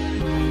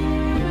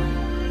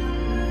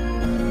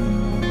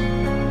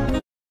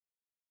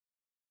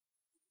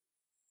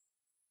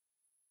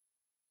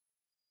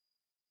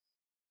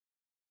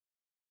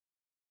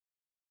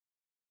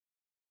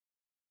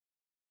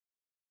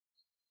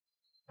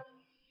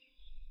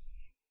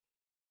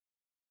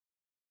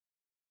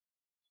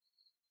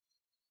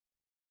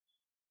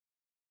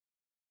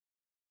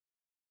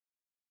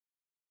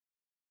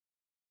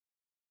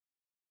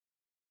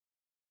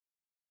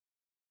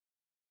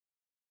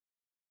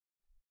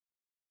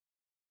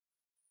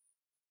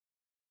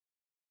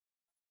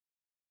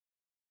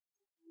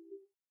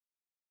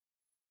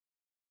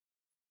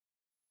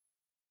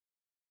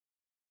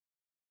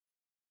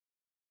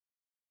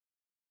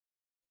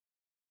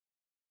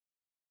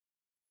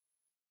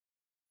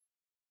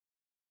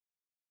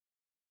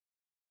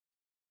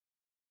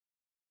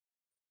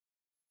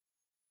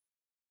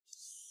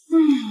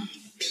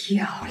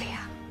漂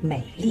亮，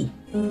美丽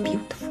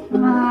 ，beautiful。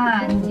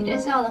妈，你这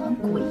笑得很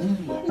诡异。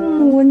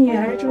我女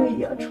儿终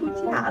于要出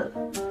嫁了，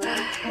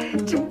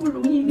真不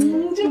容易，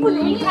真不容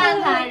易。你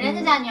看看人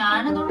家家女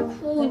儿那都是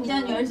哭，你家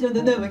女儿笑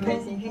得那么开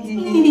心，嘿嘿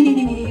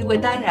嘿。我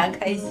当然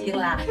开心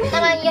啦。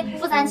那万一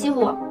傅三欺负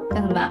我，该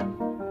怎么办？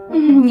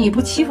你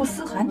不欺负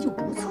思涵就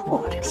不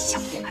错，这个小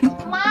丫头。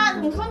妈，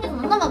你说你怎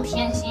么那么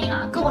偏心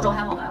啊？胳膊肘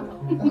还往外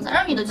拐，我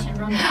才是你的亲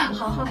生女儿。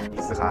好好。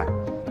思涵，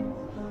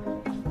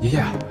爷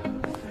爷，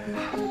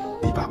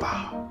你爸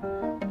爸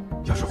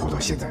要是活到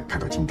现在，看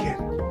到今天，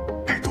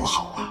该多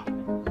好啊！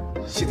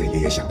现在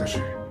爷爷想的是，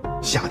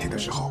夏天的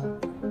时候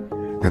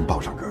能抱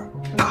上个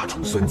大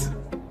重孙子，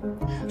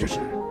这是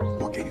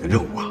我给你的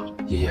任务啊！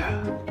爷爷，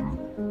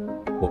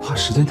我怕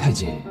时间太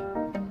紧，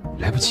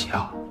来不及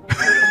啊！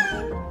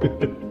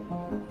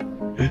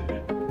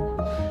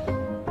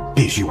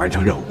必须完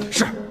成任务。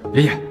是，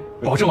爷爷，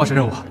保证完成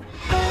任务。